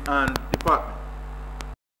ministry and department.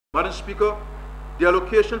 Madam Speaker, the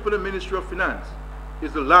allocation for the Ministry of Finance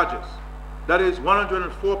is the largest, that is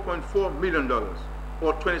 $104.4 million,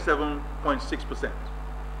 or 27.6%.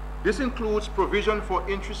 This includes provision for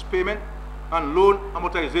interest payment and loan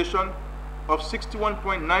amortization of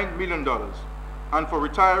 $61.9 million and for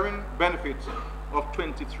retiring benefits of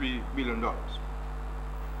 $23 million.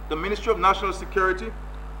 The Ministry of National Security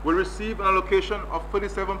will receive an allocation of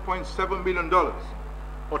 $37.7 million,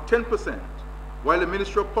 or 10%, while the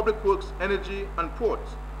Ministry of Public Works, Energy and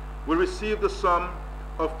Ports will receive the sum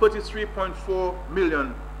of $33.4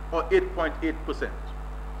 million, or 8.8%.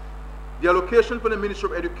 The allocation for the Ministry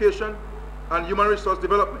of Education and Human Resource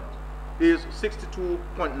Development is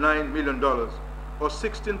 $62.9 million, or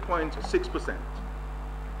 16.6%.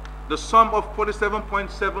 The sum of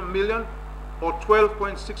 $47.7 million, or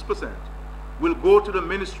 12.6%, will go to the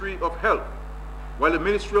Ministry of Health, while the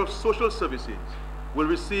Ministry of Social Services will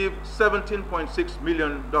receive $17.6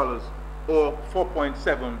 million, or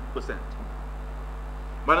 4.7%.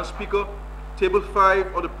 Madam Speaker, Table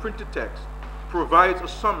 5 of the printed text provides a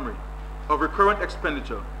summary of recurrent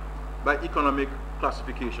expenditure by economic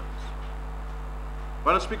classifications.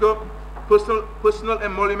 Madam Speaker, personal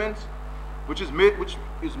emoluments, which is made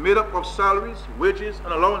up of salaries, wages,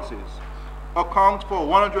 and allowances, accounts for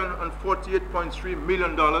 $148.3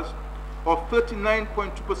 million, or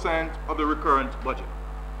 39.2% of the recurrent budget.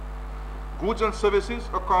 Goods and services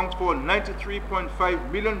accounts for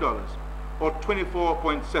 $93.5 million, or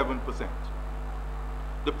 24.7%.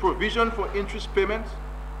 The provision for interest payments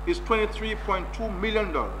is $23.2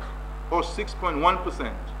 million, or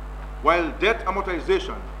 6.1%, while debt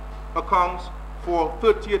amortization accounts for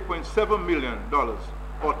 $38.7 million,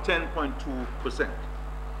 or 10.2%.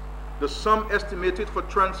 The sum estimated for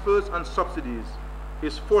transfers and subsidies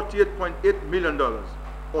is $48.8 million, or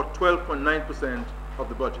 12.9% of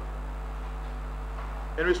the budget.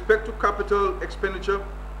 In respect to capital expenditure,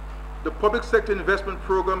 the Public Sector Investment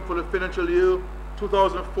Program for the financial year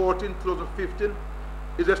 2014-2015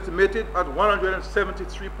 is estimated at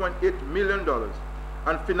 $173.8 million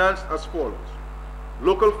and financed as follows: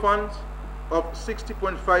 local funds of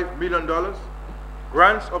 $60.5 million,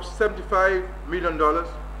 grants of $75 million,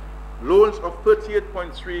 loans of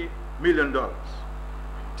 $38.3 million.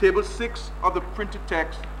 Table 6 of the printed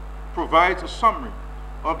text provides a summary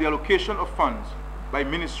of the allocation of funds by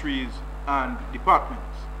ministries and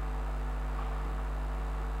departments.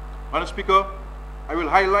 Madam Speaker, I will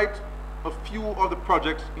highlight a few of the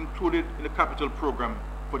projects included in the capital program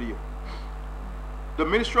for the year. The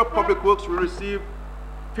Ministry of Public Works will receive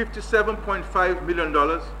 $57.5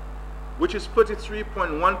 million, which is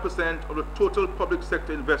 33.1% of the total public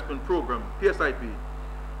sector investment program, PSIP,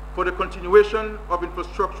 for the continuation of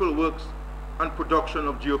infrastructural works and production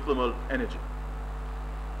of geothermal energy.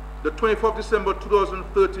 The 24th December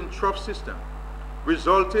 2013 trough system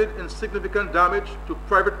resulted in significant damage to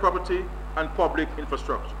private property and public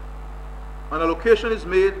infrastructure. An allocation is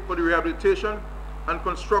made for the rehabilitation and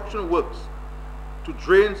construction works to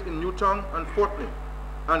drains in Newtown and Fort Lee,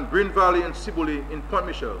 and Green Valley and Sibuli in Point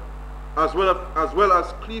Michel, as well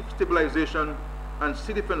as cliff stabilization and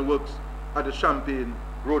sea defense works at the Champagne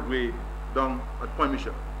roadway down at Point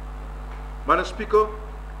Michel. Madam Speaker,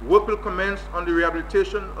 work will commence on the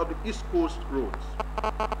rehabilitation of the East Coast roads.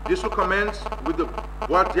 This will commence with the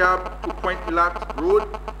Bois Diable to Point Pilat road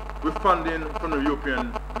with funding from the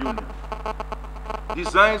European Union.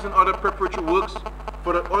 Designs and other preparatory works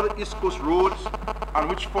for the other East Coast roads and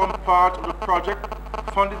which form part of the project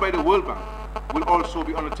funded by the World Bank will also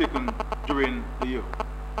be undertaken during the year.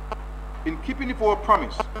 In keeping with our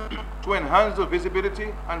promise to enhance the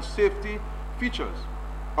visibility and safety features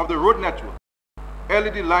of the road network,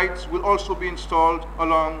 LED lights will also be installed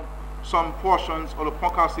along some portions of the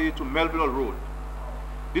Pont Cassé to Melville Road.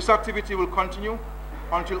 This activity will continue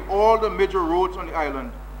until all the major roads on the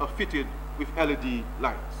island are fitted with LED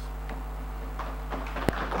lights.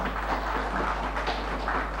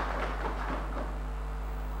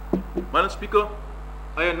 Madam Speaker,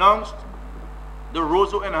 I announced the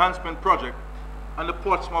Roseau Enhancement Project and the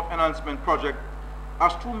Portsmouth Enhancement Project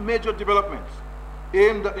as two major developments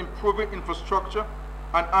aimed at improving infrastructure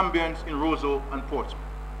and ambience in Roseau and Portsmouth.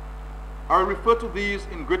 I will refer to these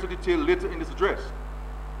in greater detail later in this address,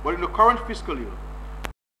 but in the current fiscal year,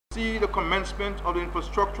 we see the commencement of the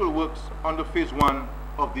infrastructural works under phase 1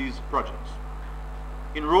 of these projects.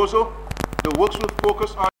 In Roseau, the works will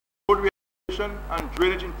focus on road rehabilitation and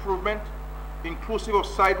drainage improvement, inclusive of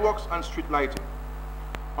sidewalks and street lighting,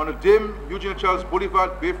 on the Dame Eugene Charles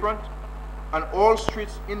Boulevard Bayfront and all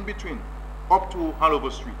streets in between up to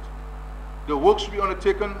Hanover Street. The works will be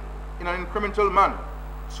undertaken in an incremental manner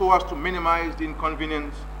so as to minimize the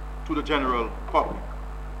inconvenience to the general public.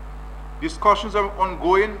 Discussions are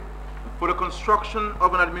ongoing for the construction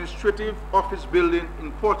of an administrative office building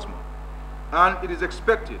in Portsmouth, and it is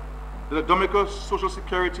expected that the Dominica Social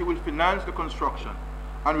Security will finance the construction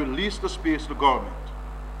and will lease the space to the government.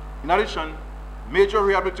 In addition, major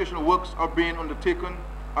rehabilitation works are being undertaken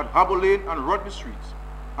at Harbour Lane and Rodney Streets,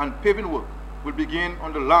 and paving work will begin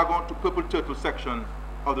on the Lagon to Purple Turtle section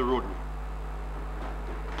of the roadway.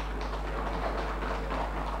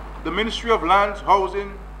 The Ministry of Lands,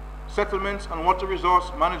 Housing, Settlements and Water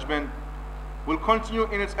Resource Management will continue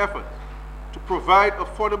in its effort to provide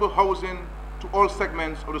affordable housing to all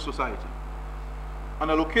segments of the society.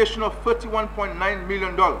 An allocation of $31.9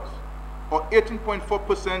 million, or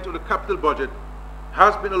 18.4% of the capital budget,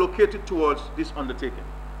 has been allocated towards this undertaking.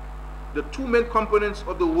 The two main components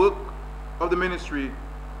of the work of the ministry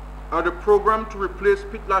are the program to replace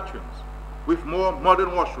pit latrines with more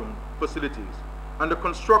modern washroom facilities and the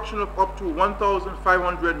construction of up to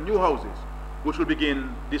 1,500 new houses, which will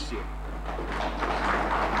begin this year.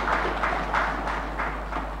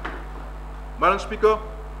 Madam Speaker,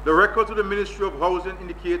 the records of the Ministry of Housing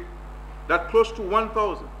indicate that close to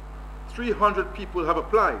 1,300 people have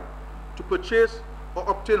applied to purchase or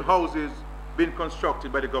obtain houses being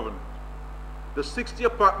constructed by the government. The 60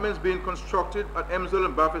 apartments being constructed at Emsdale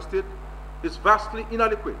and Bath Estate is vastly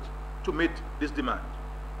inadequate to meet this demand.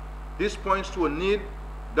 This points to a need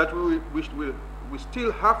that we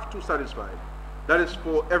still have to satisfy, that is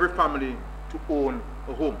for every family to own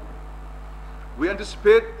a home. We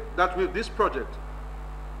anticipate that with this project,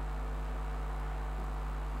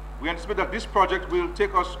 this project will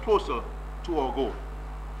take us closer to our goal.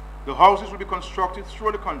 The houses will be constructed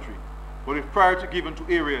throughout the country, but with priority given to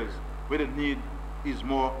areas where the need is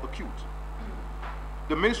more acute.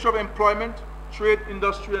 The Ministry of Employment, Trade,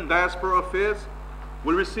 Industry and Diaspora Affairs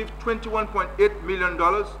will receive $21.8 million,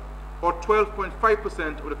 or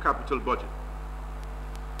 12.5% of the capital budget.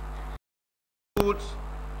 It includes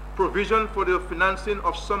provision for the financing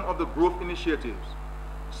of some of the growth initiatives,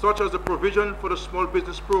 such as the provision for the Small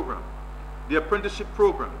Business Program, the Apprenticeship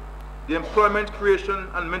Program, the Employment Creation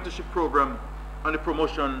and Mentorship Program, and the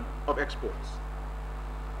promotion of exports.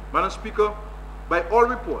 Madam Speaker, by all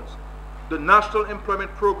reports, the National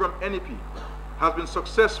Employment Program, NEP, has been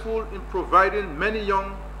successful in providing many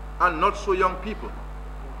young and not so young people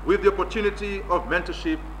with the opportunity of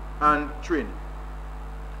mentorship and training.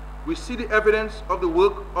 We see the evidence of the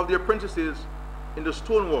work of the apprentices in the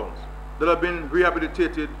stone walls that have been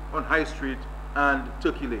rehabilitated on High Street and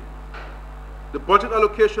Turkey Lane. The budget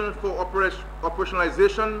allocation for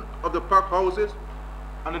operationalization of the park houses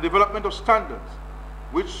and the development of standards,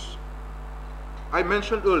 which I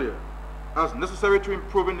mentioned earlier as necessary to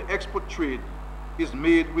improving the export trade, is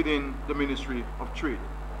made within the Ministry of Trade.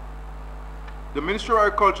 The Ministry of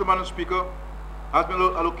Agriculture, Madam Speaker, has been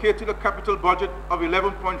allocated a capital budget of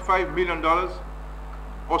 $11.5 million,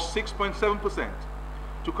 or 6.7%,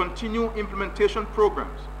 to continue implementation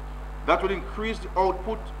programs that will increase the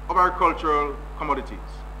output of agricultural commodities.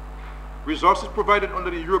 Resources provided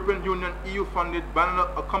under the European Union EU-funded banana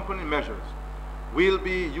accompanying measures will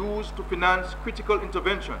be used to finance critical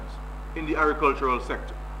interventions in the agricultural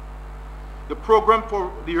sector. The program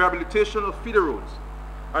for the rehabilitation of feeder roads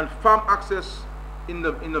and farm access in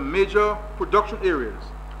the major production areas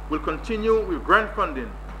will continue with grant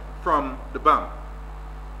funding from the bank.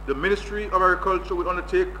 The Ministry of Agriculture will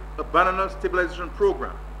undertake a banana stabilization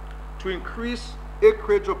program to increase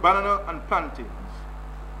acreage of banana and plantains.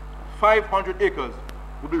 500 acres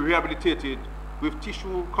will be rehabilitated with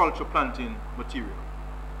tissue culture planting material.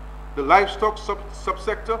 The livestock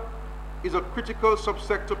subsector is a critical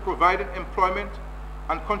subsector providing employment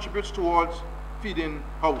and contributes towards feeding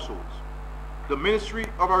households. The Ministry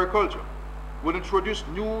of Agriculture will introduce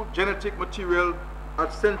new genetic material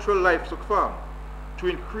at Central Livestock Farm to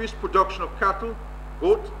increase production of cattle,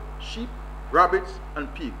 goat, sheep, rabbits,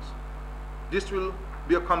 and pigs. This will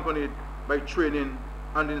be accompanied by training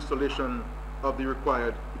and installation of the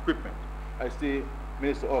required equipment. I see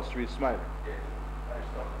Minister Austri is smiling.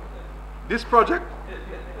 This project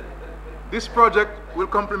will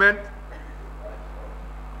complement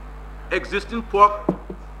existing pork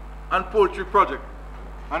and poultry project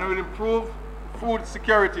and will improve food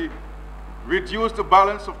security, reduce the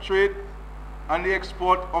balance of trade and the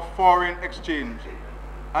export of foreign exchange,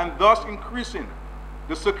 and thus increasing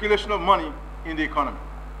the circulation of money in the economy.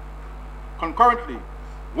 Concurrently,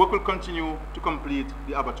 work will continue to complete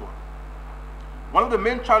the abattoir. One of the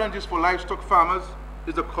main challenges for livestock farmers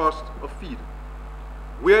is the cost of feed.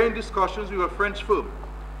 We are in discussions with a French firm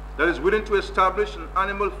that is willing to establish an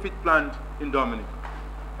animal feed plant in Dominica.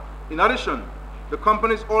 In addition, the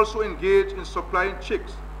company is also engaged in supplying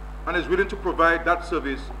chicks and is willing to provide that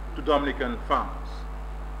service to Dominican farmers.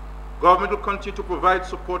 Government will continue to provide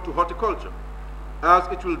support to horticulture, as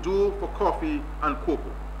it will do for coffee and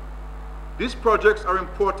cocoa. These projects are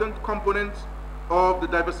important components of the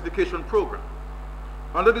diversification program.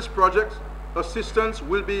 Under this project, assistance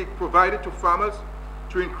will be provided to farmers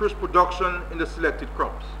to increase production in the selected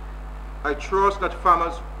crops. I trust that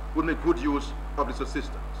farmers will make good use of this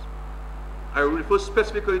assistance. I will refer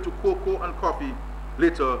specifically to cocoa and coffee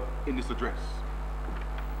later in this address.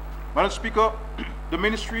 Madam Speaker, the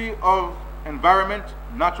Ministry of Environment,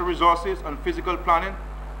 Natural Resources and Physical Planning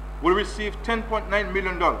will receive $10.9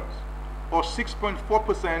 million, or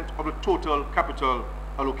 6.4% of the total capital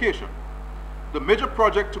allocation. The major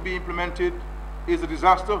project to be implemented is the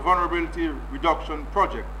Disaster Vulnerability Reduction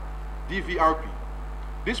Project, DVRP.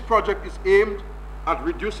 This project is aimed at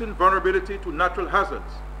reducing vulnerability to natural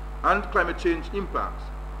hazards and climate change impacts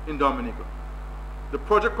in Dominica. The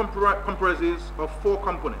project comprises of 4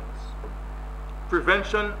 components: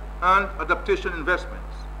 prevention and adaptation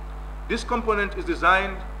investments. This component is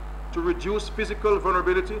designed to reduce physical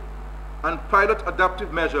vulnerability and pilot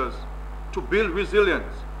adaptive measures to build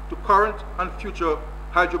resilience to current and future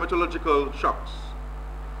hydrometeorological shocks.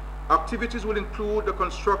 Activities will include the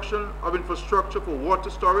construction of infrastructure for water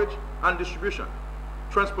storage and distribution,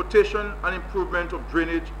 transportation and improvement of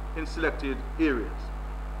drainage in selected areas.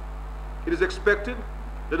 It is expected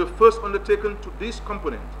that the first undertaken to this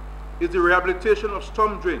component is the rehabilitation of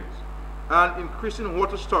storm drains and increasing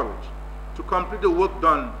water storage to complete the work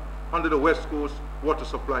done under the West Coast Water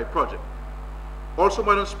Supply Project. Also,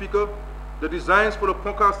 Madam Speaker, the designs for the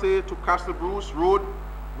Poncasse to Castle Bruce Road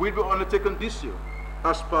will be undertaken this year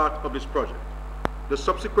as part of this project. The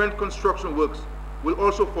subsequent construction works will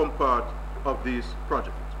also form part of this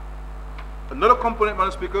project. Another component,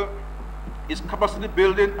 Madam Speaker, is capacity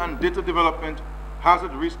building and data development,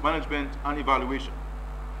 hazard risk management and evaluation.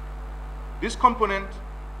 This component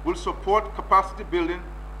will support capacity building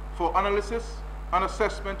for analysis and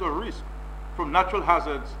assessment of risk from natural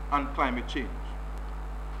hazards and climate change.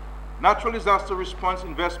 Natural disaster response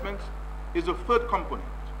investment is the third component.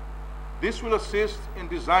 This will assist in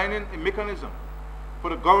designing a mechanism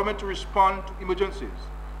for the government to respond to emergencies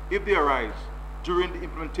if they arise during the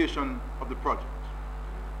implementation of the project.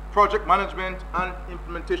 Project management and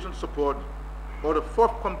implementation support, or the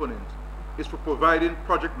fourth component, is for providing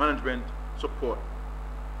project management support.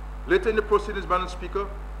 Later in the proceedings, Madam Speaker,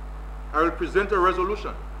 I will present a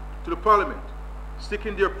resolution to the Parliament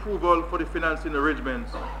seeking the approval for the financing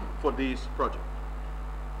arrangements for these projects.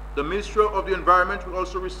 The Ministry of the Environment will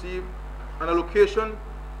also receive an allocation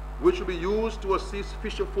which will be used to assist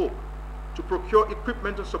fisher folk to procure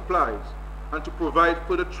equipment and supplies and to provide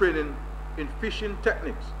further training in fishing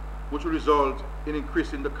techniques which will result in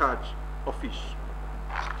increasing the catch of fish.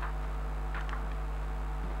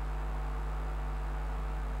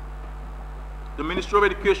 The Ministry of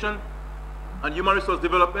Education and Human Resource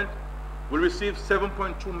Development will receive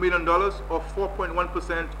 $7.2 million, or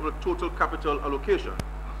 4.1% of the total capital allocation,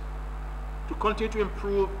 to continue to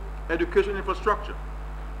improve education infrastructure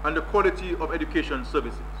and the quality of education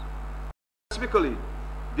services. Specifically,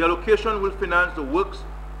 the allocation will finance the works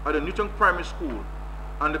at the Newton Primary School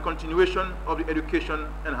and the continuation of the Education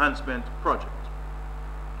Enhancement Project.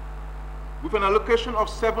 With an allocation of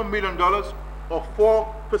 $7 million, or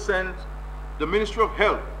 4%, the Ministry of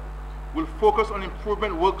Health will focus on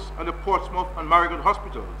improvement works at the Portsmouth and Marigot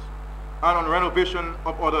hospitals and on renovation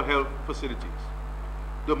of other health facilities.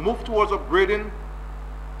 The move towards upgrading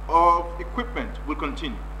of equipment will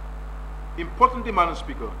continue. Importantly, Madam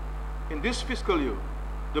Speaker, in this fiscal year,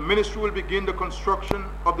 the Ministry will begin the construction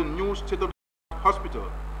of the new state-of-the-art hospital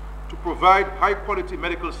to provide high-quality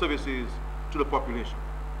medical services to the population.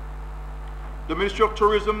 The Ministry of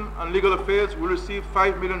Tourism and Legal Affairs will receive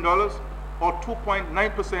 $5 million, or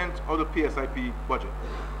 2.9% of the PSIP budget.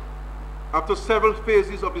 After several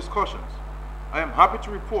phases of discussions, I am happy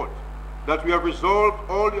to report that we have resolved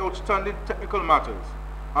all the outstanding technical matters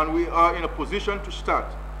and we are in a position to start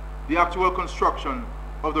the actual construction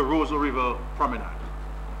of the Roseau River Promenade.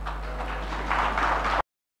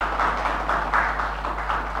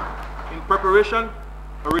 In preparation,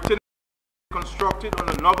 a retention is constructed on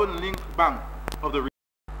the northern link bank of the river.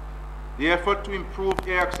 The effort to improve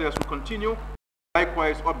air access will continue,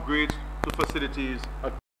 likewise upgrades to facilities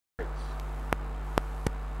at sites.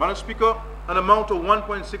 Madam Speaker, an amount of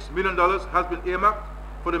 $1.6 million has been earmarked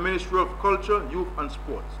for the Ministry of Culture, Youth and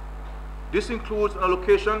Sports. This includes an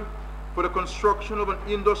allocation for the construction of an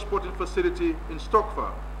indoor sporting facility in Stock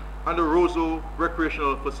Farm and the Roseau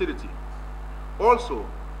recreational facility. Also,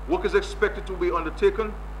 work is expected to be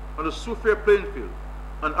undertaken on the Soufriere playing field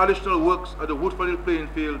and additional works at the Woodford Hill playing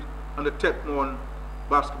field and the Tetmon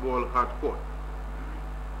basketball hard court.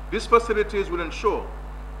 These facilities will ensure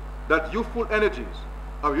that youthful energies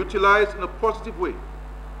are utilized in a positive way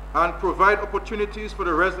and provide opportunities for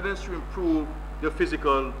the residents to improve their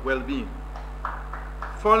physical well-being.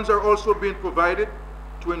 Funds are also being provided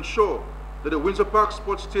to ensure that the Windsor Park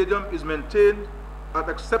Sports Stadium is maintained at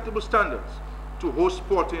acceptable standards to host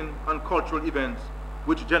sporting and cultural events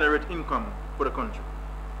which generate income for the country.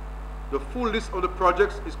 The full list of the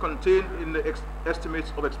projects is contained in the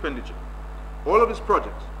estimates of expenditure. All of these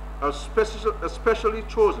projects are especially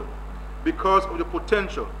chosen because of the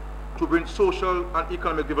potential to bring social and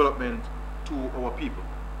economic development to our people.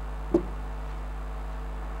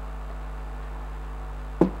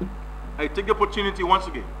 I take the opportunity once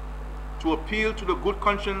again to appeal to the good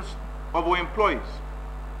conscience of our employees,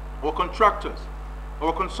 our contractors,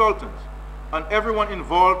 our consultants, and everyone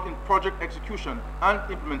involved in project execution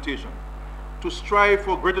and implementation to strive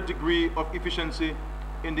for a greater degree of efficiency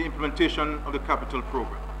in the implementation of the capital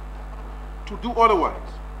program. To do otherwise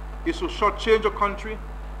is to shortchange a country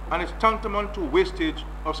and is tantamount to wastage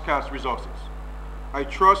of scarce resources. I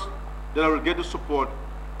trust that I will get the support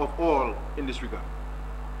of all in this regard.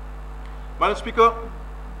 Madam Speaker,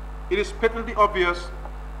 it is patently obvious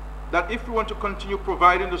that if we want to continue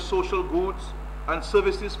providing the social goods and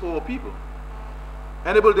services for our people,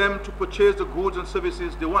 enable them to purchase the goods and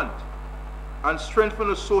services they want, and strengthen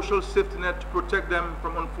the social safety net to protect them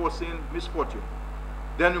from unforeseen misfortune,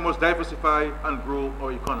 then we must diversify and grow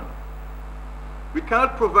our economy. We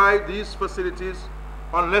cannot provide these facilities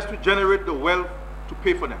unless we generate the wealth to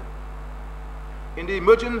pay for them. In the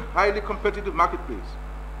emerging highly competitive marketplace,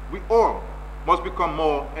 we all must become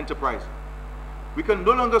more enterprising. We can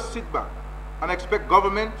no longer sit back and expect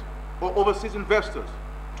government or overseas investors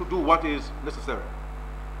to do what is necessary.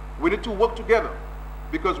 We need to work together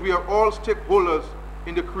because we are all stakeholders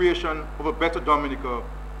in the creation of a better Dominica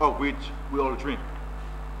of which we all dream.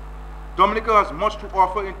 Dominica has much to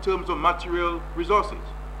offer in terms of material resources,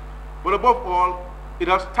 but above all, it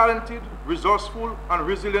has talented, resourceful, and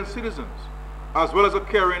resilient citizens as well as a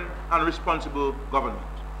caring and responsible government.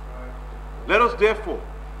 Let us therefore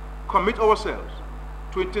commit ourselves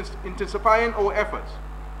to intensifying our efforts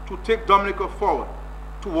to take Dominica forward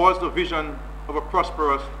towards the vision of a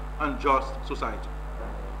prosperous and just society.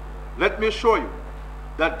 Let me assure you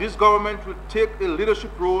that this government will take a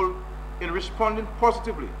leadership role in responding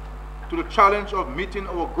positively to the challenge of meeting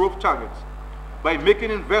our growth targets by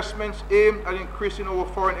making investments aimed at increasing our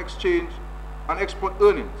foreign exchange and export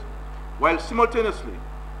earnings, while simultaneously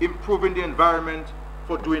improving the environment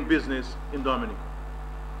for doing business in Dominica.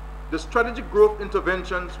 The strategic growth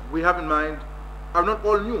interventions we have in mind are not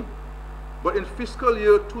all new, but in fiscal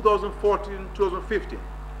year 2014-2015,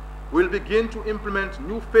 we'll begin to implement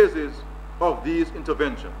new phases of these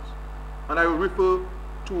interventions, and I will refer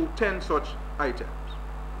to 10 such items.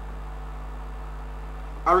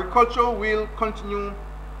 Agriculture will continue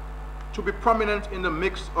to be prominent in the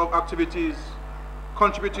mix of activities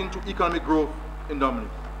contributing to economic growth in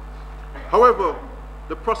Dominica. However,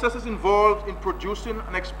 the processes involved in producing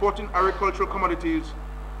and exporting agricultural commodities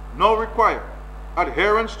now require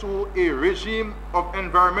adherence to a regime of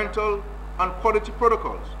environmental and quality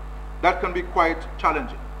protocols that can be quite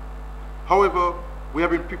challenging. However, we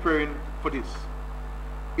have been preparing for this.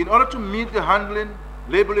 In order to meet the handling,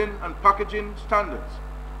 labeling, and packaging standards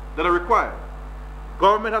that are required,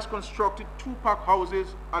 government has constructed 2 pack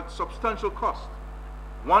houses at substantial cost,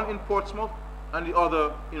 one in Portsmouth and the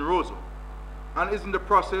other in Roseau, and is in the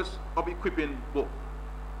process of equipping both.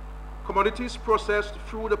 Commodities processed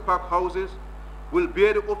through the pack houses will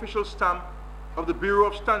bear the official stamp of the Bureau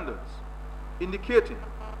of Standards, indicating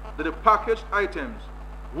that the packaged items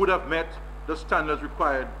would have met the standards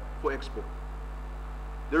required for export.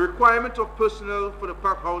 The requirement of personnel for the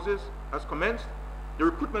pack houses has commenced. The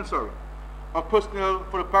recruitment, of personnel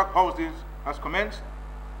for the pack houses has commenced.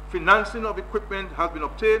 Financing of equipment has been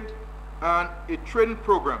obtained, and a training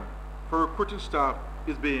program for recruiting staff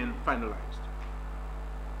is being finalized.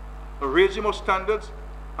 A regime of standards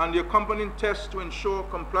and the accompanying tests to ensure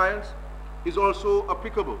compliance is also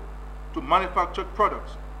applicable to manufactured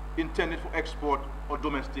products intended for export or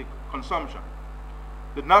domestic consumption.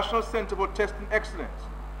 The National Center for Testing Excellence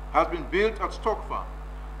has been built at Stock Farm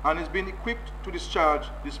and is being equipped to discharge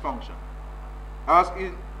this function. As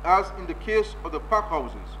in the case of the pack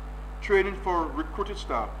houses, training for recruited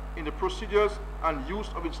staff in the procedures and use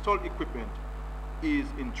of installed equipment is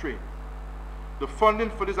in train. The funding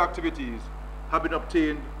for these activities have been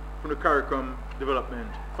obtained from the CARICOM Development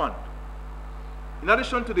Fund. In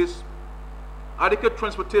addition to this, adequate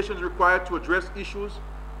transportation is required to address issues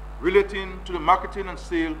relating to the marketing and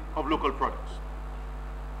sale of local products.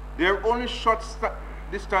 There are only short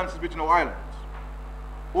distances between our islands.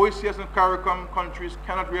 OECS and CARICOM countries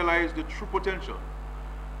cannot realize the true potential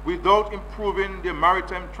without improving their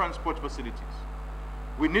maritime transport facilities.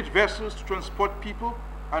 We need vessels to transport people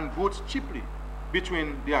and goods cheaply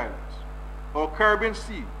between the islands. Our Caribbean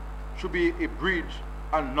Sea should be a bridge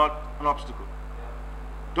and not an obstacle.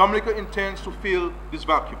 Dominica intends to fill this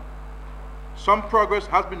vacuum. Some progress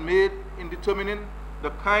has been made in determining the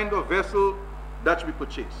kind of vessel that should be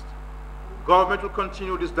purchased. Government will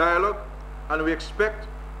continue this dialogue, and we expect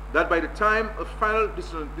that by the time a final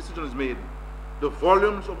decision is made, the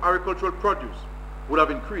volumes of agricultural produce would have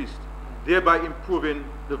increased, thereby improving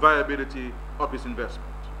the viability of this investment.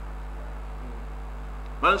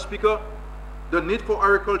 Madam Speaker, the need for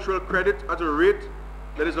agricultural credit at a rate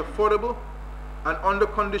that is affordable and under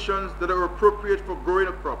conditions that are appropriate for growing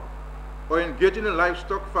a crop or engaging in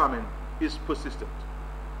livestock farming is persistent.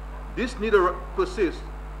 This need persists,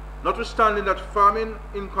 notwithstanding that farming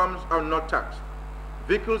incomes are not taxed.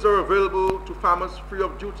 Vehicles are available to farmers free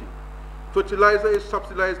of duty. Fertilizer is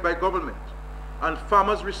subsidized by government, and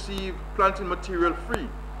farmers receive planting material free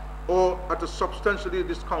or at a substantially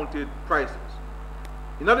discounted prices.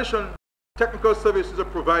 In addition, technical services are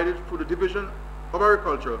provided through the Division of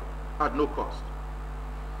Agriculture at no cost.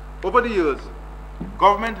 Over the years,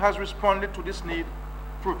 government has responded to this need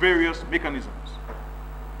through various mechanisms.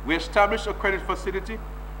 We established a credit facility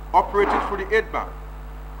operated through the Aid Bank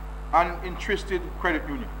and interested credit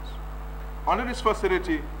unions. Under this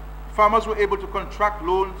facility, farmers were able to contract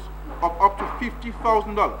loans of up to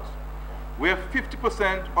 $50,000, where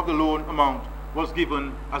 50% of the loan amount was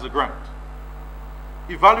given as a grant.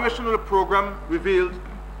 Evaluation of the program revealed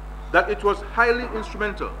that it was highly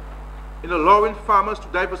instrumental in allowing farmers to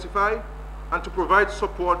diversify and to provide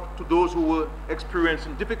support to those who were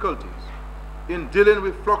experiencing difficulties in dealing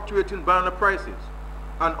with fluctuating banana prices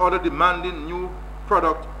and other demanding new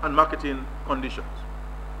product and marketing conditions.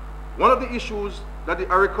 One of the issues that the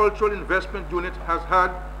Agricultural Investment Unit has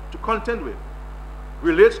had to contend with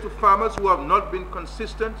relates to farmers who have not been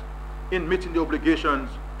consistent in meeting the obligations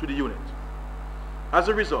to the unit. As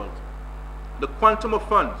a result, the quantum of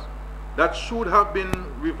funds that should have been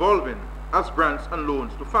revolving as grants and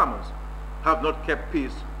loans to farmers have not kept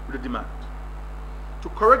pace with the demand. To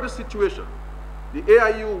correct the situation, the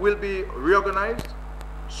AIU will be reorganized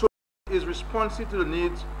so it is responsive to the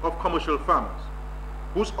needs of commercial farmers,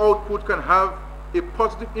 whose output can have a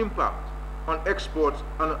positive impact on exports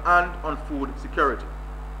and on food security.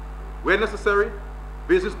 Where necessary,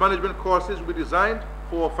 business management courses will be designed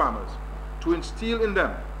for farmers to instill in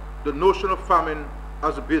them the notion of farming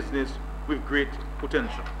as a business with great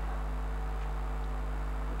potential.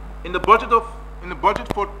 In the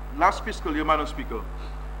budget for last fiscal year, Madam Speaker,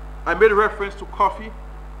 I made reference to coffee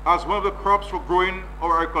as one of the crops for growing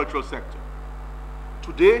our agricultural sector.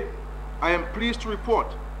 Today, I am pleased to report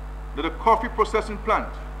that a coffee processing plant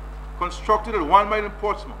constructed at 1 mile in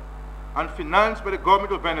Portsmouth and financed by the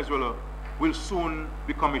government of Venezuela will soon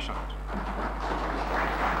be commissioned.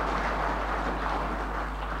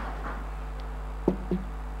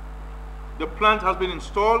 The plant has been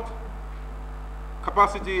installed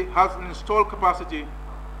capacity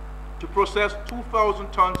to process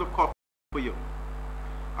 2,000 tons of coffee per year.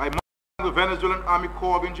 I thank the Venezuelan Army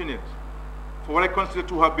Corps of Engineers for what I consider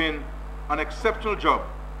to have been an exceptional job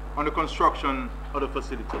on the construction of the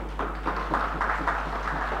facility.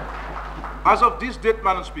 As of this date,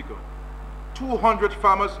 Madam Speaker, 200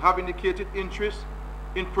 farmers have indicated interest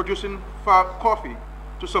in producing coffee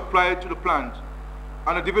to supply to the plant,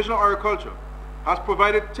 and the Division of Agriculture has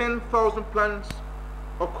provided 10,000 plants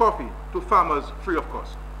of coffee to farmers free of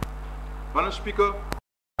cost. Madam Speaker,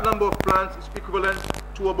 the number of plants is equivalent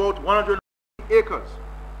to about 100 acres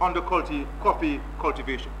under coffee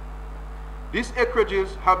cultivation. These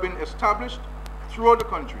acreages have been established throughout the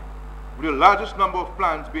country, with the largest number of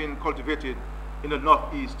plants being cultivated in the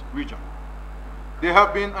northeast region. There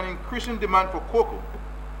have been an increasing demand for cocoa,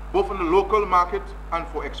 both in the local market and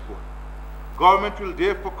for export. Government will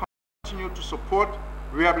therefore continue to support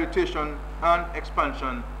rehabilitation and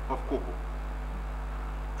expansion of cocoa.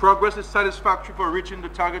 Progress is satisfactory for reaching the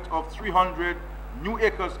target of 300 new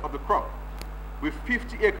acres of the crop, with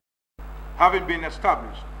 50 acres having been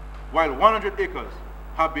established, while 100 acres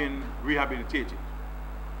have been rehabilitated.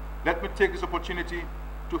 Let me take this opportunity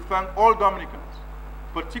to thank all Dominicans,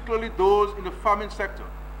 particularly those in the farming sector,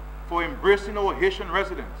 for embracing our Haitian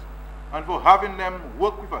residents and for having them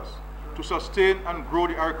work with us to sustain and grow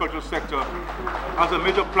the agricultural sector as a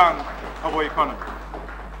major plank of our economy.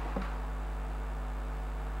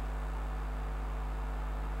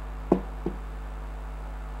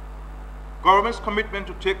 Government's commitment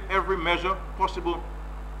to take every measure possible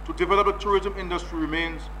to develop the tourism industry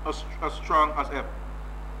remains as strong as ever.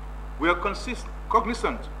 We are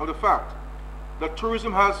cognizant of the fact that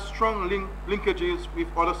tourism has strong linkages with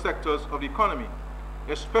other sectors of the economy,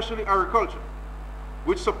 especially agriculture,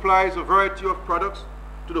 which supplies a variety of products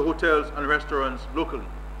to the hotels and restaurants locally.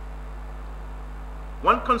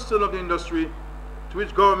 One concern of the industry to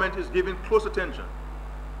which government is giving close attention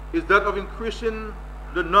is that of increasing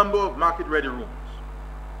the number of market-ready rooms.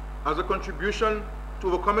 As a contribution to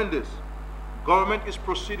overcoming this, government is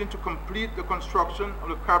proceeding to complete the construction of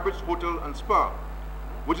the Cabrits Hotel and Spa,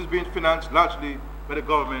 which is being financed largely by the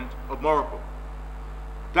government of Morocco.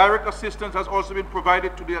 Direct assistance has also been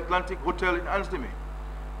provided to the Atlantic Hotel in Ansleme,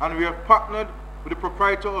 and we have partnered with the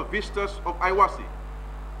proprietor of Vistas of Iwasi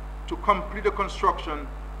to complete the construction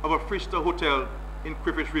of a three-star hotel in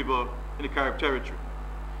Crayfish River in the Carib Territory.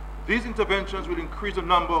 These interventions will increase the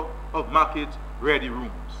number of market-ready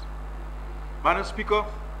rooms. Madam Speaker,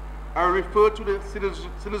 I will refer to the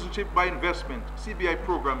Citizenship by Investment (CBI)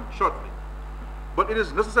 program shortly, but it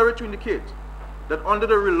is necessary to indicate that under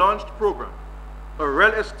the relaunched program, a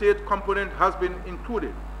real estate component has been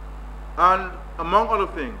included, and among other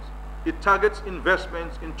things, it targets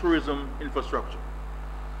investments in tourism infrastructure.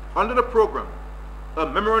 Under the program, a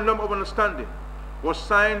memorandum of understanding was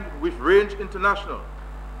signed with Range International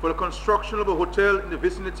for the construction of a hotel in the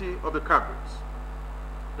vicinity of the Cabrits.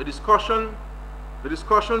 The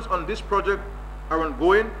discussions on this project are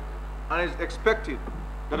ongoing, and it is expected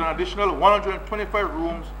that an additional 125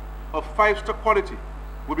 rooms of 5-star quality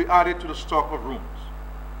will be added to the stock of rooms.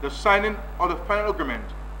 The signing of the final agreement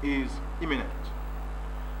is imminent.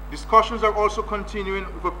 Discussions are also continuing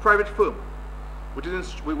with a private firm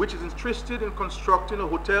which is interested in constructing a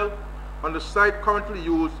hotel on the site currently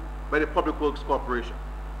used by the Public Works Corporation.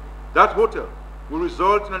 That hotel will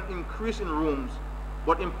result in an increase in rooms,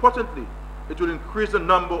 but importantly, it will increase the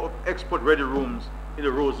number of export-ready rooms in the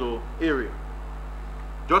Roseau area.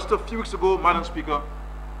 Just a few weeks ago, Madam Speaker,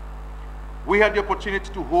 we had the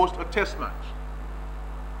opportunity to host a test match.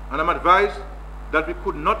 And I'm advised that we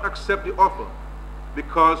could not accept the offer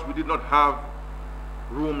because we did not have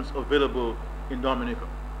rooms available in Dominica.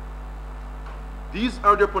 These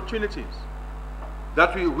are the opportunities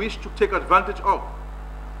that we wish to take advantage of,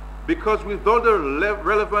 because without the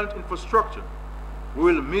relevant infrastructure, we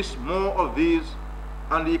will miss more of these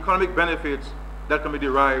and the economic benefits that can be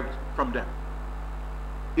derived from them.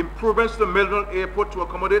 Improvements to the Melbourne Airport to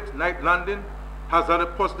accommodate night landing has had a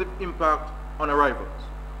positive impact on arrivals.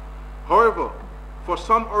 However, for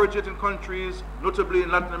some originating countries, notably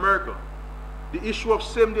in Latin America, the issue of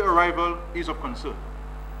same-day arrival is of concern.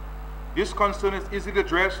 This concern is easily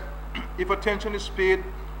addressed if attention is paid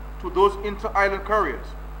to those inter-island carriers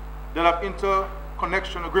that have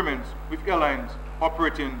interconnection agreements with airlines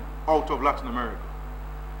operating out of Latin America.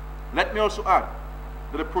 Let me also add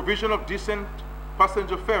that the provision of decent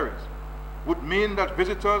passenger ferries would mean that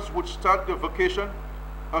visitors would start their vacation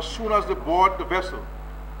as soon as they board the vessel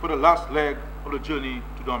for the last leg of the journey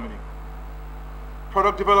to Dominica.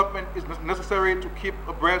 Product development is necessary to keep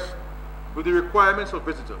abreast with the requirements of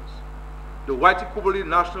visitors. The Waitikubuli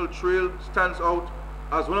National Trail stands out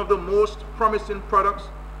as one of the most promising products,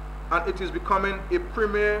 and it is becoming a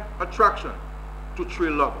premier attraction to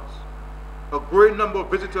trail lovers. A great number of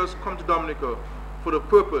visitors come to Dominica for the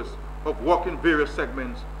purpose of walking various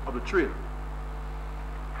segments of the trail.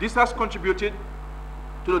 This has contributed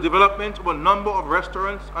to the development of a number of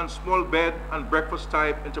restaurants and small bed and breakfast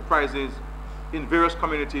type enterprises in various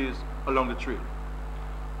communities along the trail.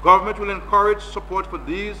 Government will encourage support for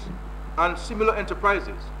these and similar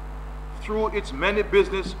enterprises through its many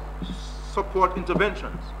business support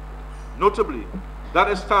interventions, notably that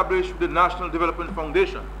established with the National Development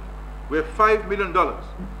Foundation, where $5 million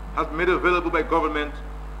has been made available by government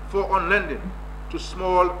for on-lending to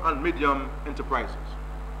small and medium enterprises.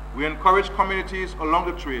 We encourage communities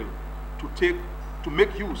along the trail to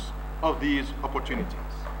make use of these opportunities.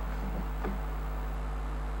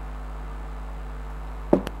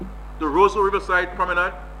 The Roseau Riverside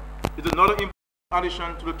Promenade is another important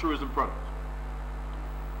addition to the tourism product.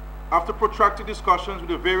 After protracted discussions with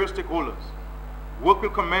the various stakeholders, work will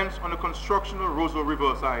commence on the construction of Roseau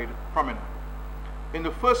Riverside Promenade. In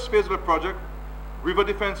the first phase of the project, river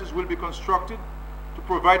defenses will be constructed to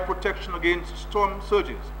provide protection against storm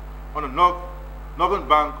surges on the northern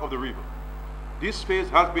bank of the river. This phase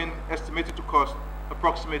has been estimated to cost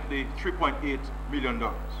approximately $3.8 million.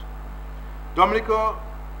 Dominica,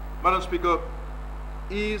 Madam Speaker,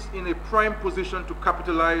 is in a prime position to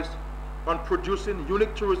capitalize on producing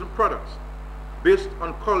unique tourism products based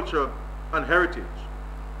on culture and heritage,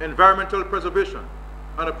 environmental preservation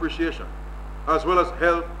and appreciation, as well as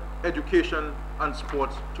health, education, and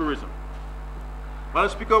sports tourism. Madam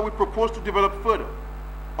Speaker, we propose to develop further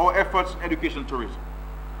our efforts in education tourism.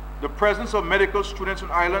 The presence of medical students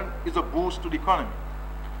on island is a boost to the economy,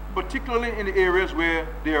 particularly in the areas where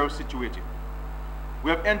they are situated. We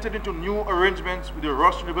have entered into new arrangements with the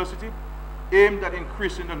Ross University aimed at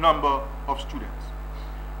increasing the number of students.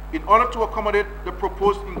 In order to accommodate the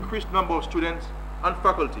proposed increased number of students and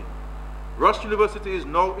faculty, Ross University is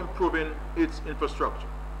now improving its infrastructure.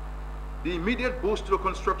 The immediate boost to the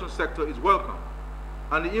construction sector is welcome,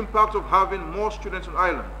 and the impact of having more students on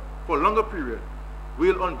island for a longer period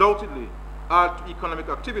will undoubtedly add to economic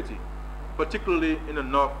activity, particularly in the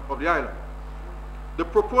north of the island. The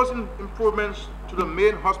proposed improvements to the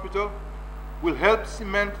main hospital will help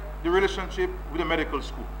cement the relationship with the medical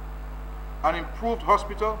school. An improved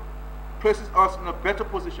hospital places us in a better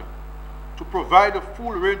position to provide the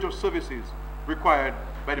full range of services required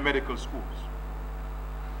by the medical schools.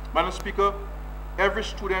 Madam Speaker, every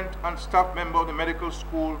student and staff member of the medical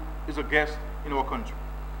school is a guest in our country.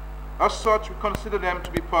 As such, we consider them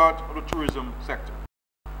to be part of the tourism sector.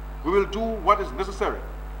 We will do what is necessary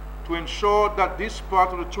to ensure that this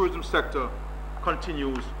part of the tourism sector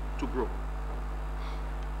continues to grow.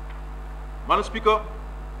 Madam Speaker,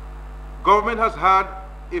 government has had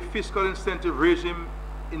a fiscal incentive regime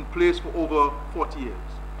in place for over 40 years.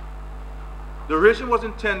 The regime was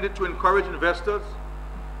intended to encourage investors,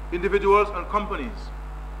 individuals and companies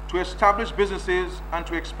to establish businesses and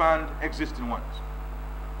to expand existing ones.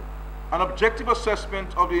 An objective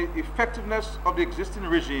assessment of the effectiveness of the existing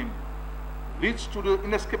regime leads to the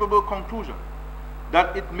inescapable conclusion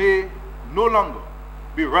that it may no longer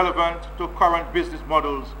be relevant to current business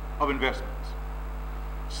models of investments.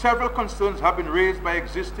 Several concerns have been raised by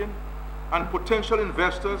existing and potential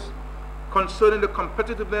investors concerning the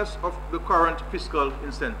competitiveness of the current fiscal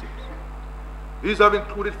incentives. These have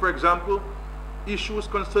included, for example, issues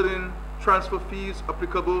concerning transfer fees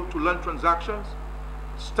applicable to land transactions,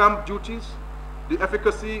 stamp duties, the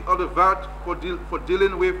efficacy of the VAT for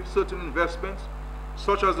dealing with certain investments,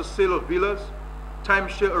 such as the sale of villas,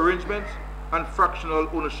 timeshare arrangements, and fractional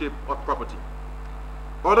ownership of property.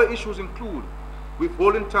 Other issues include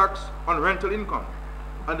withholding tax on rental income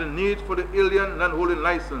and the need for the alien landholding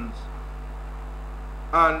license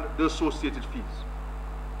and the associated fees.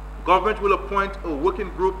 Government will appoint a working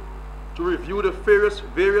group to review the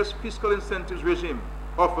various fiscal incentives regime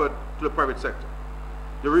offered to the private sector.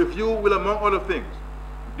 The review will, among other things,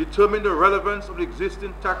 determine the relevance of the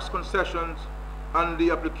existing tax concessions and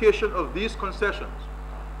the application of these concessions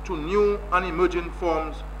to new and emerging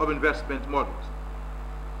forms of investment models.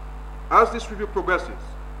 As this review progresses,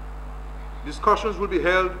 discussions will be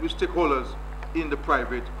held with stakeholders in the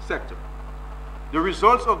private sector. The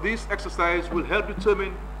results of this exercise will help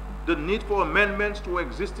determine the need for amendments to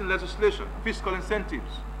existing legislation, fiscal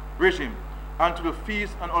incentives regime, and to the fees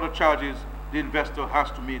and other charges the investor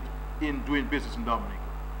has to meet in doing business in Dominica.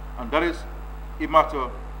 And that is a matter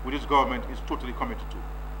which this government is totally committed to.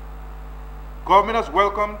 Government has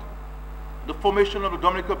welcomed the formation of the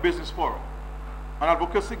Dominica Business Forum, an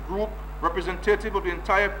advocacy group representative of the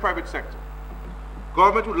entire private sector.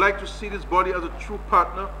 Government would like to see this body as a true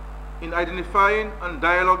partner in identifying and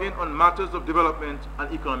dialoguing on matters of development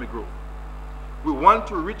and economic growth. We want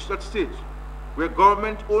to reach that stage where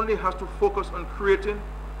government only has to focus on creating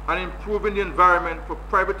and improving the environment for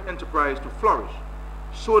private enterprise to flourish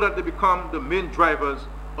so that they become the main drivers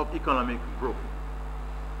of economic growth.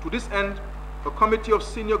 To this end, a committee of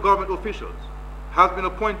senior government officials has been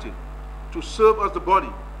appointed to serve as the body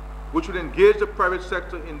which will engage the private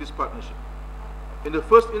sector in this partnership. In the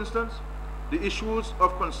first instance, the issues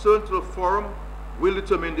of concern to the forum will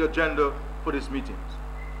determine the agenda for these meetings.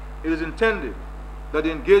 It is intended that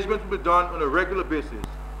the engagement will be done on a regular basis,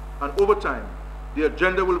 and over time, the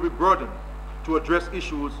agenda will be broadened to address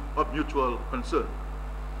issues of mutual concern.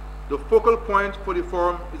 The focal point for the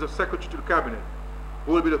forum is a Secretary to the Cabinet,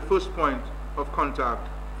 who will be the first point of contact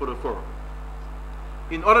for the forum.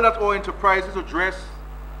 In order that our enterprises address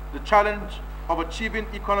the challenge of achieving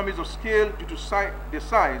economies of scale due to their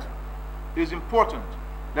size, it is important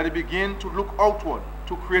that they begin to look outward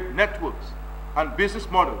to create networks and business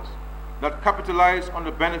models that capitalize on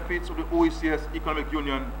the benefits of the OECS Economic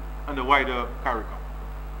Union and the wider CARICOM.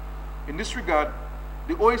 In this regard,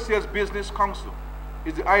 the OECS Business Council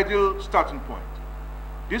is the ideal starting point.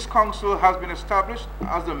 This council has been established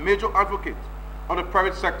as the major advocate of the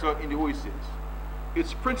private sector in the OECS.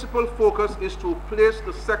 Its principal focus is to place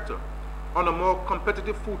the sector on a more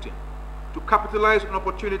competitive footing, to capitalize on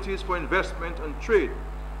opportunities for investment and trade,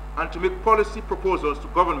 and to make policy proposals to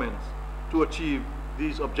governments to achieve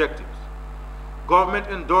these objectives. Government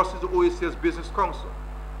endorses the OECS Business Council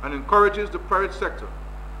and encourages the private sector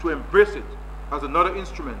to embrace it as another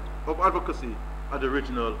instrument of advocacy at the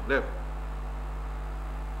regional level.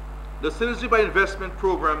 The Synergy by Investment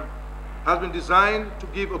program has been designed to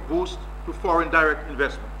give a boost to foreign direct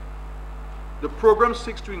investment. The program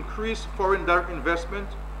seeks to increase foreign direct investment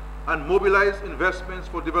and mobilize investments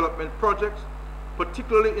for development projects,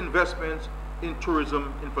 particularly investments in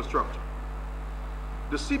tourism infrastructure.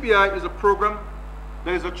 The CBI is a program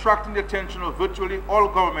that is attracting the attention of virtually all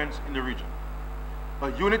governments in the region.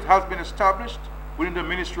 A unit has been established within the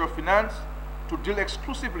Ministry of Finance to deal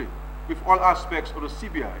exclusively with all aspects of the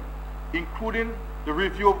CBI, including the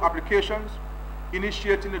review of applications,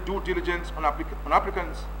 initiating the due diligence on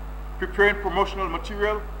applicants, preparing promotional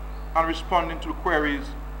material, and responding to queries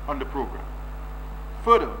on the program.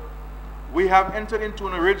 Further, we have entered into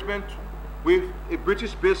an arrangement with a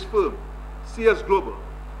British-based firm, CS Global,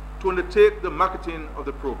 to undertake the marketing of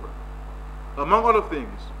the program. Among other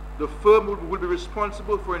things, the firm will be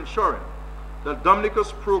responsible for ensuring that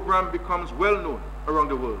Dominica's program becomes well known around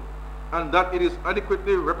the world and that it is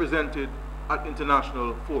adequately represented at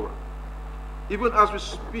international fora. Even as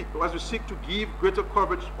we seek to give greater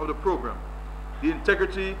coverage of the program, the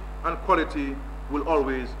integrity and quality will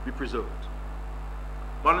always be preserved.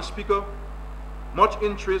 Madam Speaker, much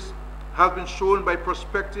interest has been shown by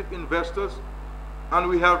prospective investors, and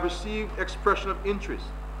we have received expression of interest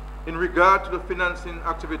in regard to the financing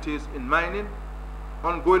activities in mining,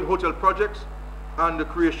 ongoing hotel projects, and the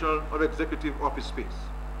creation of executive office space.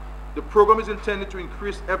 The program is intended to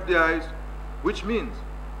increase FDIs, which means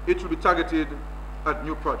it will be targeted at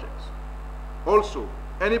new projects. Also,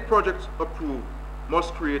 any project approved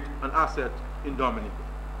must create an asset in Dominica.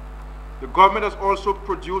 The government has also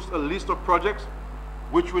produced a list of projects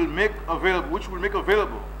which will make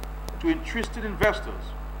available to interested investors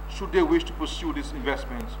should they wish to pursue these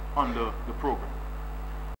investments under the program.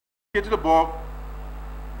 Stated above,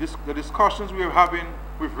 the discussions we are having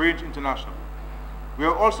with Range International. We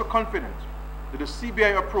are also confident that the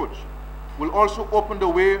CBI approach will also open the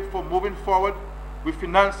way for moving forward with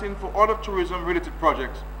financing for other tourism-related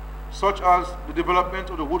projects, such as the development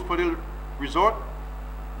of the Woodford Resort,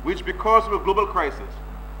 which because of the global crisis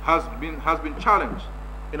has been challenged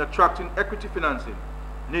in attracting equity financing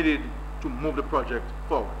needed to move the project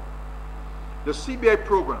forward. The CBI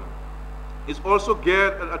program is also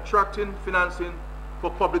geared at attracting financing for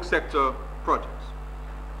public sector projects.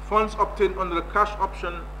 Funds obtained under the cash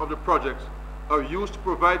option of the projects are used to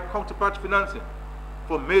provide counterpart financing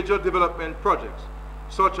for major development projects,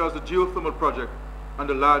 such as the geothermal project and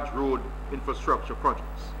the large road infrastructure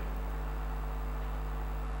projects.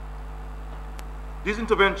 These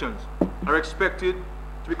interventions are expected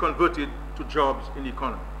to be converted to jobs in the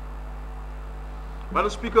economy. Madam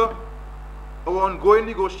Speaker, our ongoing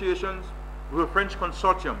negotiations with a French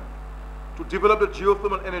consortium to develop the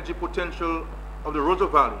geothermal energy potential of the Roseau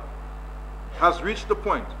Valley has reached the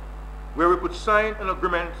point where we could sign an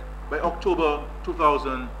agreement by October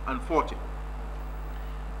 2014.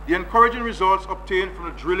 The encouraging results obtained from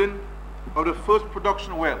the drilling of the first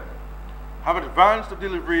production well have advanced the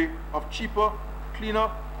delivery of cheaper, cleaner,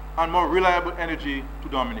 and more reliable energy to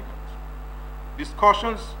Dominicans.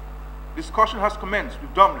 Discussion has commenced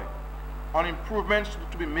with Dominic on improvements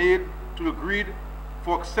to be made to the grid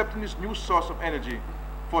for accepting this new source of energy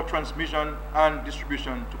for transmission and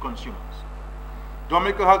distribution to consumers.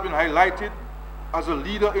 Dominica has been highlighted as a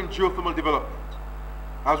leader in geothermal development.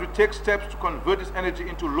 As we take steps to convert this energy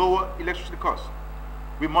into lower electricity costs,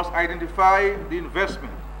 we must identify the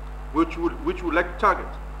investment which we would like to target.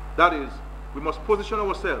 That is, we must position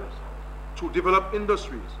ourselves to develop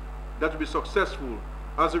industries that will be successful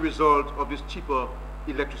as a result of this cheaper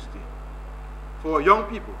electricity. For our young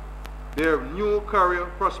people, there are new career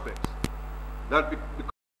prospects that become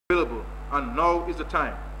available, and now is the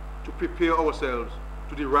time to prepare ourselves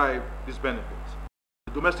to derive these benefits.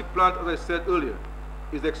 The domestic plant, as I said earlier,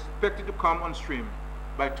 is expected to come on stream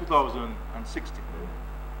by 2016.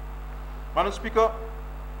 Madam Speaker,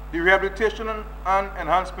 the rehabilitation and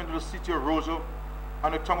enhancement of the city of Roseau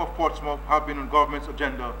and the town of Portsmouth have been on government's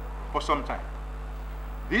agenda for some time.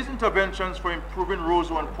 These interventions for improving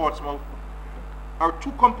Roseau and Portsmouth are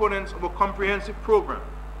two components of a comprehensive program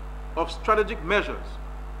of strategic measures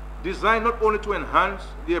designed not only to enhance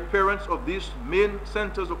the appearance of these main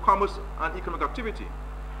centers of commerce and economic activity,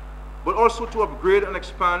 but also to upgrade and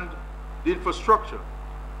expand the infrastructure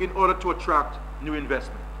in order to attract new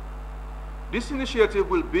investment. This initiative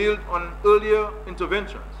will build on earlier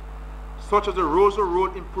interventions, such as the Roseau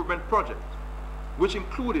Road Improvement Project, which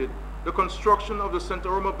included the construction of the St.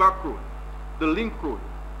 Aroma Back Road, the Link Road,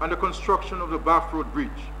 and the construction of the Bath Road Bridge.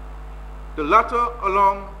 The latter,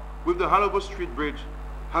 along with the Hanover Street Bridge,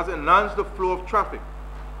 has enhanced the flow of traffic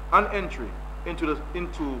and entry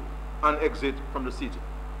into and exit from the city.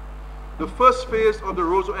 The first phase of the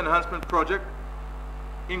Roseau Enhancement Project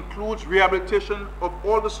includes rehabilitation of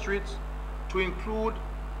all the streets to include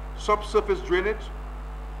subsurface drainage,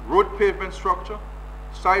 road pavement structure,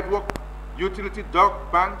 sidewalk, utility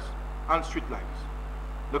dock banks, and street lights.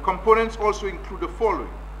 The components also include the following.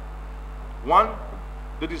 1.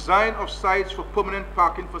 The design of sites for permanent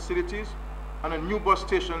parking facilities and a new bus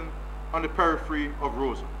station on the periphery of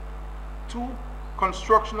Roseau. 2.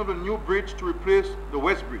 Construction of a new bridge to replace the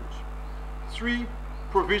West Bridge. 3.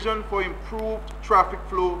 Provision for improved traffic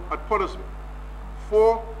flow at Pottersville.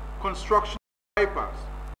 4. Construction of bypass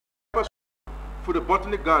for the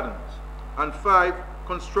Botanic Gardens. And 5.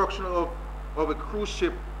 Construction of a cruise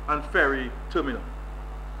ship and ferry terminal.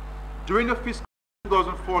 During the fiscal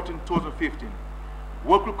 2014-2015,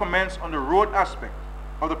 work will commence on the road aspect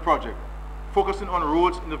of the project, focusing on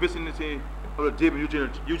roads in the vicinity of the David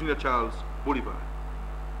Eugenia Charles Boulevard.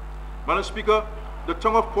 Madam Speaker, the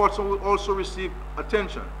town of Portsmouth will also receive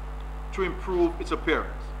attention to improve its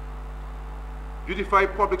appearance, beautify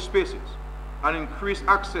public spaces, and increase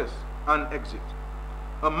access and exit.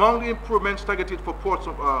 Among the improvements targeted for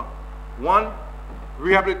Portsmouth are 1.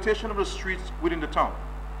 Rehabilitation of the streets within the town.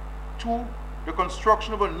 2. The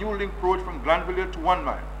construction of a new link road from Glanville to 1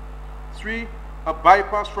 Mile. 3. A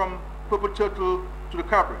bypass from Purple Turtle to the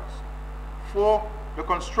Cabrits. 4. The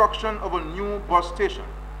construction of a new bus station.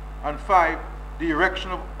 And 5. The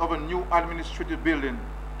erection of a new administrative building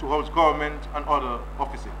to house government and other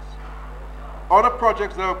offices. Other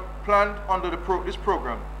projects that are planned under this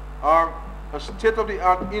program are a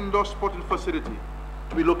state-of-the-art indoor sporting facility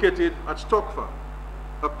to be located at Stock Farm,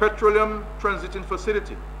 a petroleum transiting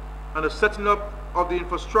facility, and the setting up of the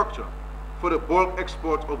infrastructure for the bulk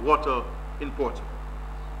export of water in Portsmouth.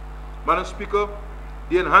 Madam Speaker,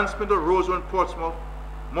 the enhancement of Roseau and Portsmouth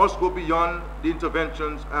must go beyond the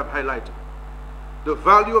interventions I have highlighted. The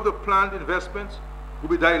value of the planned investments will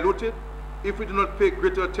be diluted if we do not pay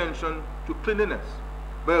greater attention to cleanliness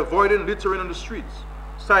by avoiding littering on the streets,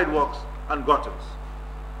 sidewalks, and gutters.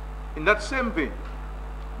 In that same vein,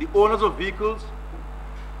 the owners of vehicles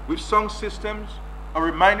with sound systems are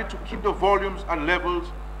reminded to keep the volumes at levels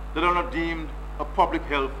that are not deemed a public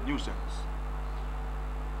health nuisance.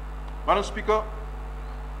 Madam Speaker,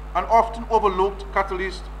 an often overlooked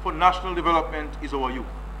catalyst for national development is our youth.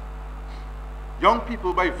 Young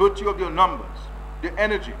people, by virtue of their numbers, their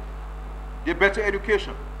energy, their better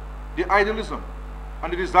education, their idealism,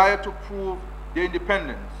 and the desire to prove their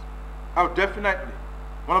independence, are definitely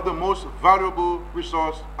one of the most valuable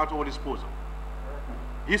resources at our disposal.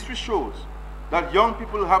 History shows that young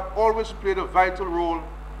people have always played a vital role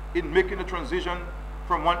in making the transition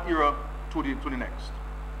from one era to the next.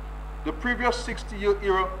 The previous 60-year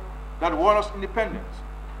era that won us independence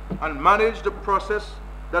and managed the process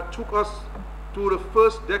that took us to the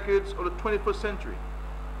first decades of the 21st century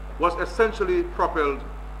was essentially propelled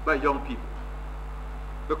by young people.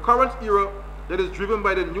 The current era that is driven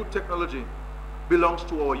by the new technology belongs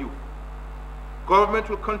to our youth. Government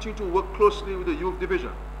will continue to work closely with the Youth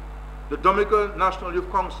Division, the Dominica National Youth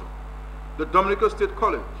Council, the Dominica State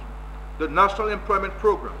College, the National Employment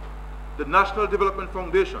Program, the National Development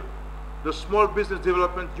Foundation, the Small Business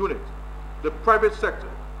Development Unit, the private sector,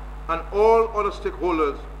 and all other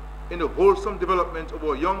stakeholders in the wholesome development of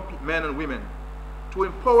our young men and women to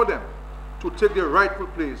empower them to take their rightful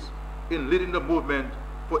place in leading the movement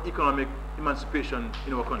for economic emancipation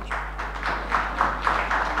in our country.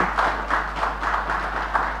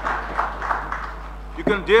 You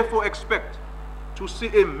can therefore expect to see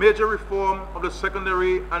a major reform of the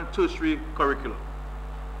secondary and tertiary curriculum,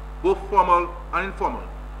 both formal and informal,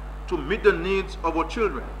 to meet the needs of our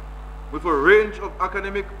children with a range of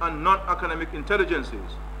academic and non-academic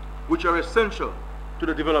intelligences which are essential to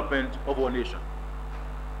the development of our nation.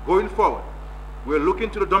 Going forward, we are looking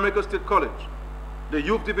to the Dominica State College, the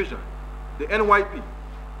Youth Division, the NYP,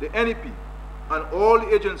 the NEP, and all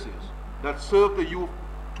the agencies that serve the youth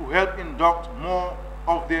to help induct more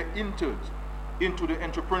of their interns into the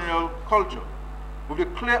entrepreneurial culture, with a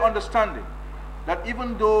clear understanding that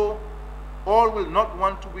even though all will not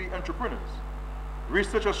want to be entrepreneurs,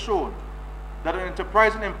 research has shown that an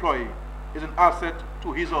enterprising employee is an asset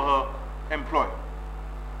to his or her employer.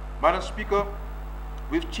 Madam Speaker,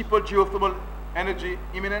 with cheaper geothermal energy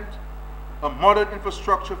imminent, a modern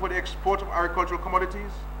infrastructure for the export of agricultural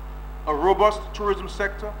commodities, a robust tourism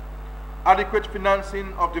sector, adequate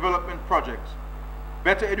financing of development projects,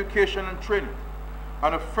 better education and training,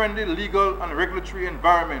 and a friendly legal and regulatory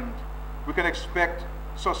environment, we can expect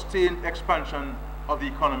sustained expansion of the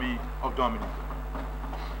economy of Dominica.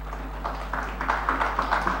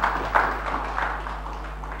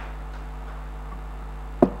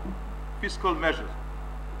 Fiscal measures.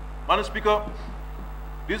 Madam Speaker,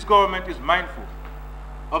 this government is mindful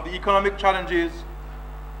of the economic challenges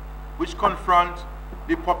which confront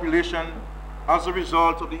the population as a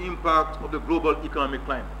result of the impact of the global economic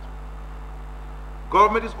climate.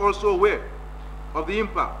 Government is also aware of the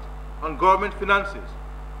impact on government finances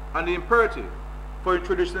and the imperative for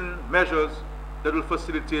introducing measures that will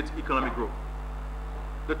facilitate economic growth.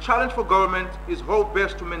 The challenge for government is how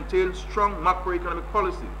best to maintain strong macroeconomic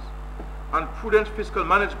policies and prudent fiscal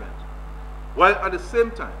management, while at the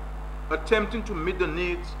same time attempting to meet the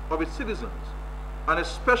needs of its citizens, and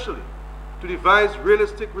especially to devise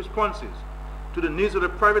realistic responses to the needs of the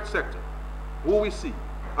private sector, who we see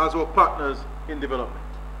as our partners in development.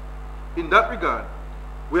 In that regard,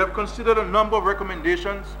 we have considered a number of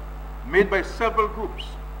recommendations made by several groups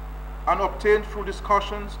and obtained through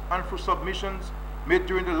discussions and through submissions made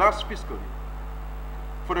during the last fiscal year.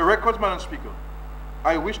 For the record, Madam Speaker,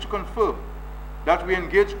 I wish to confirm that we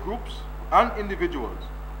engage groups and individuals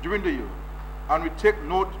during the year, and we take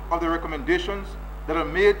note of the recommendations that are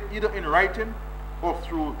made either in writing or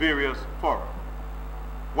through various fora.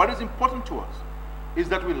 What is important to us is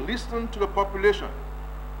that we listen to the population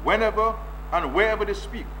whenever and wherever they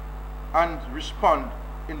speak and respond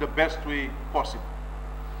in the best way possible.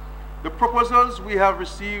 The proposals we have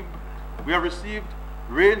received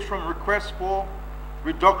range from requests for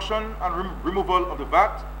reduction and removal of the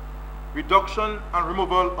VAT, reduction and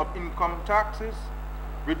removal of income taxes,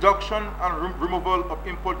 reduction and removal of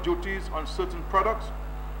import duties on certain products,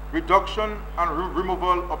 reduction and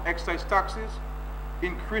removal of excise taxes,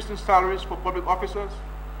 increase in salaries for public officers,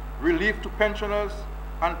 relief to pensioners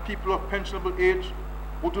and people of pensionable age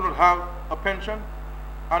who do not have a pension,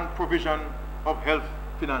 and provision of health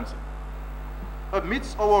financing.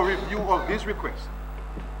 amidst our review of these requests,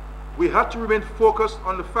 we had to remain focused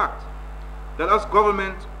on the fact that as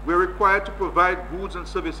government, we are required to provide goods and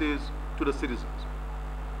services to the citizens.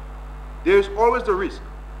 There is always the risk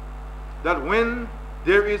that when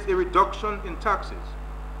there is a reduction in taxes,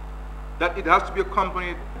 that it has to be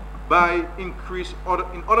accompanied by increase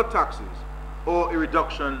in other taxes or a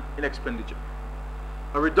reduction in expenditure.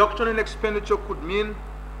 A reduction in expenditure could mean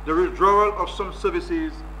the withdrawal of some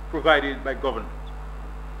services provided by government.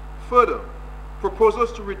 Further,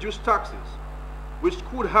 proposals to reduce taxes, which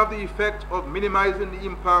could have the effect of minimizing the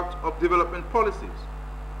impact of development policies,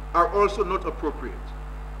 are also not appropriate.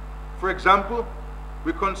 For example,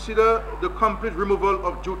 we consider the complete removal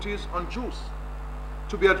of duties on juice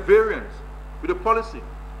to be at variance with the policy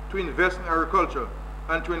to invest in agriculture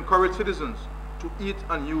and to encourage citizens to eat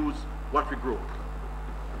and use what we grow.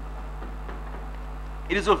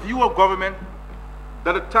 It is a view of government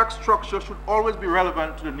that a tax structure should always be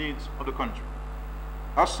relevant to the needs of the country.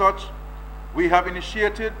 As such, we have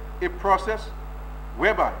initiated a process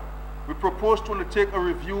whereby we propose to undertake a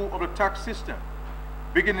review of the tax system,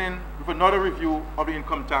 beginning with another review of the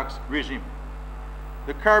income tax regime.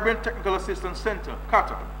 The Caribbean Technical Assistance Center,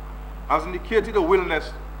 CATA, has indicated a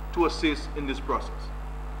willingness to assist in this process.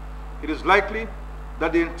 It is likely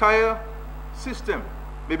that the entire system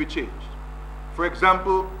may be changed. For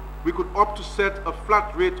example, we could opt to set a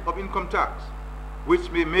flat rate of income tax, which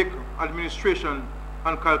may make administration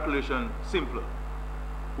and calculation simpler.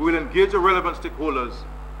 We will engage the relevant stakeholders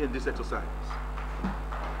in this exercise.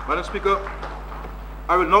 Madam Speaker,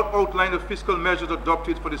 I will not outline the fiscal measures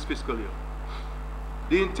adopted for this fiscal year.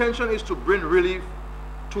 The intention is to bring relief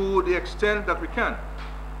to the extent that we can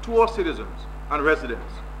to our citizens and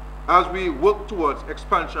residents as we work towards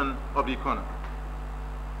expansion of the economy.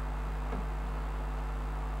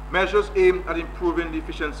 Measures aimed at improving the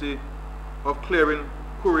efficiency of clearing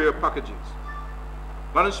courier packages.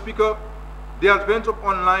 Madam Speaker, the advent of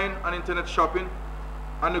online and internet shopping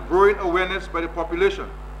and the growing awareness by the population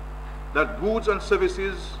that goods and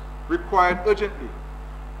services required urgently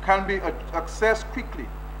can be accessed quickly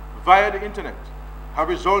via the internet have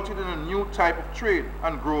resulted in a new type of trade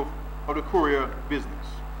and growth of the courier business.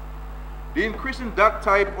 The increase in that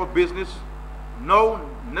type of business now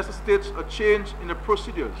necessitates a change in the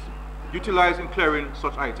procedures utilized in clearing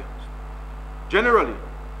such items. Generally,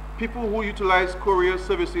 people who utilize courier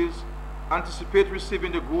services anticipate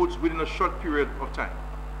receiving the goods within a short period of time.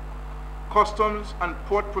 Customs and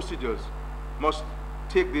port procedures must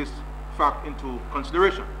take this fact into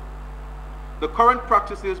consideration. The current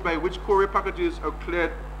practices by which courier packages are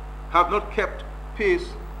cleared have not kept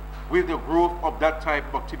pace with the growth of that type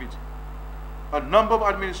of activity. A number of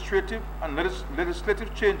administrative and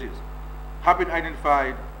legislative changes have been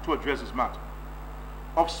identified to address this matter.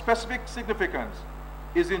 Of specific significance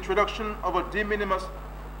is the introduction of a de minimis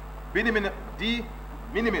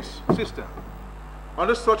system.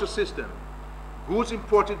 Under such a system, goods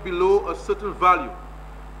imported below a certain value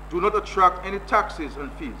do not attract any taxes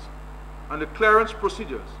and fees, and the clearance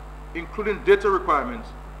procedures, including data requirements,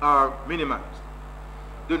 are minimized.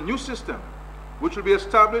 The new system, which will be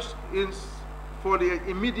established for the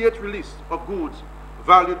immediate release of goods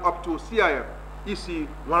valued up to CIF EC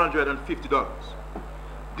 $150.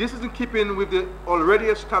 This is in keeping with the already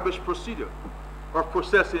established procedure of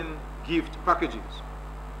processing gift packages.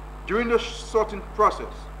 During the sorting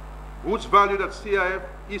process, goods valued at CIF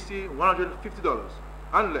EC $150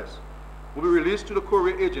 and less will be released to the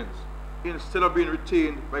courier agents instead of being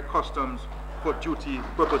retained by customs for duty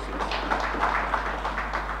purposes.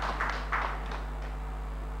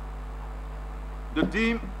 The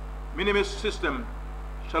de minimis system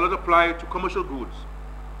shall not apply to commercial goods,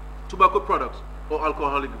 tobacco products, or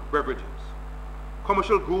alcoholic beverages.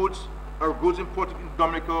 Commercial goods are goods imported in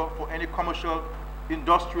Dominica for any commercial,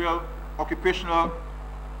 industrial, occupational,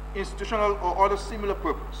 institutional, or other similar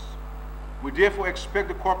purpose. We therefore expect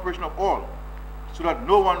the cooperation of all so that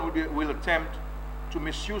no one will attempt to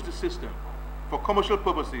misuse the system for commercial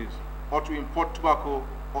purposes or to import tobacco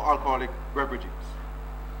or alcoholic beverages.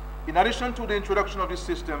 In addition to the introduction of this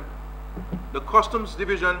system, the Customs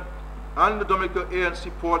Division and the Dominica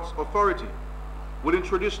ANC Ports Authority will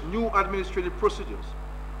introduce new administrative procedures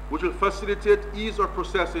which will facilitate ease of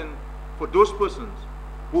processing for those persons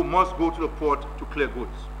who must go to the port to clear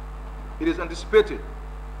goods. It is anticipated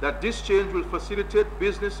that this change will facilitate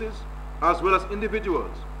businesses as well as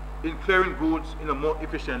individuals in clearing goods in a more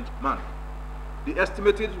efficient manner. The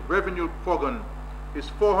estimated revenue foregone is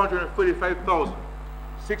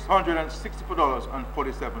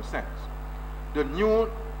 $435,664.47. The new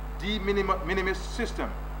de minimis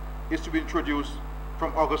system is to be introduced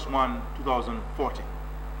from August 1, 2014.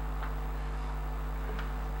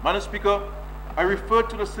 Madam Speaker, I referred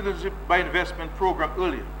to the Citizenship by Investment program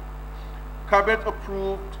earlier. Cabinet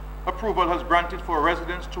approval has granted for a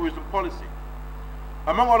residence tourism policy.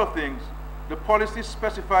 Among other things, the policy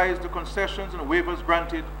specifies the concessions and waivers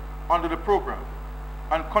granted under the program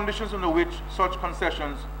and conditions under which such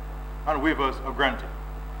concessions and waivers are granted.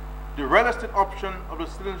 The real estate option of the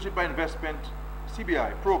Citizenship by Investment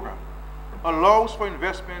CBI program allows for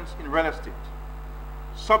investments in real estate.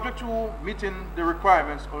 Subject to meeting the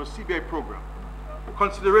requirements of the CBI program,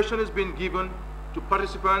 consideration is being given to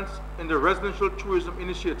participants in the Residential Tourism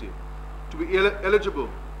Initiative to be eligible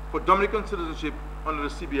for Dominican citizenship under the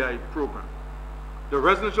CBI program. The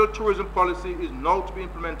Residential Tourism Policy is now to be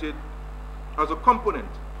implemented as a component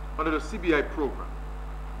under the CBI program.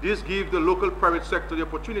 This gives the local private sector the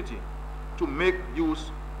opportunity to make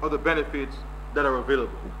use of the benefits that are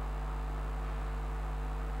available.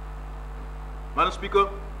 Madam Speaker,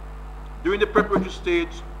 during the preparatory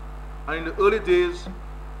stage and in the early days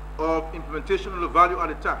of implementation of the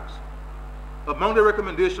value-added tax, among the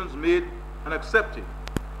recommendations made and accepted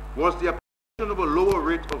was the application of a lower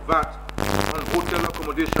rate of VAT on hotel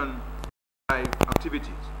accommodation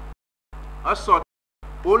activities. As such,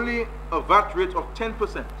 only a VAT rate of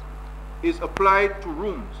 10% is applied to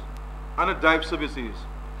rooms and dive services,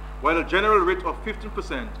 while a general rate of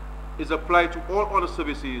 15% is applied to all other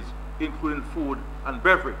services, including food and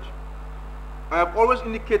beverage. I have always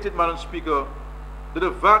indicated, Madam Speaker, that the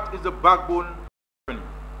VAT is the backbone of revenue.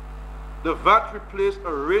 The VAT replaced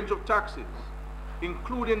a range of taxes,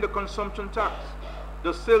 including the consumption tax,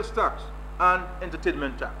 the sales tax, and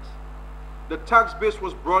entertainment tax. The tax base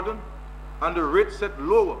was broadened and the rate set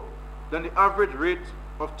lower than the average rate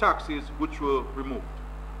of taxes which were removed.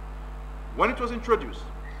 When it was introduced,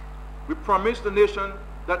 we promised the nation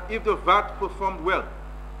that if the VAT performed well,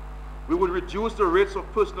 we would reduce the rates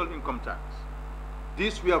of personal income tax.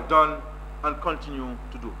 This we have done and continue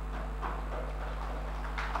to do.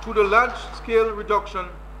 To the large-scale reduction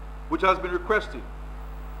which has been requested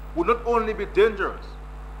would not only be dangerous,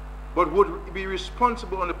 but would be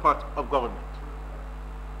responsible on the part of government.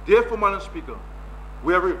 Therefore, Madam Speaker,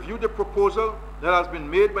 we have reviewed the proposal that has been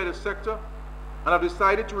made by the sector and have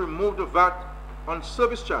decided to remove the VAT on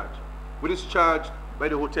service charge, which is charged by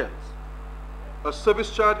the hotels. A service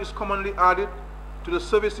charge is commonly added to the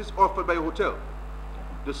services offered by a hotel.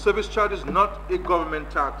 The service charge is not a government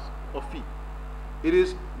tax or fee. It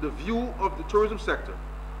is the view of the tourism sector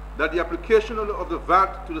that the application of the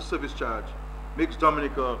VAT to the service charge makes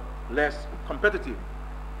Dominica less competitive.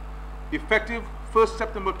 Effective 1st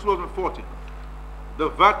September 2014, the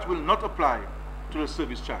VAT will not apply to the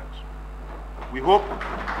service charge. We hope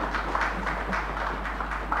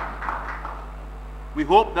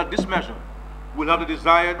that this measure will have the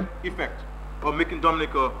desired effect of making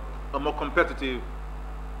Dominica a more competitive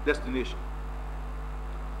destination.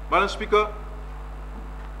 Madam Speaker,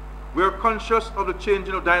 we are conscious of the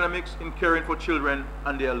changing of dynamics in caring for children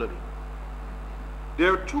and their elderly.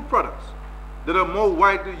 There are two products that are more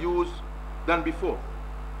widely used than before.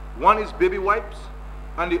 One is baby wipes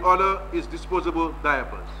and the other is disposable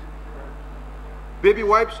diapers. Baby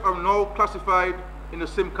wipes are now classified in the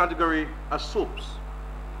same category as soaps.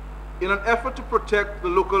 In an effort to protect the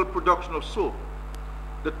local production of soap,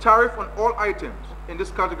 the tariff on all items in this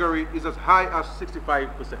category is as high as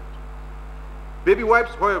 65%. Baby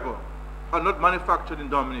wipes, however, are not manufactured in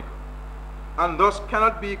Dominica and thus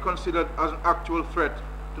cannot be considered as an actual threat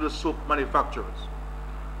to the soap manufacturers.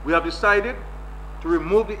 We have decided to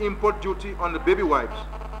remove the import duty on the baby wipes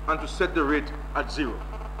and to set the rate at 0.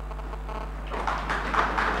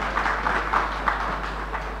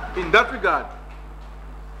 In that regard,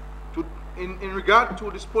 in regard to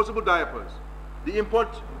disposable diapers, the import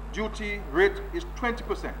duty rate is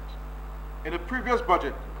 20%. In the previous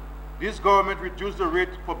budget, this government reduced the rate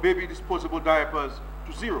for baby disposable diapers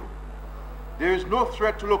to 0. There is no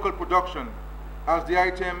threat to local production as the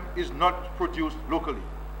item is not produced locally.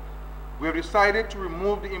 We have decided to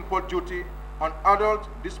remove the import duty on adult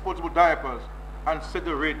disposable diapers and set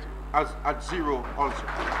the rate at 0 also.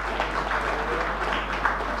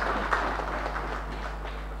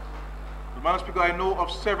 Madam Speaker, I know of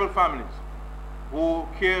several families who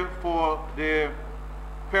care for their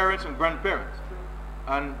parents and grandparents,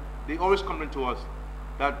 and they always complain to us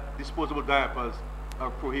that disposable diapers are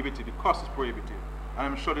prohibitive, the cost is prohibitive, and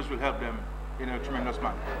I'm sure this will help them in a tremendous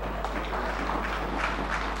manner.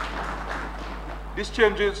 These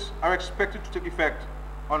changes are expected to take effect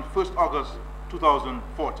on 1st August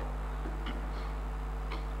 2014.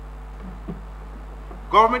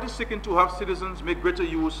 Government is seeking to have citizens make greater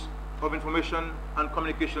use of Information and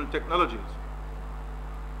Communication Technologies,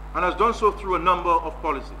 and has done so through a number of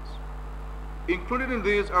policies. Included in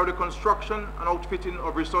these are the construction and outfitting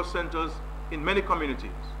of resource centers in many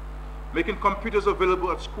communities, making computers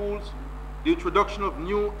available at schools, the introduction of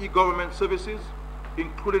new e-government services,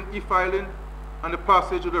 including e-filing, and the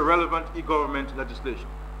passage of the relevant e-government legislation.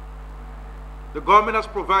 The government has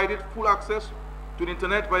provided full access to the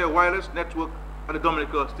internet via wireless network at the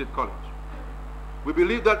Dominica State College. We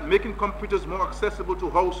believe that making computers more accessible to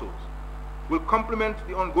households will complement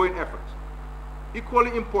the ongoing efforts.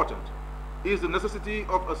 Equally important is the necessity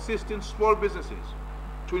of assisting small businesses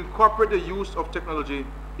to incorporate the use of technology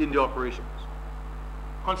in their operations.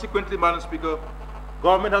 Consequently, Madam Speaker,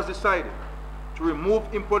 government has decided to remove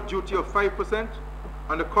import duty of 5%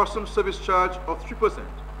 and the customs service charge of 3%,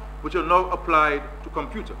 which are now applied to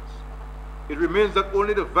computers. It remains that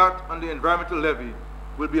only the VAT and the environmental levy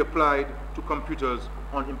will be applied to computers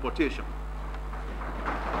on importation.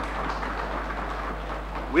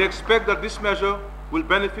 We expect that this measure will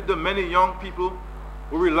benefit the many young people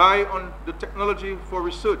who rely on the technology for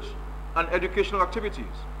research and educational activities,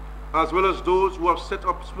 as well as those who have set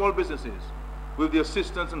up small businesses with the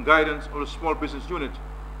assistance and guidance of the Small Business Unit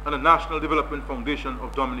and the National Development Foundation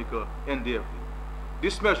of Dominica, NDFD.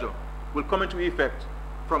 This measure will come into effect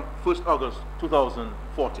from 1st August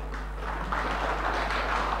 2014.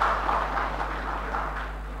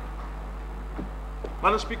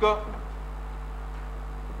 Madam Speaker,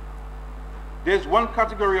 there is one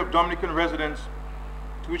category of Dominican residents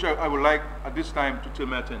to which I would like at this time to turn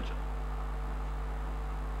my attention.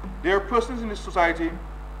 There are persons in this society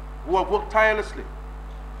who have worked tirelessly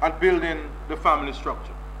at building the family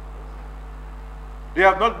structure. They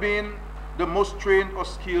have not been the most trained or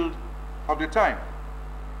skilled of their time,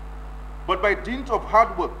 but by dint of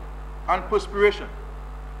hard work and perspiration,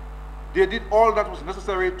 they did all that was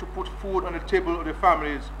necessary to put food on the table of their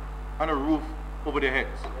families and a roof over their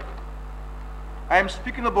heads. I am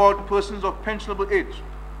speaking about persons of pensionable age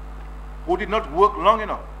who did not work long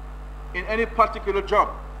enough in any particular job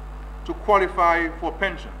to qualify for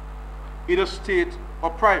pension, either state or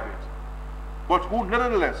private, but who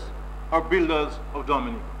nevertheless are builders of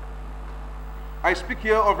Dominica. I speak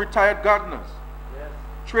here of retired gardeners,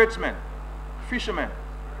 tradesmen, fishermen,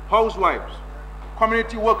 housewives,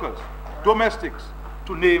 community workers, domestics,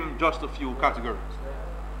 to name just a few categories.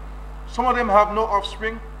 Some of them have no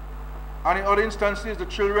offspring, and in other instances, the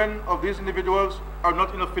children of these individuals are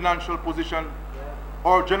not in a financial position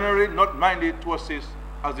or generally not minded to assist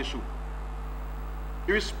as they should.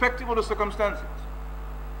 Irrespective of the circumstances,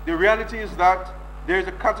 the reality is that there is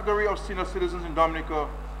a category of senior citizens in Dominica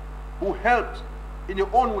who helped in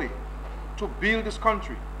their own way to build this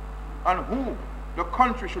country and who the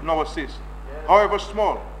country should now assist, however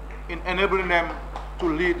small, in enabling them to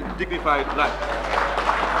lead a dignified life.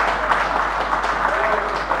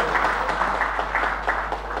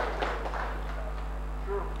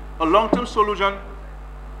 A long-term solution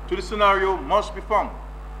to this scenario must be found,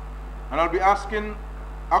 and I'll be asking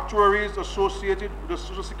actuaries associated with the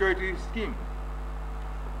Social Security scheme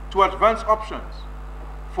to advance options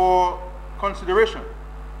for consideration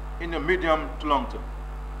in the medium to long term.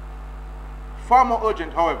 Far more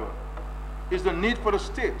urgent, however, is the need for the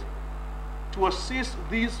state to assist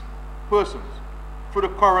these persons through the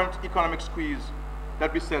current economic squeeze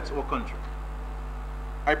that besets our country.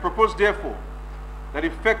 I propose, therefore, that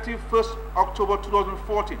effective 1st October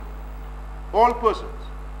 2014, all persons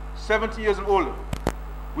 70 years and older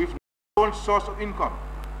with no own source of income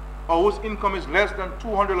or whose income is less than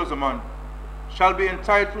 $200 a month shall be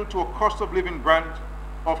entitled to a cost of living grant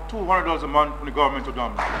of $200 a month from the Government of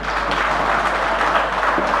Dominica.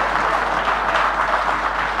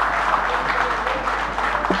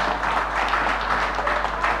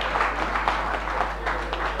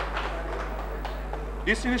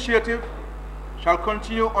 This initiative shall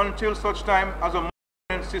continue until such time as a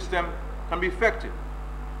modern system can be effective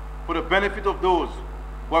for the benefit of those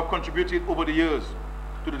who have contributed over the years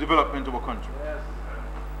to the development of our country. Yes.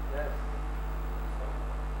 Yes.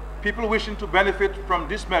 People wishing to benefit from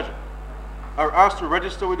this measure are asked to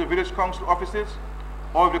register with the village council offices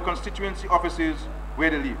or with the constituency offices where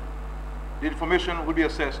they live. The information will be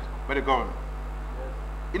assessed by the government.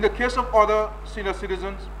 Yes. In the case of other senior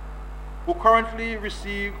citizens who currently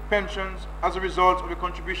receive pensions as a result of the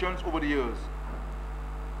contributions over the years,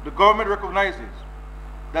 the government recognizes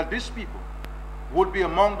that these people would be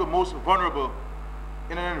among the most vulnerable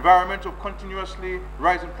in an environment of continuously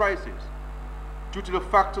rising prices due to the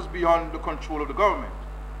factors beyond the control of the government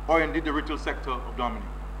or indeed the retail sector of Dominica.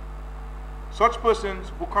 Such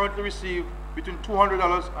persons who currently receive between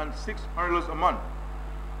 $200 and $600 a month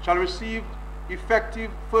shall receive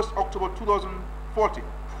effective 1st October 2014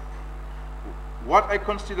 what I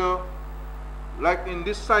consider, like in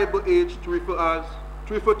this cyber age, to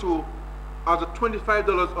refer to as a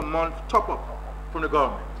 $25 a month top-up from the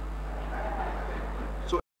government.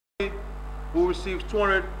 So anybody who receives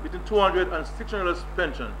between $200 and $600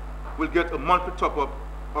 pension will get a monthly top-up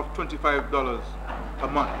of $25 a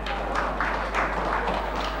month.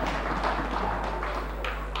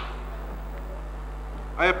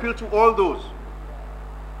 I appeal to all those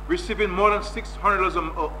receiving more than $600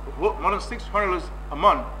 a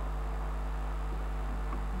month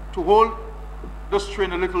to hold the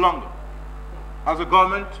strain a little longer, as the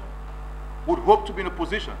government would hope to be in a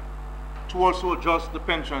position to also adjust the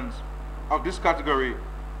pensions of this category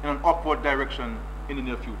in an upward direction in the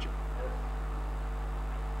near future.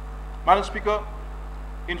 Madam Speaker,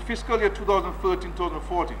 in fiscal year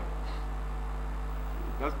 2013-2014,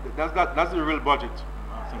 that's the real budget.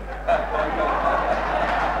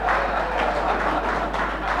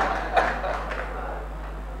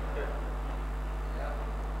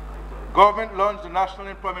 Government launched the National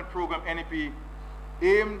Employment Program, NEP,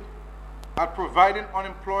 aimed at providing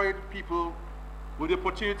unemployed people with the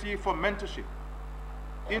opportunity for mentorship,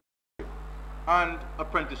 internship, and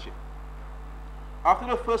apprenticeship. After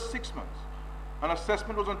the first 6 months, an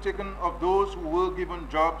assessment was undertaken of those who were given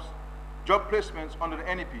job placements under the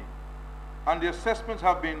NEP, and the assessments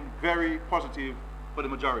have been very positive for the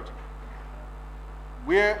majority.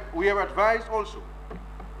 We have advised also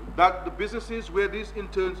that the businesses where these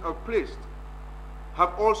interns are placed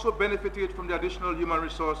have also benefited from the additional human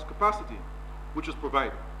resource capacity which is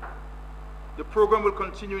provided. The program will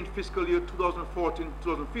continue in fiscal year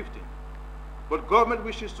 2014-2015, but government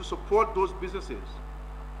wishes to support those businesses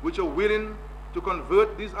which are willing to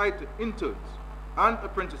convert these interns and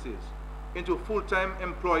apprentices into full-time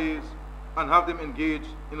employees and have them engaged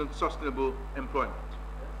in sustainable employment.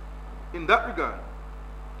 In that regard,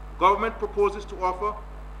 government proposes to offer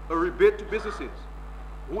a rebate to businesses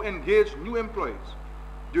who engage new employees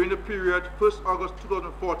during the period 1st August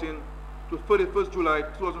 2014 to 31st July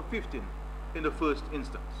 2015 in the first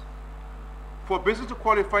instance. For business to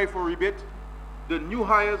qualify for rebate, the new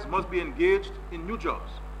hires must be engaged in new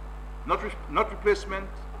jobs, not replacement,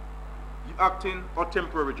 acting, or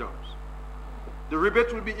temporary jobs. The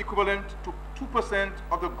rebate will be equivalent to 2%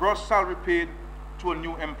 of the gross salary paid to a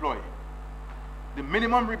new employee. The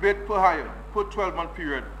minimum rebate per hire per 12-month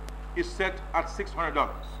period is set at $600.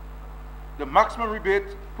 The maximum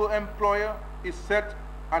rebate per employer is set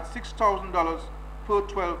at $6,000 per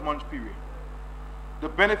 12-month period. The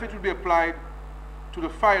benefit will be applied to the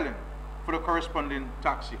filing for the corresponding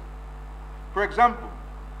tax year. For example,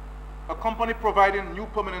 a company providing new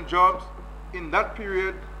permanent jobs in that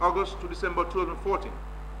period, August to December 2014,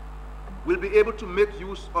 will be able to make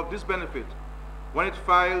use of this benefit when it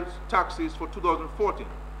files taxes for 2014,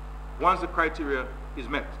 once the criteria is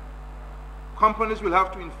met. Companies will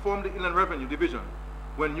have to inform the Inland Revenue Division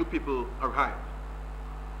when new people are hired.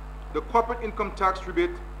 The corporate income tax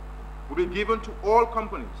rebate will be given to all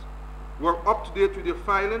companies who are up to date with their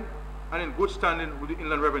filing and in good standing with the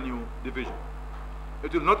Inland Revenue Division.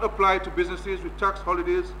 It will not apply to businesses with tax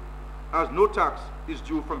holidays, as no tax is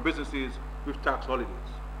due from businesses with tax holidays.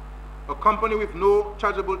 A company with no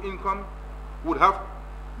chargeable income would have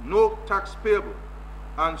no tax payable,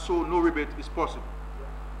 and so no rebate is possible.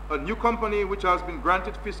 A new company which has been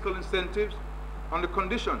granted fiscal incentives on the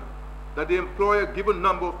condition that they employ a given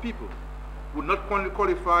number of people would not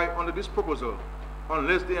qualify under this proposal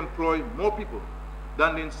unless they employ more people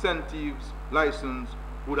than the incentives license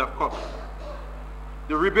would have covered.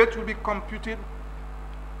 The rebate will be computed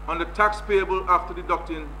on the tax payable after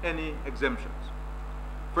deducting any exemptions.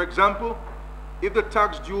 For example, if the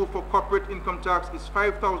tax due for corporate income tax is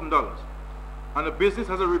 $5,000 and a business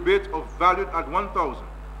has a rebate of valued at $1,000,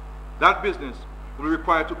 that business will be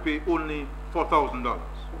required to pay only $4,000.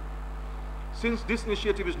 Since this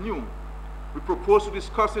initiative is new, we propose to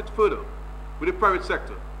discuss it further with the private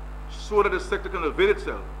sector so that the sector can avail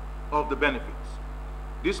itself of the benefits.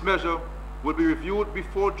 This measure will be reviewed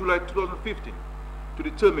before July 2015 to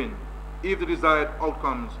determine if the desired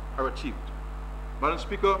outcomes are achieved. Madam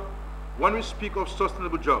Speaker, when we speak of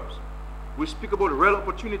sustainable jobs, we speak about real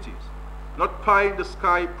opportunities, not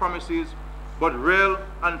pie-in-the-sky promises, but real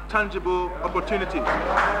and tangible opportunities.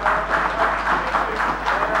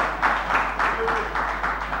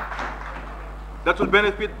 That will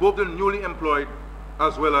benefit both the newly employed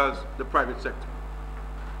as well as the private sector.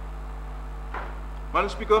 Madam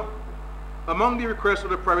Speaker, among the requests of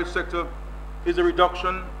the private sector is a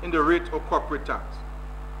reduction in the rate of corporate tax.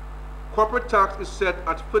 Corporate tax is set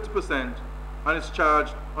at 30% and is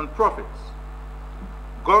charged on profits.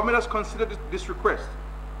 Government has considered this request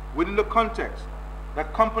within the context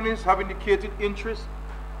that companies have indicated interest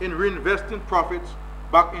in reinvesting profits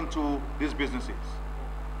back into these businesses.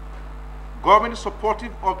 Government is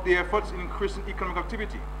supportive of the efforts in increasing economic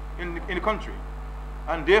activity in the country,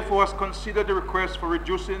 and therefore has considered the request for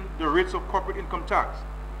reducing the rates of corporate income tax,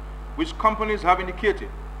 which companies have indicated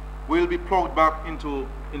will be plugged back into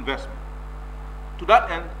investment. To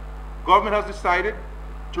that end, government has decided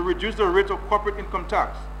to reduce the rate of corporate income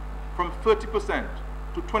tax from 30%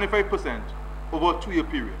 to 25% over a 2-year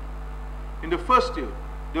period. In the first year,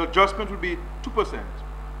 the adjustment will be 2%,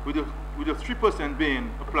 with the 3% being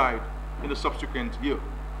applied in the subsequent year.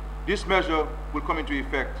 This measure will come into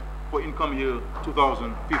effect for income year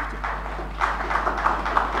 2015.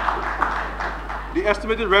 The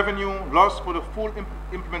estimated revenue loss for the full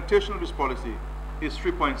implementation of this policy is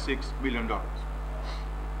 $3.6 million.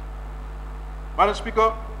 Madam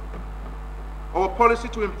Speaker, our policy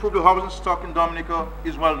to improve the housing stock in Dominica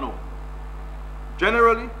is well known.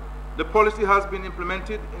 Generally, the policy has been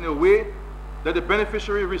implemented in a way that the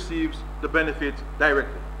beneficiary receives the benefit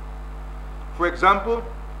directly. For example,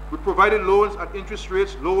 we provided loans at interest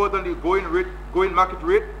rates lower than the going market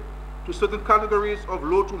rate to certain categories of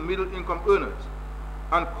low to middle income earners,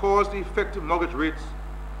 and caused the effective mortgage rates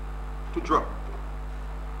to drop.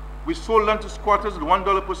 We sold land to squatters at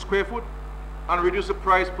 $1 per square foot and reduced the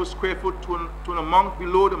price per square foot to an amount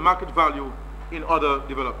below the market value in other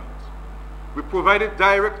developments. We provided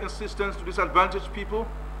direct assistance to disadvantaged people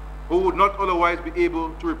who would not otherwise be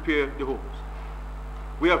able to repair the homes.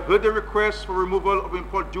 We have heard the request for removal of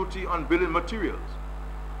import duty on building materials,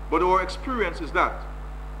 but our experience is that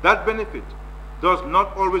that benefit does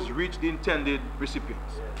not always reach the intended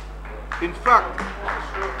recipients. In fact,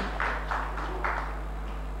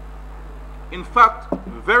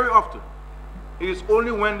 very often, it is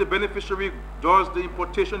only when the beneficiary does the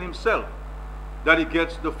importation himself that he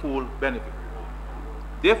gets the full benefit.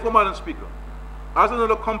 Therefore, Madam Speaker, as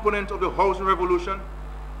another component of the housing revolution,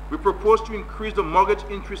 we propose to increase the mortgage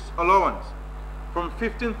interest allowance from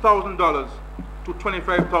 $15,000 to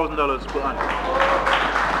 $25,000 per annum.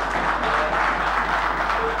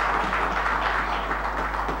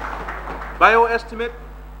 By our estimate,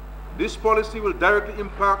 this policy will directly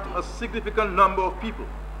impact a significant number of people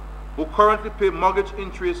who currently pay mortgage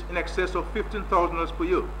interest in excess of $15,000 per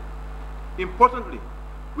year. Importantly,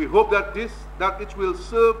 we hope that it will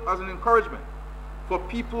serve as an encouragement for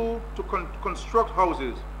people to construct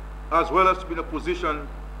houses, as well as to be in a position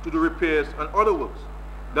to do repairs and other works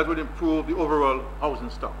that will improve the overall housing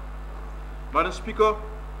stock. Madam Speaker,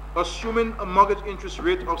 assuming a mortgage interest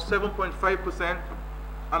rate of 7.5%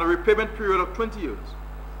 and a repayment period of 20 years,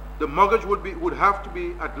 the mortgage would have to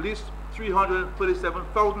be at least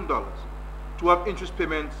 $337,000 to have interest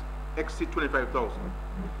payments exceed $25,000.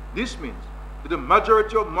 This means that the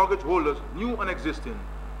majority of mortgage holders, new and existing,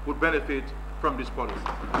 would benefit from this policy.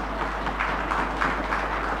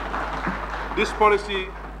 This policy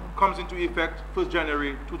comes into effect 1st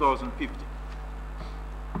January 2015.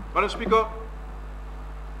 Madam Speaker,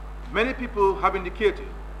 many people have indicated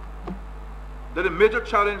that a major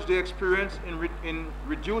challenge they experience in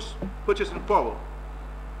reduced purchasing power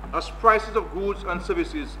as prices of goods and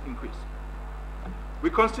services increase. We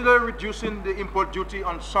consider reducing the import duty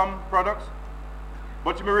on some products,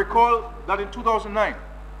 but you may recall that in 2009,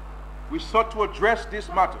 we sought to address this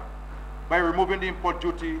matter by removing the import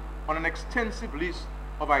duty on an extensive list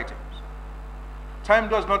of items. Time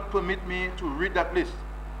does not permit me to read that list,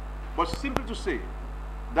 but simply to say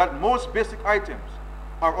that most basic items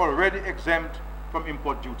are already exempt from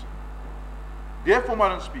import duty. Therefore,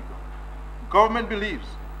 Madam Speaker, government believes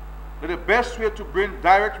that the best way to bring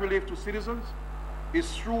direct relief to citizens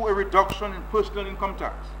is through a reduction in personal income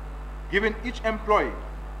tax, giving each employee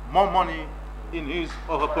more money in his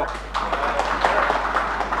or her pocket.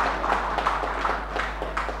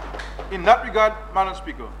 In that regard, Madam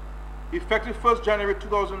Speaker, effective 1st January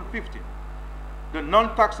 2015, the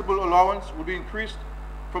non-taxable allowance will be increased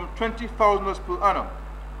from $20,000 per annum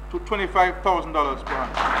to $25,000 per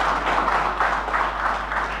annum.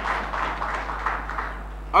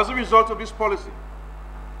 As a result of this policy,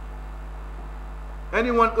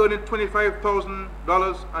 anyone earning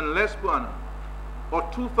 $25,000 and less per annum, or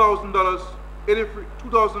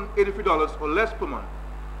 $2,083 or less per month,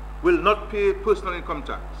 will not pay personal income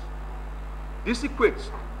tax. This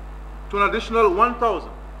equates to an additional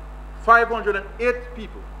 1,508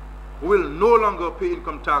 people who will no longer pay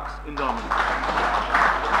income tax in Dominica.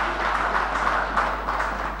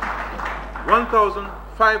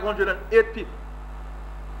 1,508 people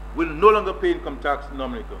will no longer pay income tax in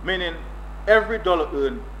Dominica, meaning every dollar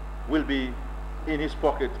earned will be in his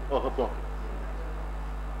pocket or her pocket.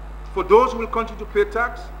 For those who will continue to pay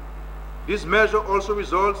tax, this measure also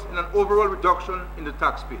results in an overall reduction in the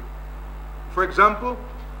tax paid. For example,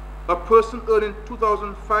 a person earning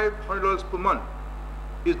 $2,500 per month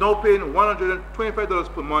is now paying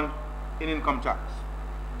 $125 per month in income tax.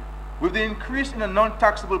 With the increase in the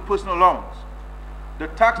non-taxable personal allowance, the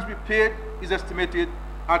tax to be paid is estimated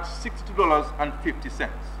at $62.50.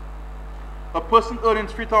 A person earning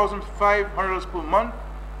 $3,500 per month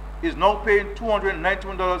is now paying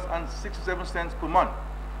 $291.67 per month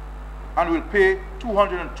and will pay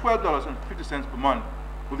 $212.50 per month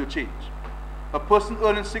with the change. A person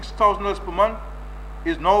earning $6,000 per month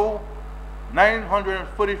is now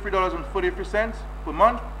 $943.43 per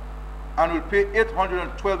month and will pay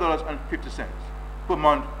 $812.50 per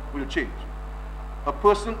month with a change. A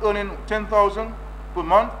person earning $10,000 per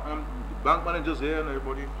month, and the bank managers here and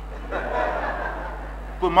everybody,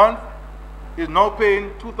 per month is now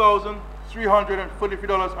paying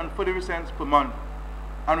 $2,343.43 per month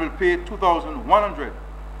and will pay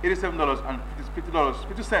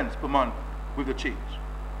 $2,187.50 per month with the change.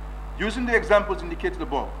 Using the examples indicated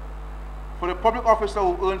above, for the public officer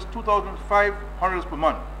who earns $2,500 per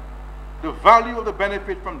month, the value of the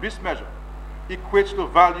benefit from this measure equates to the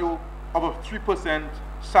value of a 3%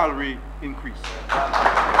 salary increase.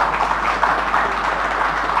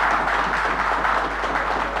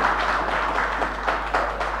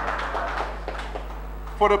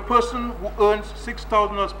 For the person who earns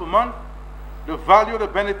 $6,000 per month, the value of the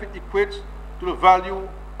benefit equates to the value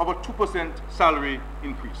of a 2% salary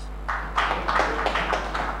increase.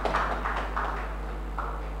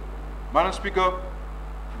 Madam Speaker,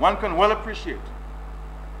 one can well appreciate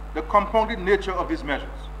the compounded nature of these measures.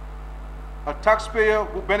 A taxpayer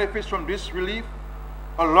who benefits from this relief,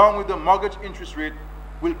 along with the mortgage interest rate,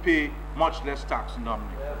 will pay much less tax in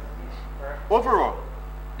Dominica. Overall,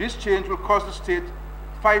 this change will cost the state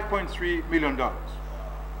 $5.3 million.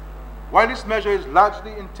 While this measure is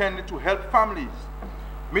largely intended to help families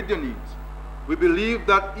meet their needs, we believe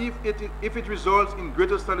that if it results in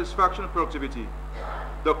greater satisfaction and productivity,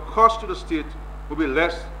 the cost to the state will be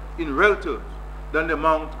less in real terms than the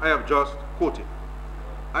amount I have just quoted.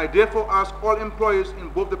 I therefore ask all employees in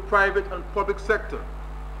both the private and public sector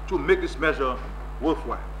to make this measure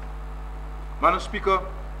worthwhile. Madam Speaker,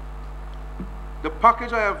 the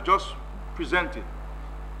package I have just presented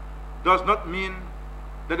does not mean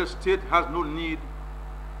that the state has no need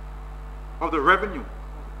of the revenue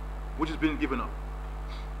which is being given up.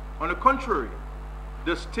 On the contrary,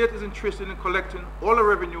 the state is interested in collecting all the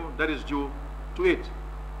revenue that is due to it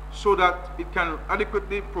so that it can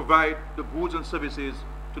adequately provide the goods and services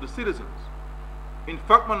to the citizens. In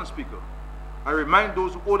fact, Madam Speaker, I remind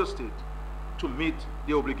those who owe the state to meet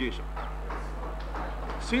their obligations.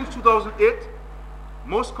 Since 2008,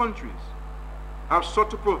 most countries have sought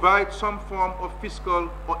to provide some form of fiscal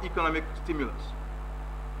or economic stimulus.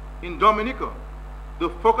 In Dominica, the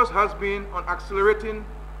focus has been on accelerating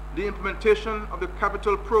the implementation of the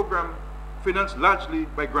capital program financed largely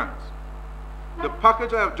by grants. The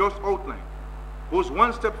package I have just outlined goes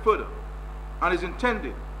one step further and is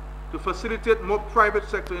intended to facilitate more private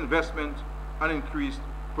sector investment and increased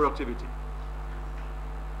productivity.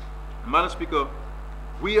 Madam Speaker,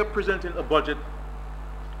 we are presenting a budget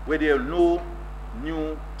where there are no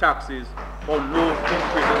new taxes or no increase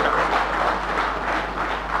in taxes.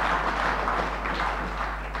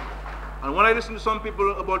 And when I listen to some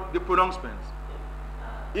people about the pronouncements,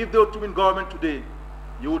 if they were to win government today,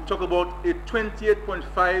 you would talk about a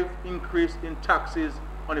 28.5 increase in taxes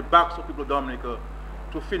on the backs of people of Dominica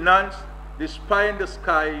to finance the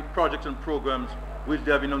pie-in-the-sky projects and programs which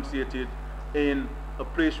they have enunciated in a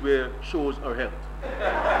place where shows are held.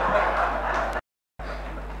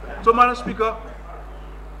 So, Madam Speaker,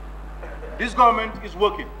 this government is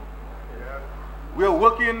working. We are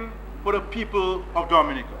working for the people of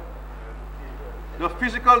Dominica. The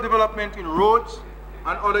physical development in roads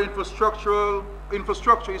and other infrastructure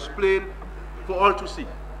is plain for all to see.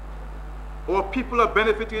 Our people have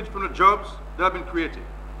benefited from the jobs that have been created.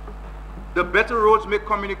 The better roads make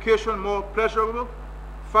communication more pleasurable,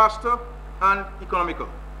 faster, and economical.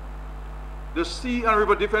 The sea and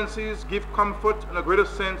river defenses give comfort and a greater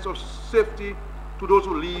sense of safety to those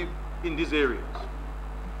who live in these areas.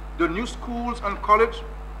 The new schools and college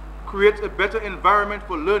create a better environment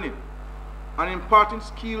for learning and imparting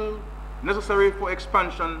skill necessary for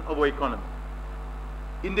expansion of our economy.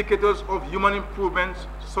 Indicators of human improvements,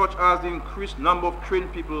 such as the increased number of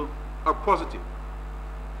trained people, are positive.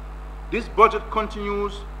 This budget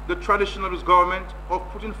continues the tradition of this government of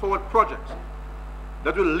putting forward projects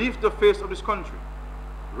that will lift the face of this country,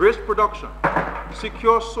 raise production,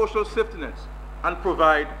 secure social safety nets, and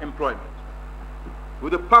provide employment.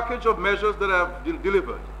 With the package of measures that have been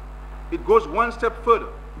delivered, it goes one step further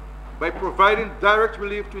by providing direct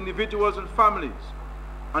relief to individuals and families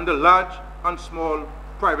and the large and small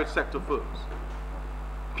private sector firms.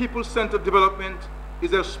 People-centered development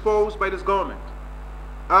is espoused by this government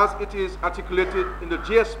as it is articulated in the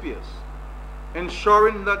GSPs,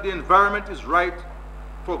 ensuring that the environment is right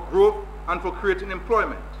for growth and for creating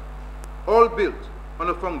employment, all built on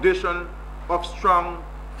a foundation of strong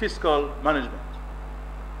fiscal management.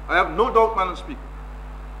 I have no doubt, Madam Speaker,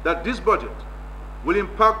 that this budget will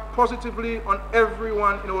impact positively on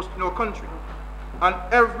everyone in our country, and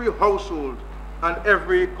every household and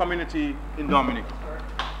every community in Dominica.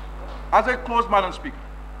 As I close, Madam Speaker,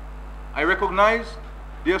 I recognize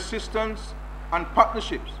the assistance and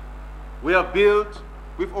partnerships we have built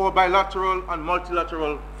with our bilateral and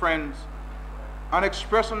multilateral friends, and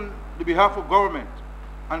express on the behalf of government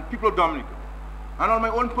and people of Dominica, and on my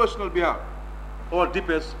own personal behalf, our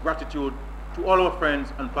deepest gratitude to all our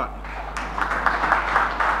friends and partners.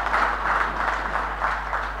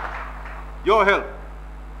 Your help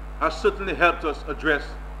has certainly helped us address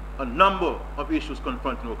a number of issues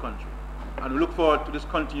confronting our country, and we look forward to this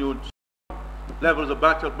continued levels of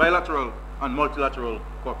bilateral and multilateral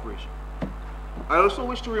cooperation. I also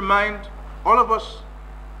wish to remind all of us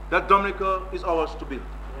that Dominica is ours to build.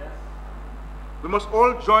 Yes. We must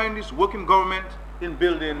all join this working government in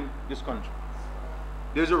building this country.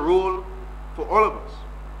 There's a role for all of us.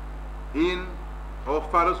 In our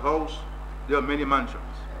Father's house, there are many mansions.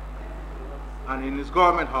 And in this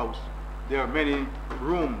government house, there are many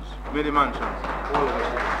rooms, many mansions, all of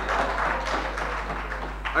us.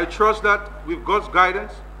 I trust that with God's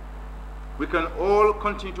guidance, we can all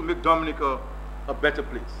continue to make Dominica a better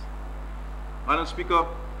place. Madam Speaker,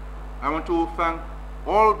 I want to thank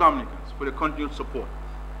all Dominicans for the continued support,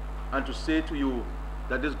 and to say to you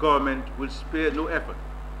that this government will spare no effort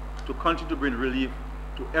to continue to bring relief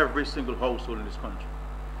to every single household in this country.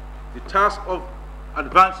 The task of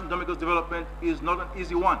advancing Dominica's development is not an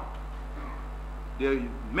easy one. There are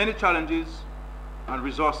many challenges and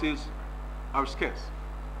resources are scarce.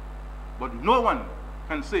 But no one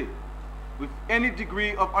can say with any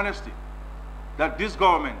degree of honesty that this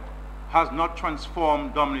government has not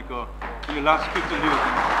transformed Dominica in the last 15 years.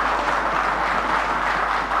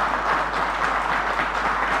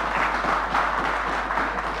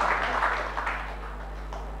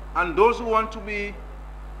 And those who want to be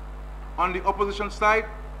on the opposition side,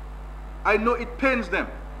 I know it pains them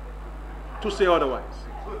to say otherwise.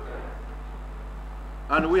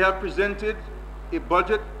 And we have presented a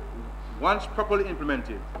budget, once properly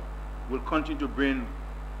implemented, will continue to bring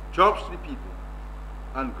jobs to the people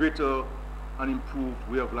and greater and improved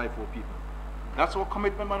way of life for people. That's our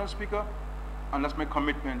commitment, Madam Speaker, and that's my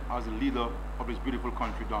commitment as a leader of this beautiful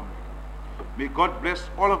country, Dominica. May God bless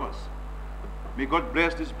all of us. May God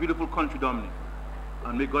bless this beautiful country, Dominica,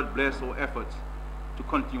 and may God bless our efforts to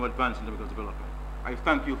continue advancing Dominica's development. I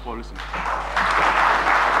thank you for listening.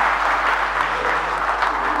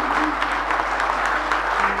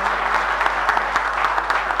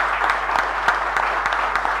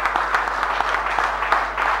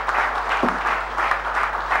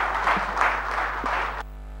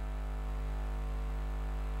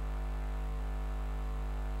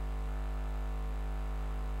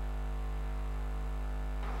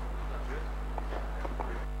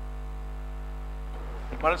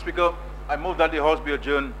 Madam Speaker, I move that the House be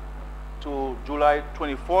adjourned to July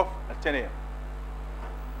 24th at 10 a.m.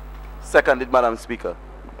 Seconded, Madam Speaker.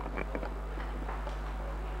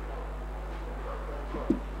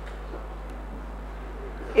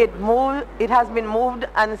 It has been moved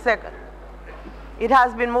and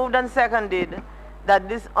seconded that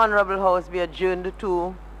this honorable House be adjourned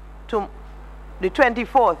to the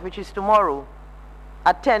 24th, which is tomorrow,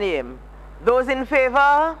 at 10 a.m. Those in favor?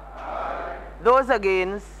 Aye. Those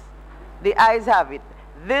against? The ayes have it.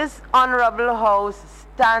 This honorable House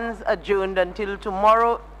stands adjourned until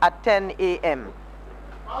tomorrow at 10 a.m.